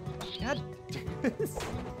 God.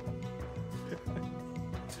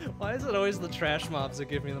 Why is it always the trash mobs that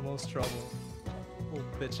give me the most trouble? Little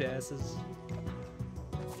bitch asses.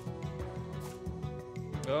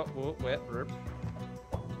 Oh, whoa, wet, rip.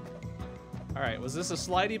 Alright, was this a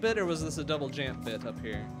slidey bit or was this a double jump bit up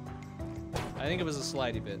here? I think it was a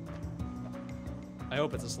slidey bit. I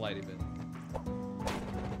hope it's a slidey bit.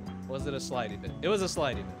 Was it a slidey bit? It was a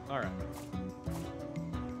slidey bit. Alright.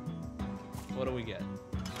 What do we get?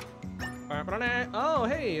 Oh,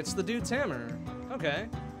 hey, it's the dude's hammer. Okay.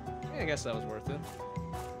 Yeah, I guess that was worth it.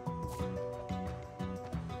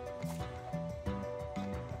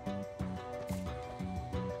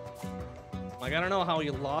 Like, I don't know how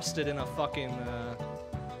you lost it in a fucking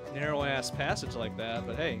narrow-ass passage like that,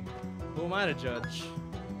 but hey, who am I to judge?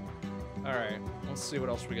 Alright, let's see what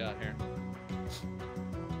else we got here.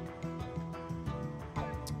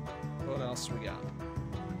 What else we got?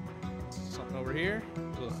 Something over here?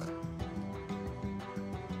 Ugh.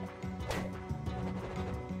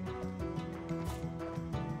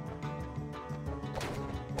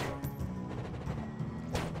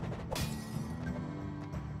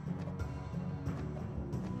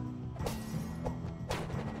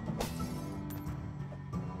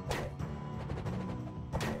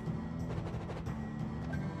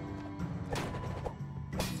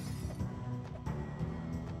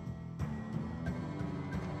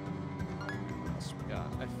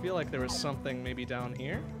 I feel like there was something maybe down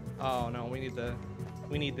here. Oh no, we need the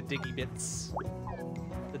diggy bits.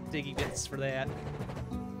 diggy bits for that.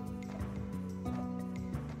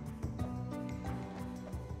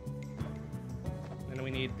 Then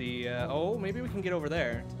we need the, oh, maybe we can get over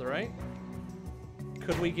there to the right.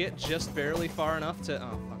 Could we get just barely far enough to,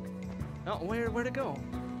 oh, fuck. No, where to go?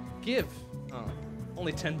 Give. Oh,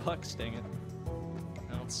 only 10 bucks, dang it.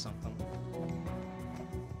 No, it's something.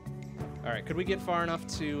 All right, could we get far enough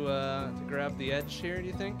to grab the edge here, do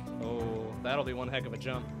you think? Oh, that'll be one heck of a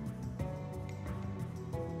jump.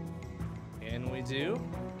 Can we do?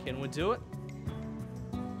 Can we do it?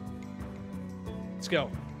 Let's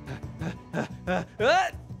go.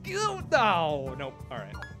 No, nope. All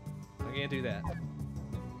right, I can't do that.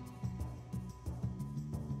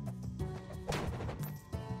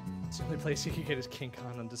 It's the only place you can get his kink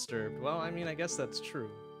on undisturbed. Well, I mean, I guess that's true.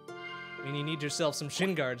 I mean, you need yourself some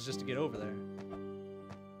shin guards just to get over there.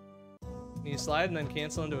 Can you slide and then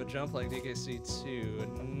cancel into a jump like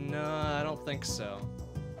DKC2? No, I don't think so.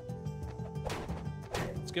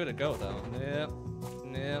 Let's give it a go, though.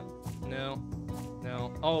 No.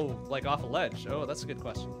 Oh, like off a ledge. Oh, that's a good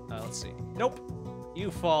question. Let's see. Nope.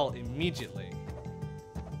 You fall immediately.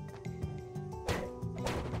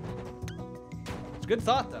 It's a good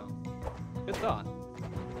thought, though. Good thought.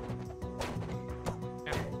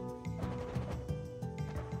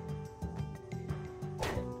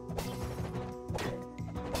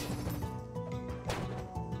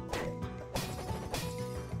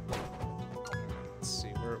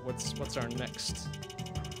 Let's see, what's our next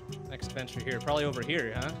venture here? Probably over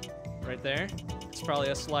here, huh? Right there. It's probably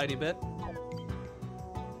a slidey bit.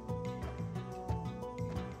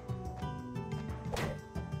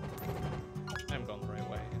 I'm going the right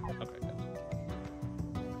way. Okay, good.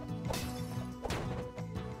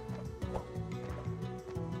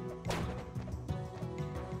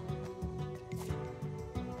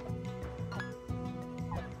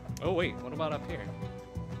 Oh wait, what about up here?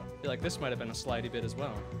 I feel like this might have been a slidey bit as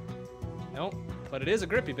well. Nope, but it is a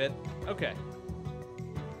grippy bit. Okay.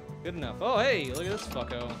 Good enough. Oh, hey, look at this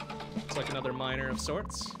fucko. It's like another miner of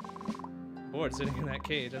sorts. Bored sitting in that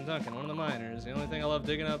cage. I'm Duncan, one of the miners. The only thing I love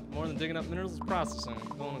digging up more than digging up minerals is processing.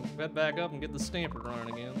 I'm going to head back up and get the stamper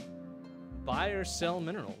running again. Buy or sell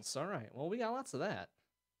minerals. All right. Well, we got lots of that.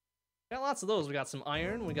 We got lots of those. We got some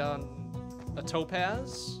iron. We got a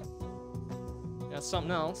topaz. We got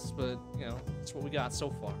something else, but, you know, that's what we got so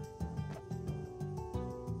far.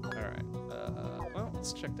 All right. Well,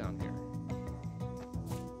 let's check down here.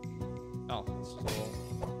 Oh, this is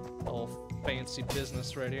a little fancy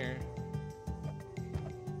business right here.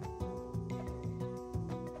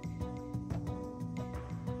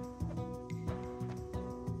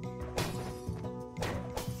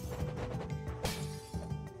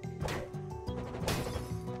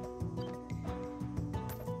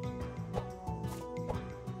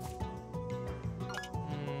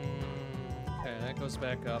 Okay, that goes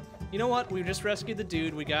back up. You know what? We just rescued the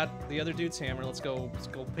dude. We got the other dude's hammer. Let's go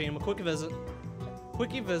pay him a quick visit.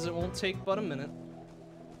 Quickie visit won't take but a minute.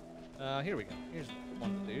 Here we go. Here's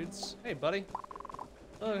one of the dudes. Hey, buddy.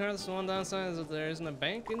 Look, here's the one downside is that there isn't a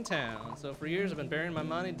bank in town. So for years I've been burying my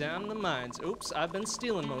money down in the mines. Oops, I've been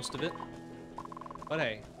stealing most of it. But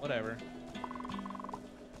hey, whatever.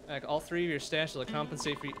 Like, all three of your stash will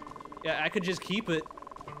compensate for you. Yeah, I could just keep it.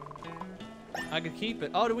 I could keep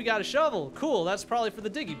it. Oh, we got a shovel. Cool, that's probably for the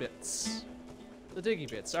diggy bits. The diggy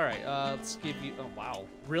bits. All right, let's give you, oh, wow.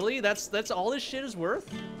 Really? That's all this shit is worth?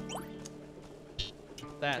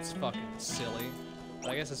 That's fucking silly.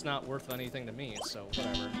 But I guess it's not worth anything to me, so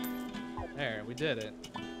whatever. There, we did it.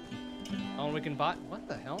 Oh, and we can buy, what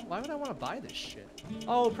the hell? Why would I want to buy this shit?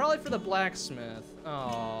 Oh, probably for the blacksmith.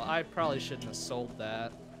 Oh, I probably shouldn't have sold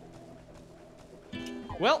that.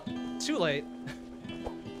 Well, too late.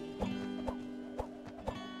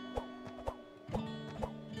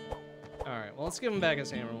 Alright, well, let's give him back his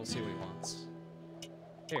hammer and we'll see what he wants.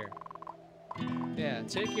 Here. Yeah,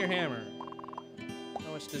 take your hammer.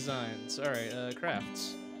 How much designs? Alright,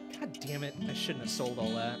 crafts. God damn it, I shouldn't have sold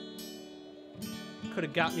all that. Could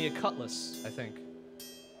have got me a cutlass, I think.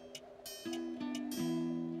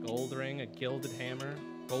 Gold ring, a gilded hammer,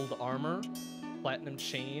 gold armor, platinum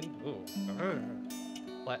chain, ooh,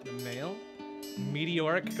 platinum mail,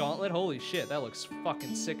 meteoric gauntlet, holy shit, that looks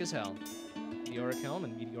fucking sick as hell. Meteoric helm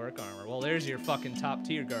and meteoric armor. Well, there's your fucking top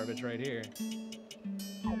tier garbage right here.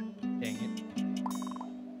 Dang it.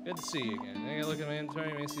 Good to see you again. Hey, look at my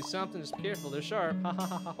inventory, you may see something, just be careful, they're sharp. Ha ha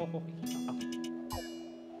ha ha. Fuck.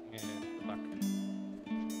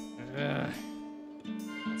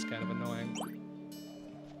 That's kind of annoying.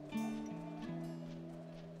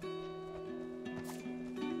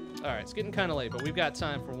 Alright, it's getting kind of late, but we've got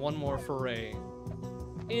time for one more foray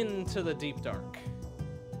into the deep dark.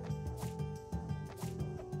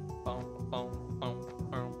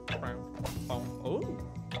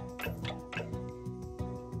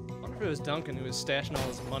 was Duncan, who was stashing all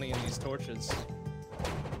his money in these torches.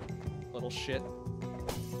 Little shit.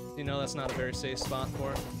 You know that's not a very safe spot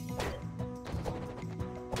for it.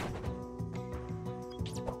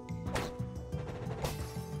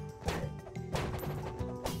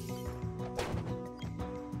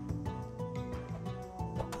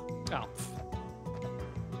 Oh.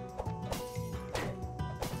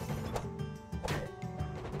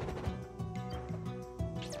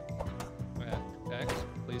 Okay,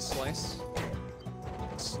 please slice.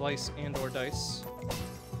 Slice and or dice.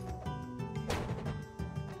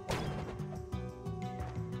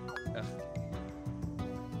 Ugh.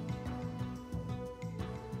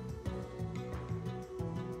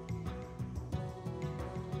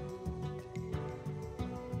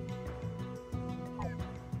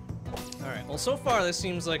 Alright, well so far this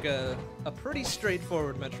seems like a pretty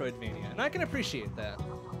straightforward Metroidvania, and I can appreciate that.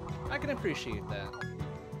 I can appreciate that.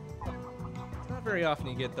 It's not very often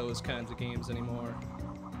you get those kinds of games anymore.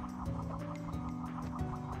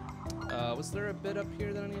 Was there a bit up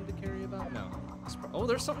here that I needed to carry about? No. Oh,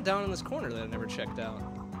 there's something down in this corner that I never checked out.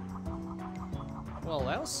 Well,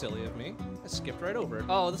 that was silly of me. I skipped right over it.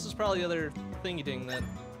 Oh, this is probably the other thingy-ding that...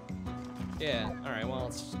 Yeah, alright, well,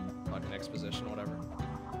 it's fucking exposition, whatever.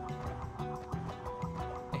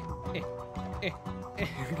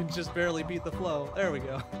 I can just barely beat the flow. There we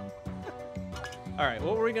go. Alright,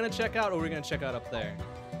 what were we gonna check out? Or were we gonna check out up there?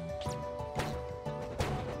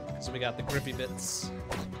 So we got the grippy bits.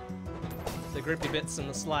 The grippy bits and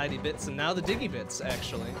the slidey bits, and now the diggy bits,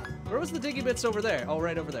 actually. Where was the diggy bits over there? Oh,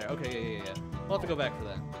 right over there. Okay, yeah. We'll have to go back for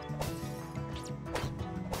that.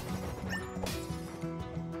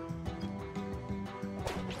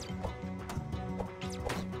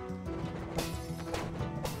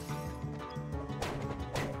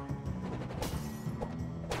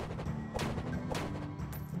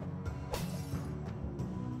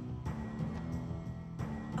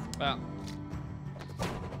 Wow.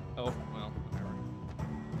 Oh, well, whatever.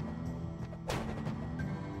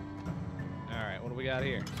 Alright, what do we got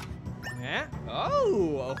here? Yeah?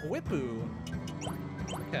 Oh, a whippoo.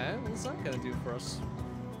 Okay, what's that gonna do for us?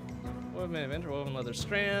 Woven interwoven leather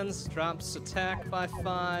strands, drops attack by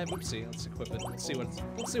 5. Oopsie, let's equip it. Let's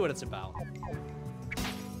see what it's about.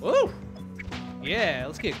 Woo! Yeah,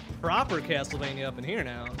 let's get proper Castlevania up in here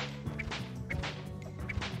now.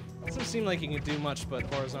 Doesn't seem like you can do much but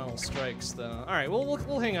horizontal strikes, though. All right, well,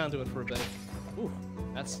 we'll hang on to it for a bit. Ooh,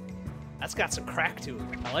 that's got some crack to it.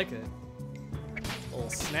 I like it. A little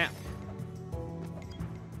snap.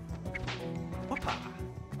 Whoopah.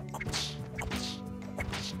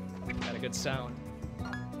 Got a good sound.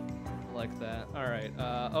 I like that. All right.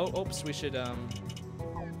 Oh, oops. We should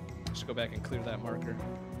go back and clear that marker.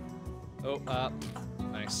 Oh,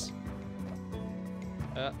 nice.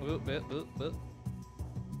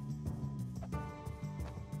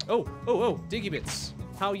 Oh, diggy bits.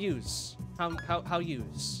 How use? How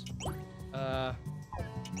use?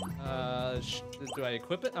 Do I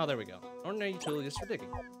equip it? Oh, there we go. Ordinary utilities for digging.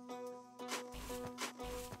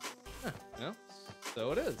 Huh, yeah,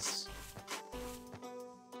 so it is.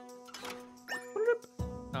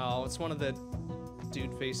 Oh, it's one of the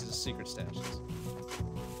dude faces secret stashes.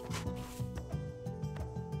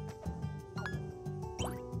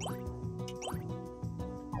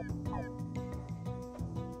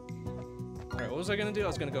 Alright, what was I gonna do? I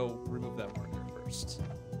was gonna go remove that marker first.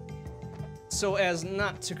 So as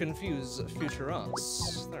not to confuse future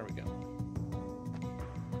us. There we go.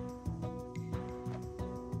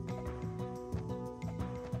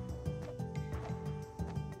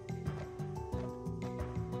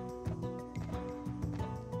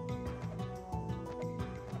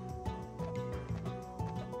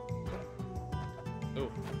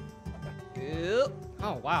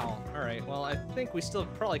 Oh, wow. Alright, well, I think we still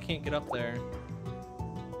probably can't get up there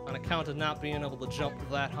on account of not being able to jump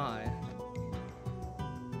that high.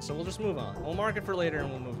 So we'll just move on. We'll mark it for later and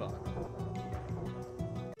we'll move on.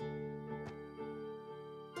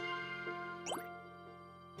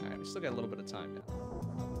 Alright, we still got a little bit of time yet.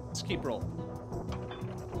 Let's keep rolling.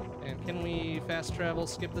 And can we fast travel,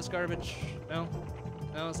 skip this garbage? No?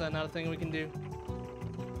 No, is that not a thing we can do?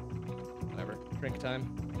 Whatever. Drink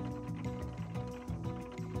time.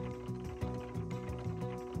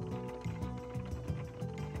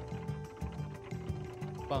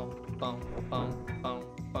 Boom, boom, boom, boom,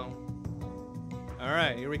 boom.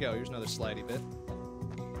 Alright, here we go. Here's another slidey bit.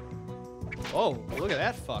 Oh, look at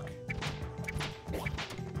that fuck.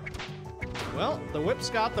 Well, the whip's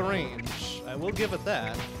got the range. I will give it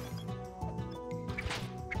that.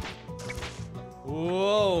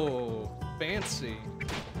 Whoa, fancy.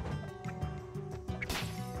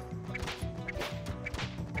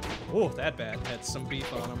 Oh, that bad. Had some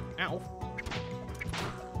beef on him. Ow.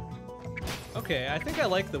 Okay, I think I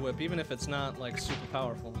like the whip, even if it's not, like, super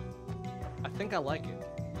powerful. I think I like it.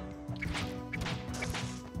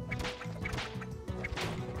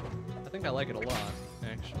 I think I like it a lot,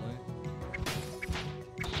 actually.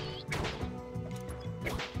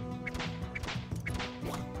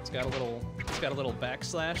 It's got a little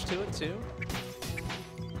backslash to it, too.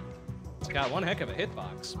 It's got one heck of a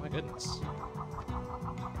hitbox, my goodness.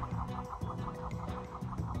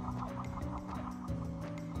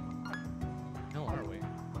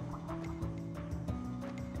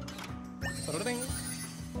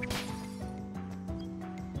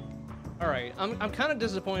 Alright, I'm kind of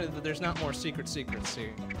disappointed that there's not more secrets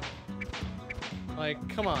here. Like,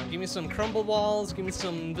 come on, give me some crumble walls, give me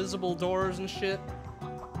some invisible doors and shit.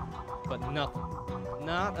 But nothing.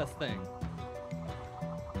 Not a thing.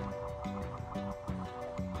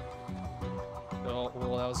 Oh,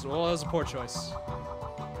 well, that was a poor choice.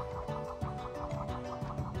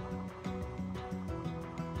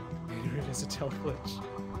 Revisit Teleglitch.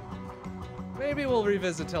 Maybe we'll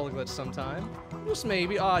revisit Teleglitch sometime. Just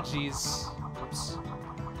maybe. Aw, jeez. Oops.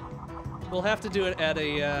 We'll have to do it at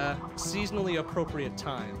a seasonally appropriate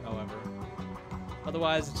time, however.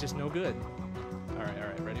 Otherwise, it's just no good. Alright,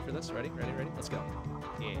 alright. Ready for this? Ready? Ready? Ready? Let's go.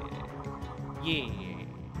 Yeah. Yeah.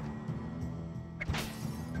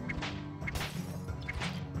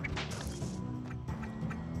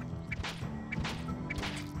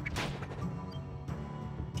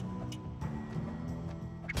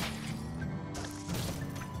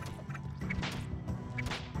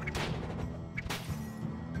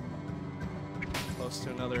 To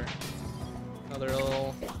another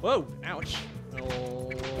little, whoa, ouch,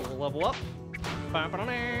 little level up.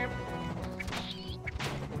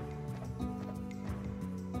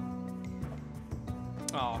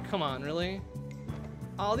 Oh, come on, really?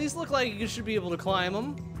 Oh, these look like you should be able to climb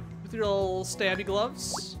them with your little stabby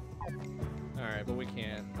gloves. All right, but we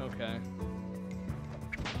can't. Okay.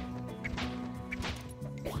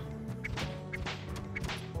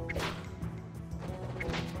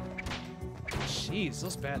 Jeez,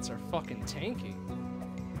 those bats are fucking tanky.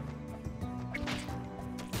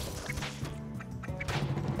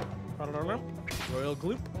 Royal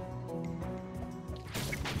Gloop.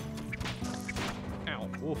 Ow,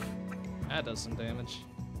 oof. That does some damage.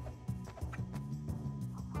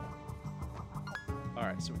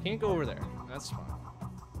 Alright, so we can't go over there. That's fine.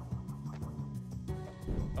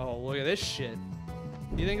 Oh, look at this shit.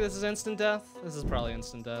 Do you think this is instant death? This is probably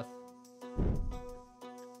instant death.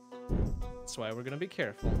 That's why we're gonna be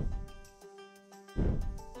careful.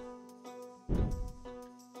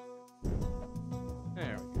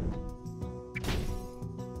 There we go.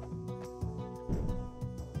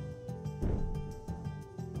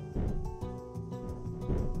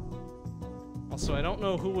 Also, I don't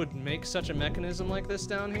know who would make such a mechanism like this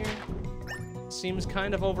down here. Seems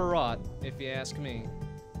kind of overwrought, if you ask me.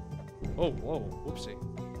 Oh, whoa, whoopsie.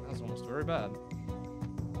 That was almost very bad.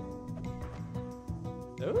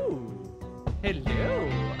 Ooh. Hello.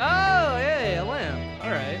 Oh, hey, a lamp.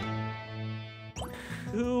 All right.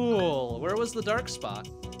 Cool. Where was the dark spot?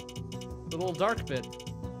 The little dark bit.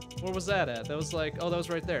 Where was that at? That was like, oh, that was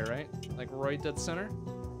right there, right? Like right dead center?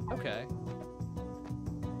 Okay.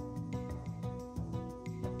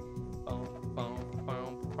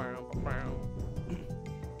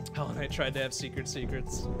 Oh, and I tried to have secrets.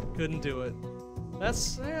 Couldn't do it.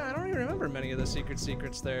 That's, yeah, I don't even remember many of the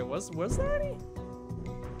secrets there. Was there any?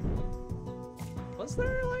 Was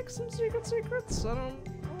there, like, some secrets? I don't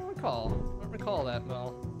recall. I don't recall that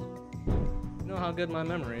well. You know how good my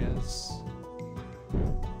memory is.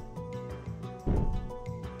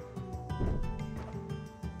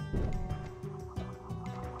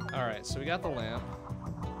 Alright, so we got the lamp.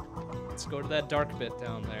 Let's go to that dark bit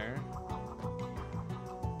down there.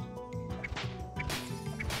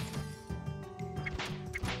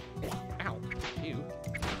 Ow. Ew.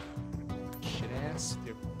 Shit ass.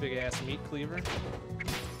 Your big ass meat cleaver.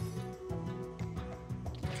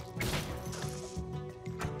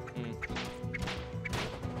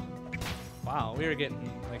 Wow, we are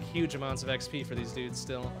getting like huge amounts of XP for these dudes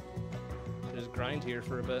still. Just grind here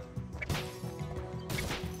for a bit.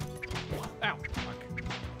 Ow! Fuck.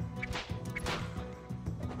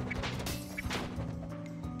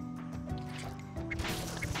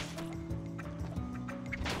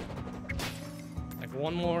 Like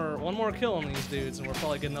one more kill on these dudes, and we'll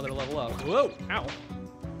probably get another level up. Whoa! Ow!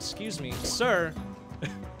 Excuse me, sir.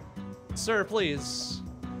 Sir, please.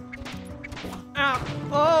 Ow!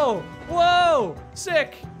 Oh! Whoa!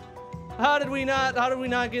 Sick! How did we not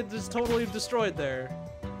get just totally destroyed there?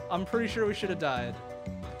 I'm pretty sure we should have died.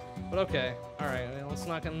 But okay, alright,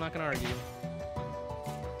 I'm not gonna argue.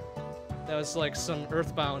 That was like some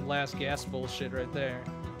Earthbound Last Gas bullshit right there.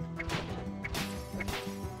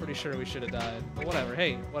 Pretty sure we should have died. But whatever,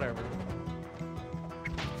 hey, whatever.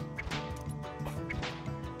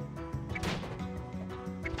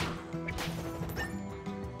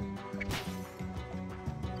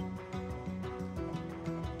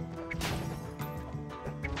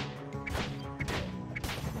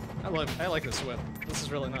 I like this whip. This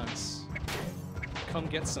is really nice. Come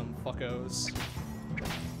get some, fuckos.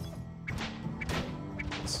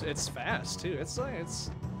 It's fast too. It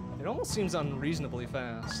almost seems unreasonably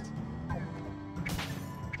fast.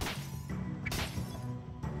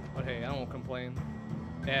 But hey, I won't complain.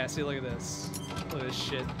 Yeah, see, look at this. Look at this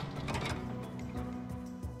shit.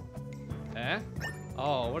 Eh?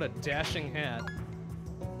 Oh, what a dashing hat.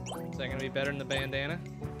 Is that gonna be better than the bandana?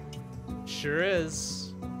 Sure is.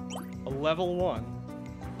 A level 1.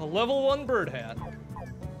 A level 1 bird hat.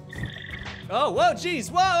 Oh, whoa, jeez.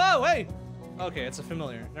 Whoa, hey! Okay, it's a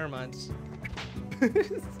familiar. Never mind.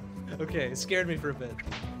 Okay, it scared me for a bit.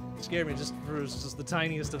 It scared me just for just the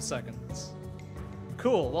tiniest of seconds.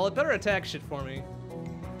 Cool. Well, it better attack shit for me.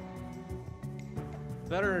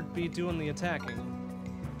 Better be doing the attacking.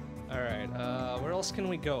 Alright, where else can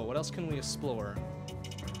we go? What else can we explore?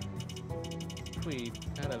 We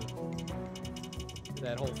kind of...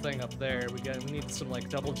 that whole thing up there. We need some like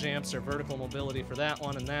double jumps or vertical mobility for that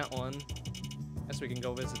one and that one. Guess we can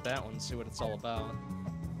go visit that one and see what it's all about.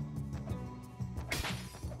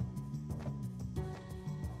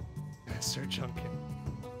 Sir Junkin.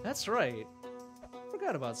 That's right.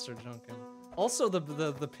 Forgot about Sir Junkin. Also,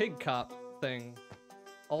 the pig cop thing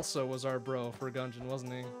also was our bro for Gungeon,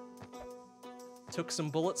 wasn't he? Took some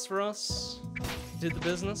bullets for us. Did the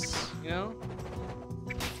business, you know?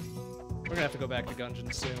 We're gonna have to go back to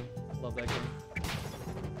Gungeon soon. Love that game.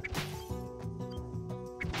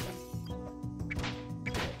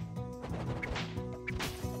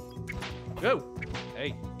 Go!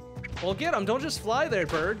 Hey. Well, get him! Don't just fly there,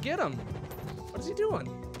 bird! Get him! What is he doing?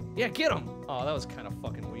 Yeah, get him! Oh, that was kind of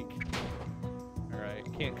fucking weak. Alright,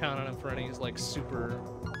 can't count on him for any, like, super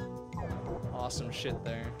awesome shit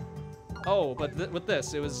there. Oh, but with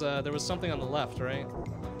this, it was, there was something on the left, right?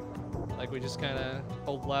 Like we just kind of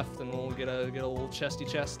hold left and we'll get a little chesty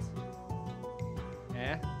chest.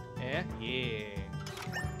 Yeah.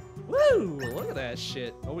 Woo! Look at that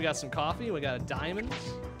shit. Oh, we got some coffee. We got a diamond.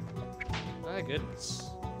 My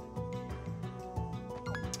goodness.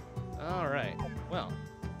 All right. Well.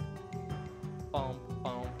 Oh,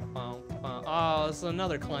 this is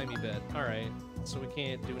another climby bit. All right. So we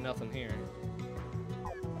can't do nothing here.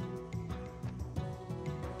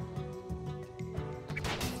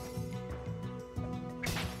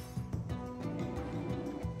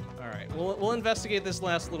 We'll investigate this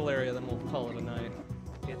last little area, then we'll call it a night.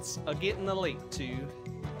 It's getting late too.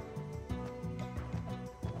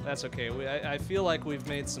 That's okay. I feel like we've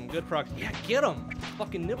made some good progress. Yeah, get him!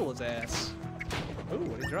 Fucking nibble his ass. Ooh,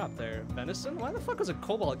 what did he drop there? Venison? Why the fuck was a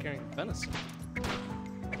kobold carrying venison?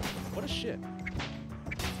 What a shit.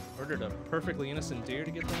 Murdered a perfectly innocent deer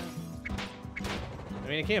to get that? I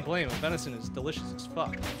mean, I can't blame him. Venison is delicious as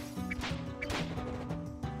fuck.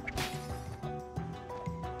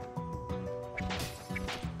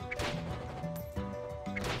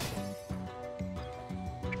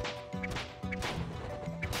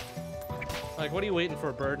 Like, what are you waiting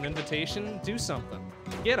for, bird? An invitation? Do something.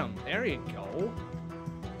 Get him. There you go.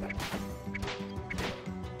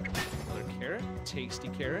 Another carrot. Tasty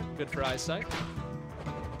carrot. Good for eyesight.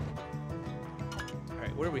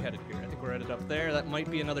 Alright, where are we headed here? I think we're headed up there. That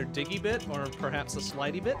might be another diggy bit, or perhaps a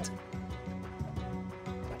slidey bit.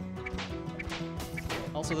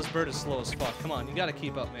 Also, this bird is slow as fuck. Come on, you gotta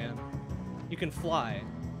keep up, man. You can fly.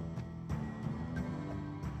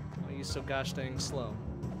 Why are you so gosh dang slow?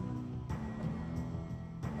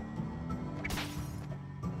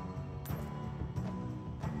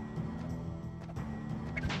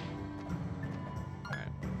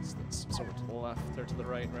 Or to the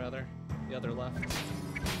right, rather. The other left.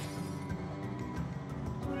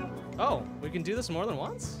 Oh, we can do this more than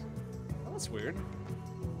once? Oh, that's weird.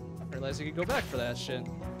 I realized you could go back for that shit.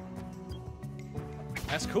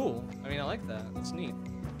 That's cool. I mean, I like that. That's neat.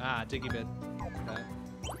 Ah, diggy bit. Okay.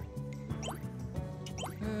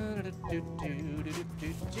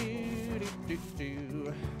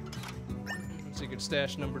 Secret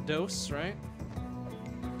stash number dose, right?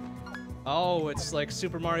 Oh, it's like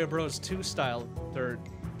Super Mario Bros. 2 style dirt.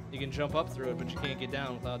 You can jump up through it, but you can't get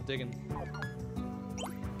down without digging.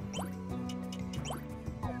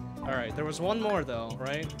 Alright, there was one more though,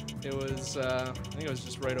 right? It was, I think it was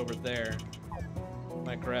just right over there.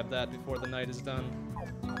 Might grab that before the night is done.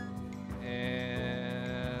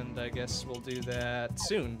 And I guess we'll do that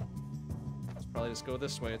soon. Let's probably just go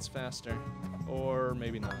this way, it's faster. Or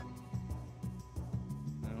maybe not.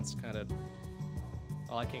 That's kind of...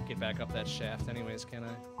 Oh, I can't get back up that shaft anyways, can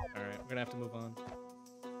I? Alright, we're gonna have to move on.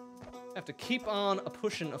 Have to keep on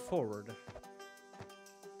pushing forward.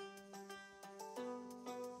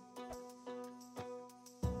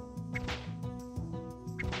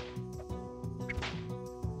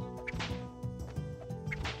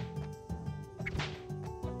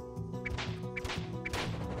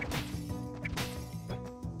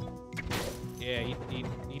 Yeah,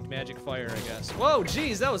 eat magic fire, I guess. Whoa,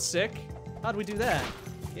 geez, that was sick. How'd we do that?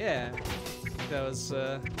 Yeah, I think that was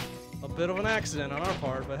a bit of an accident on our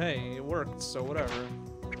part, but hey, it worked, so whatever.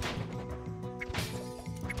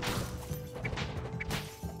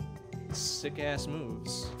 Sick-ass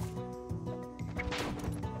moves.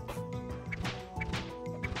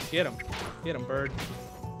 Get him. Get him, bird.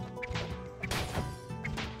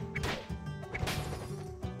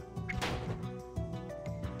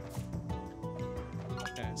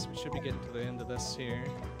 Okay, so we should be getting to the end of this here.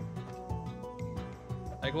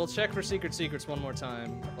 Like, we'll check for secrets one more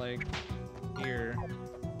time, like, here.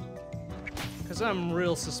 Because I'm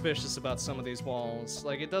real suspicious about some of these walls.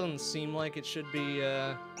 Like, it doesn't seem like it should be,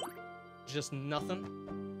 just nothing.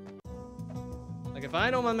 Like, if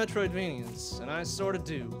I know my Metroidvanias, and I sort of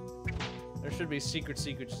do, there should be secrets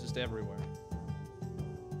just everywhere.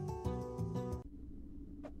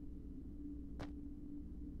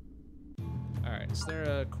 Alright, is there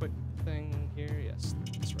a quick thing here? Yes,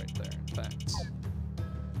 it's right there, in fact.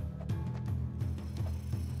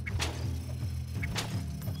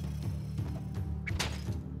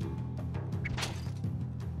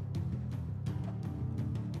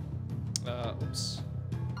 Oops.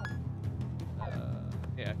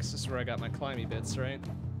 Yeah, because this is where I got my climby bits, right?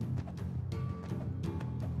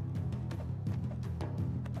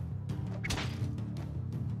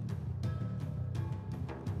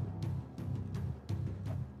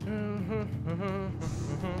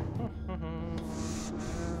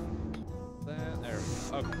 There we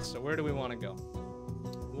go. Okay, so where do we want to go?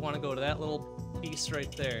 We want to go to that little piece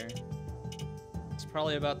right there. It's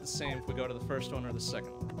probably about the same if we go to the first one or the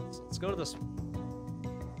second one. So let's go to this one.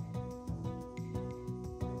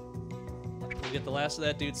 We'll get the last of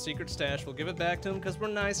that dude's secret stash. We'll give it back to him because we're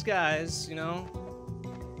nice guys, you know?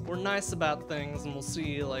 We're nice about things, and we'll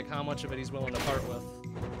see, like, how much of it he's willing to part with.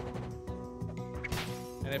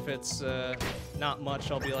 And if it's not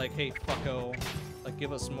much, I'll be like, hey, fucko, like,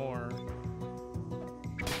 give us more.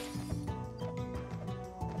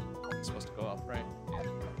 It's supposed to go up, right? Yeah.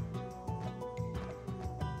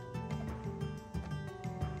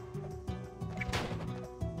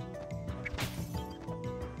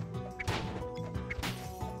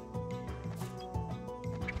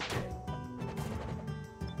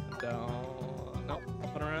 Down. Nope.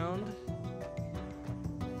 Up and around.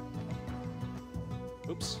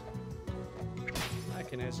 Oops. I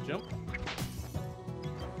can just jump.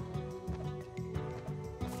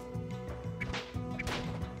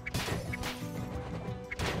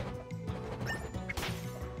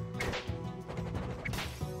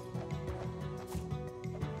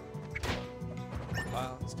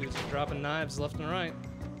 Wow, these dudes are dropping knives left and right.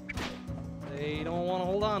 They don't want to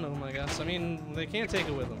hold on to them, I guess. I mean, they can't take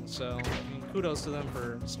it with them, so I mean, kudos to them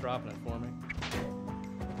for just dropping it for me.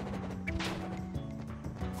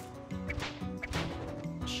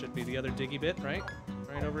 Should be the other diggy bit, right?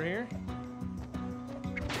 Right over here.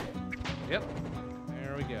 Yep.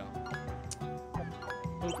 There we go.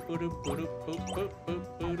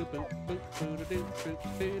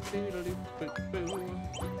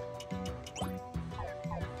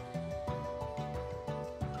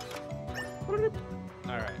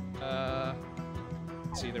 Alright,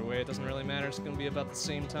 it's either way, it doesn't really matter. It's gonna be about the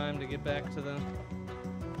same time to get back to the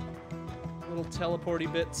little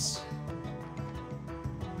teleporty bits.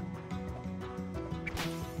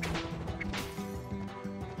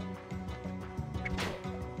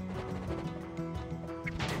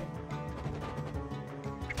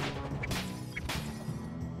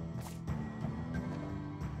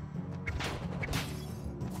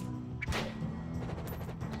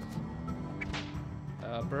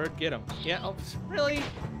 Bird, get him. Yeah, oh, really?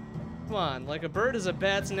 Come on, like a bird is a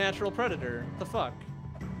bat's natural predator. What the fuck?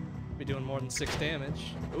 Be doing more than 6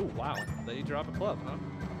 damage. Ooh, wow. Did he drop a club, huh?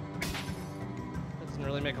 That doesn't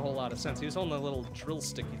really make a whole lot of sense. He was holding a little drill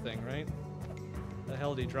sticky thing, right? The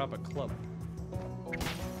hell did he drop a club?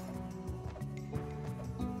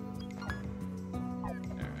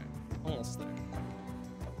 Alright. Almost there.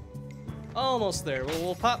 Almost there.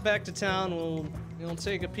 We'll pop back to town. We'll, You'll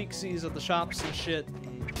take a peek-sees at the shops and shit,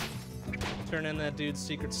 and turn in that dude's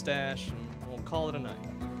secret stash, and we'll call it a night.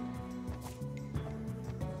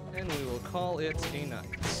 And we will call it a night.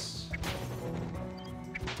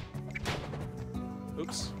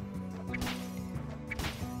 Oops.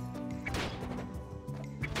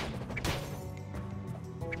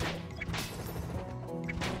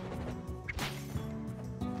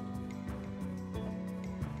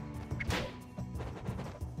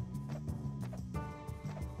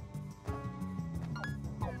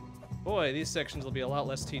 Boy, these sections will be a lot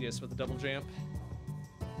less tedious with the double jump.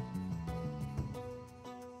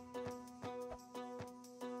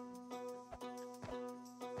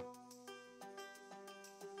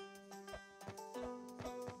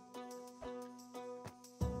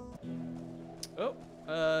 Oh,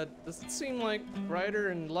 does it seem like brighter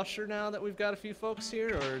and lusher now that we've got a few folks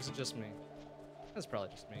here, or is it just me? That's probably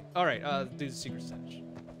just me. All right, dude's secret stash.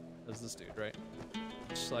 That's this dude, right?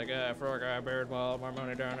 Just like, I forgot I buried all my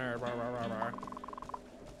money down there. Blah, blah, blah, blah.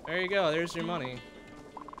 There you go. There's your money.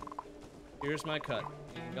 Here's my cut.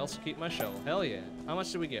 You can also keep my shovel. Hell yeah. How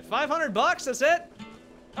much did we get? 500 bucks? That's it?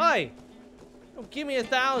 Hi. Don't give me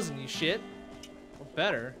 1,000, you shit. Or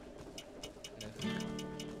better. Yeah.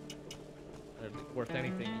 That'd be worth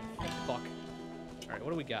anything. Fuck. All right, what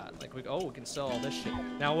do we got? Like, we can sell all this shit.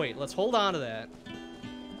 Now wait, let's hold on to that.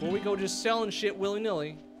 Before we go just selling shit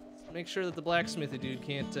willy-nilly. Make sure that the blacksmithy dude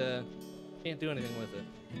can't do anything with it.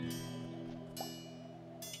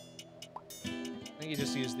 I think he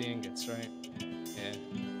just used the ingots, right? Yeah.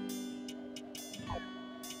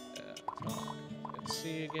 Let's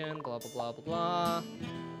see again. Blah blah blah blah blah.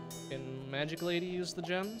 Can Magic Lady use the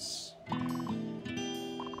gems?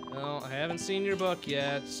 No, I haven't seen your book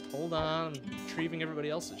yet. Just hold on. I'm retrieving everybody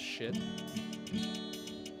else's shit.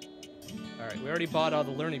 All right, we already bought all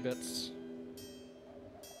the learning bits.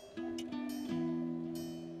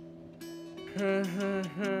 I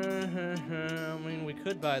mean, we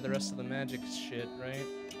could buy the rest of the magic shit, right?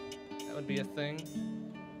 That would be a thing.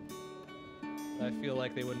 But I feel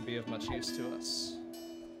like they wouldn't be of much use to us.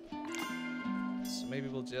 So maybe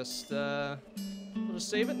we'll just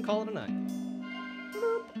save it and call it a night.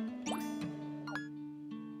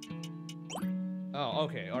 Oh,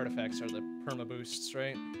 okay. Artifacts are the perma boosts,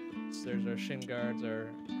 right? So there's our shin guards, our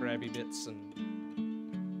grabby bits, and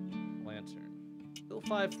lantern. Still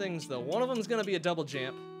 5 things, though. One of them's gonna be a double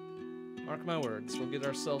jump. Mark my words. We'll get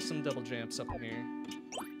ourselves some double jumps up in here.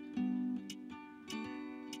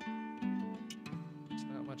 There's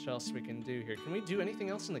not much else we can do here. Can we do anything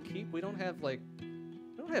else in the keep? We don't have, like... We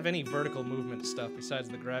don't have any vertical movement stuff besides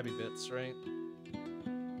the grabby bits, right?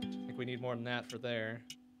 I think we need more than that for there.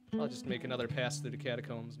 I'll just make another pass through the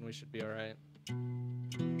catacombs and we should be alright.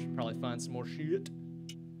 Should probably find some more shit.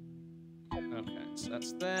 Okay, so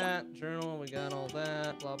that's that. Journal, we got all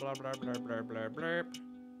that. Blah, blah, blah, blah, blah, blah, blah.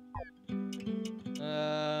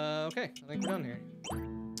 Okay, I think we're done here.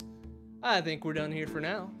 I think we're done here for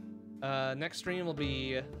now. Next stream will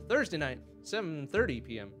be Thursday night, 7:30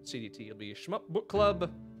 p.m. CDT. It'll be Shmup Book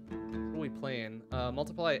Club. What are we playing?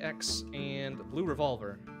 Multiply X and Blue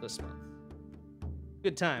Revolver this month.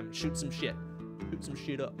 Good time. Shoot some shit. Shoot some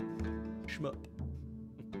shit up. Shmup.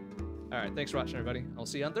 Alright, thanks for watching, everybody. I'll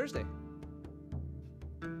see you on Thursday.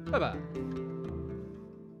 Bye-bye.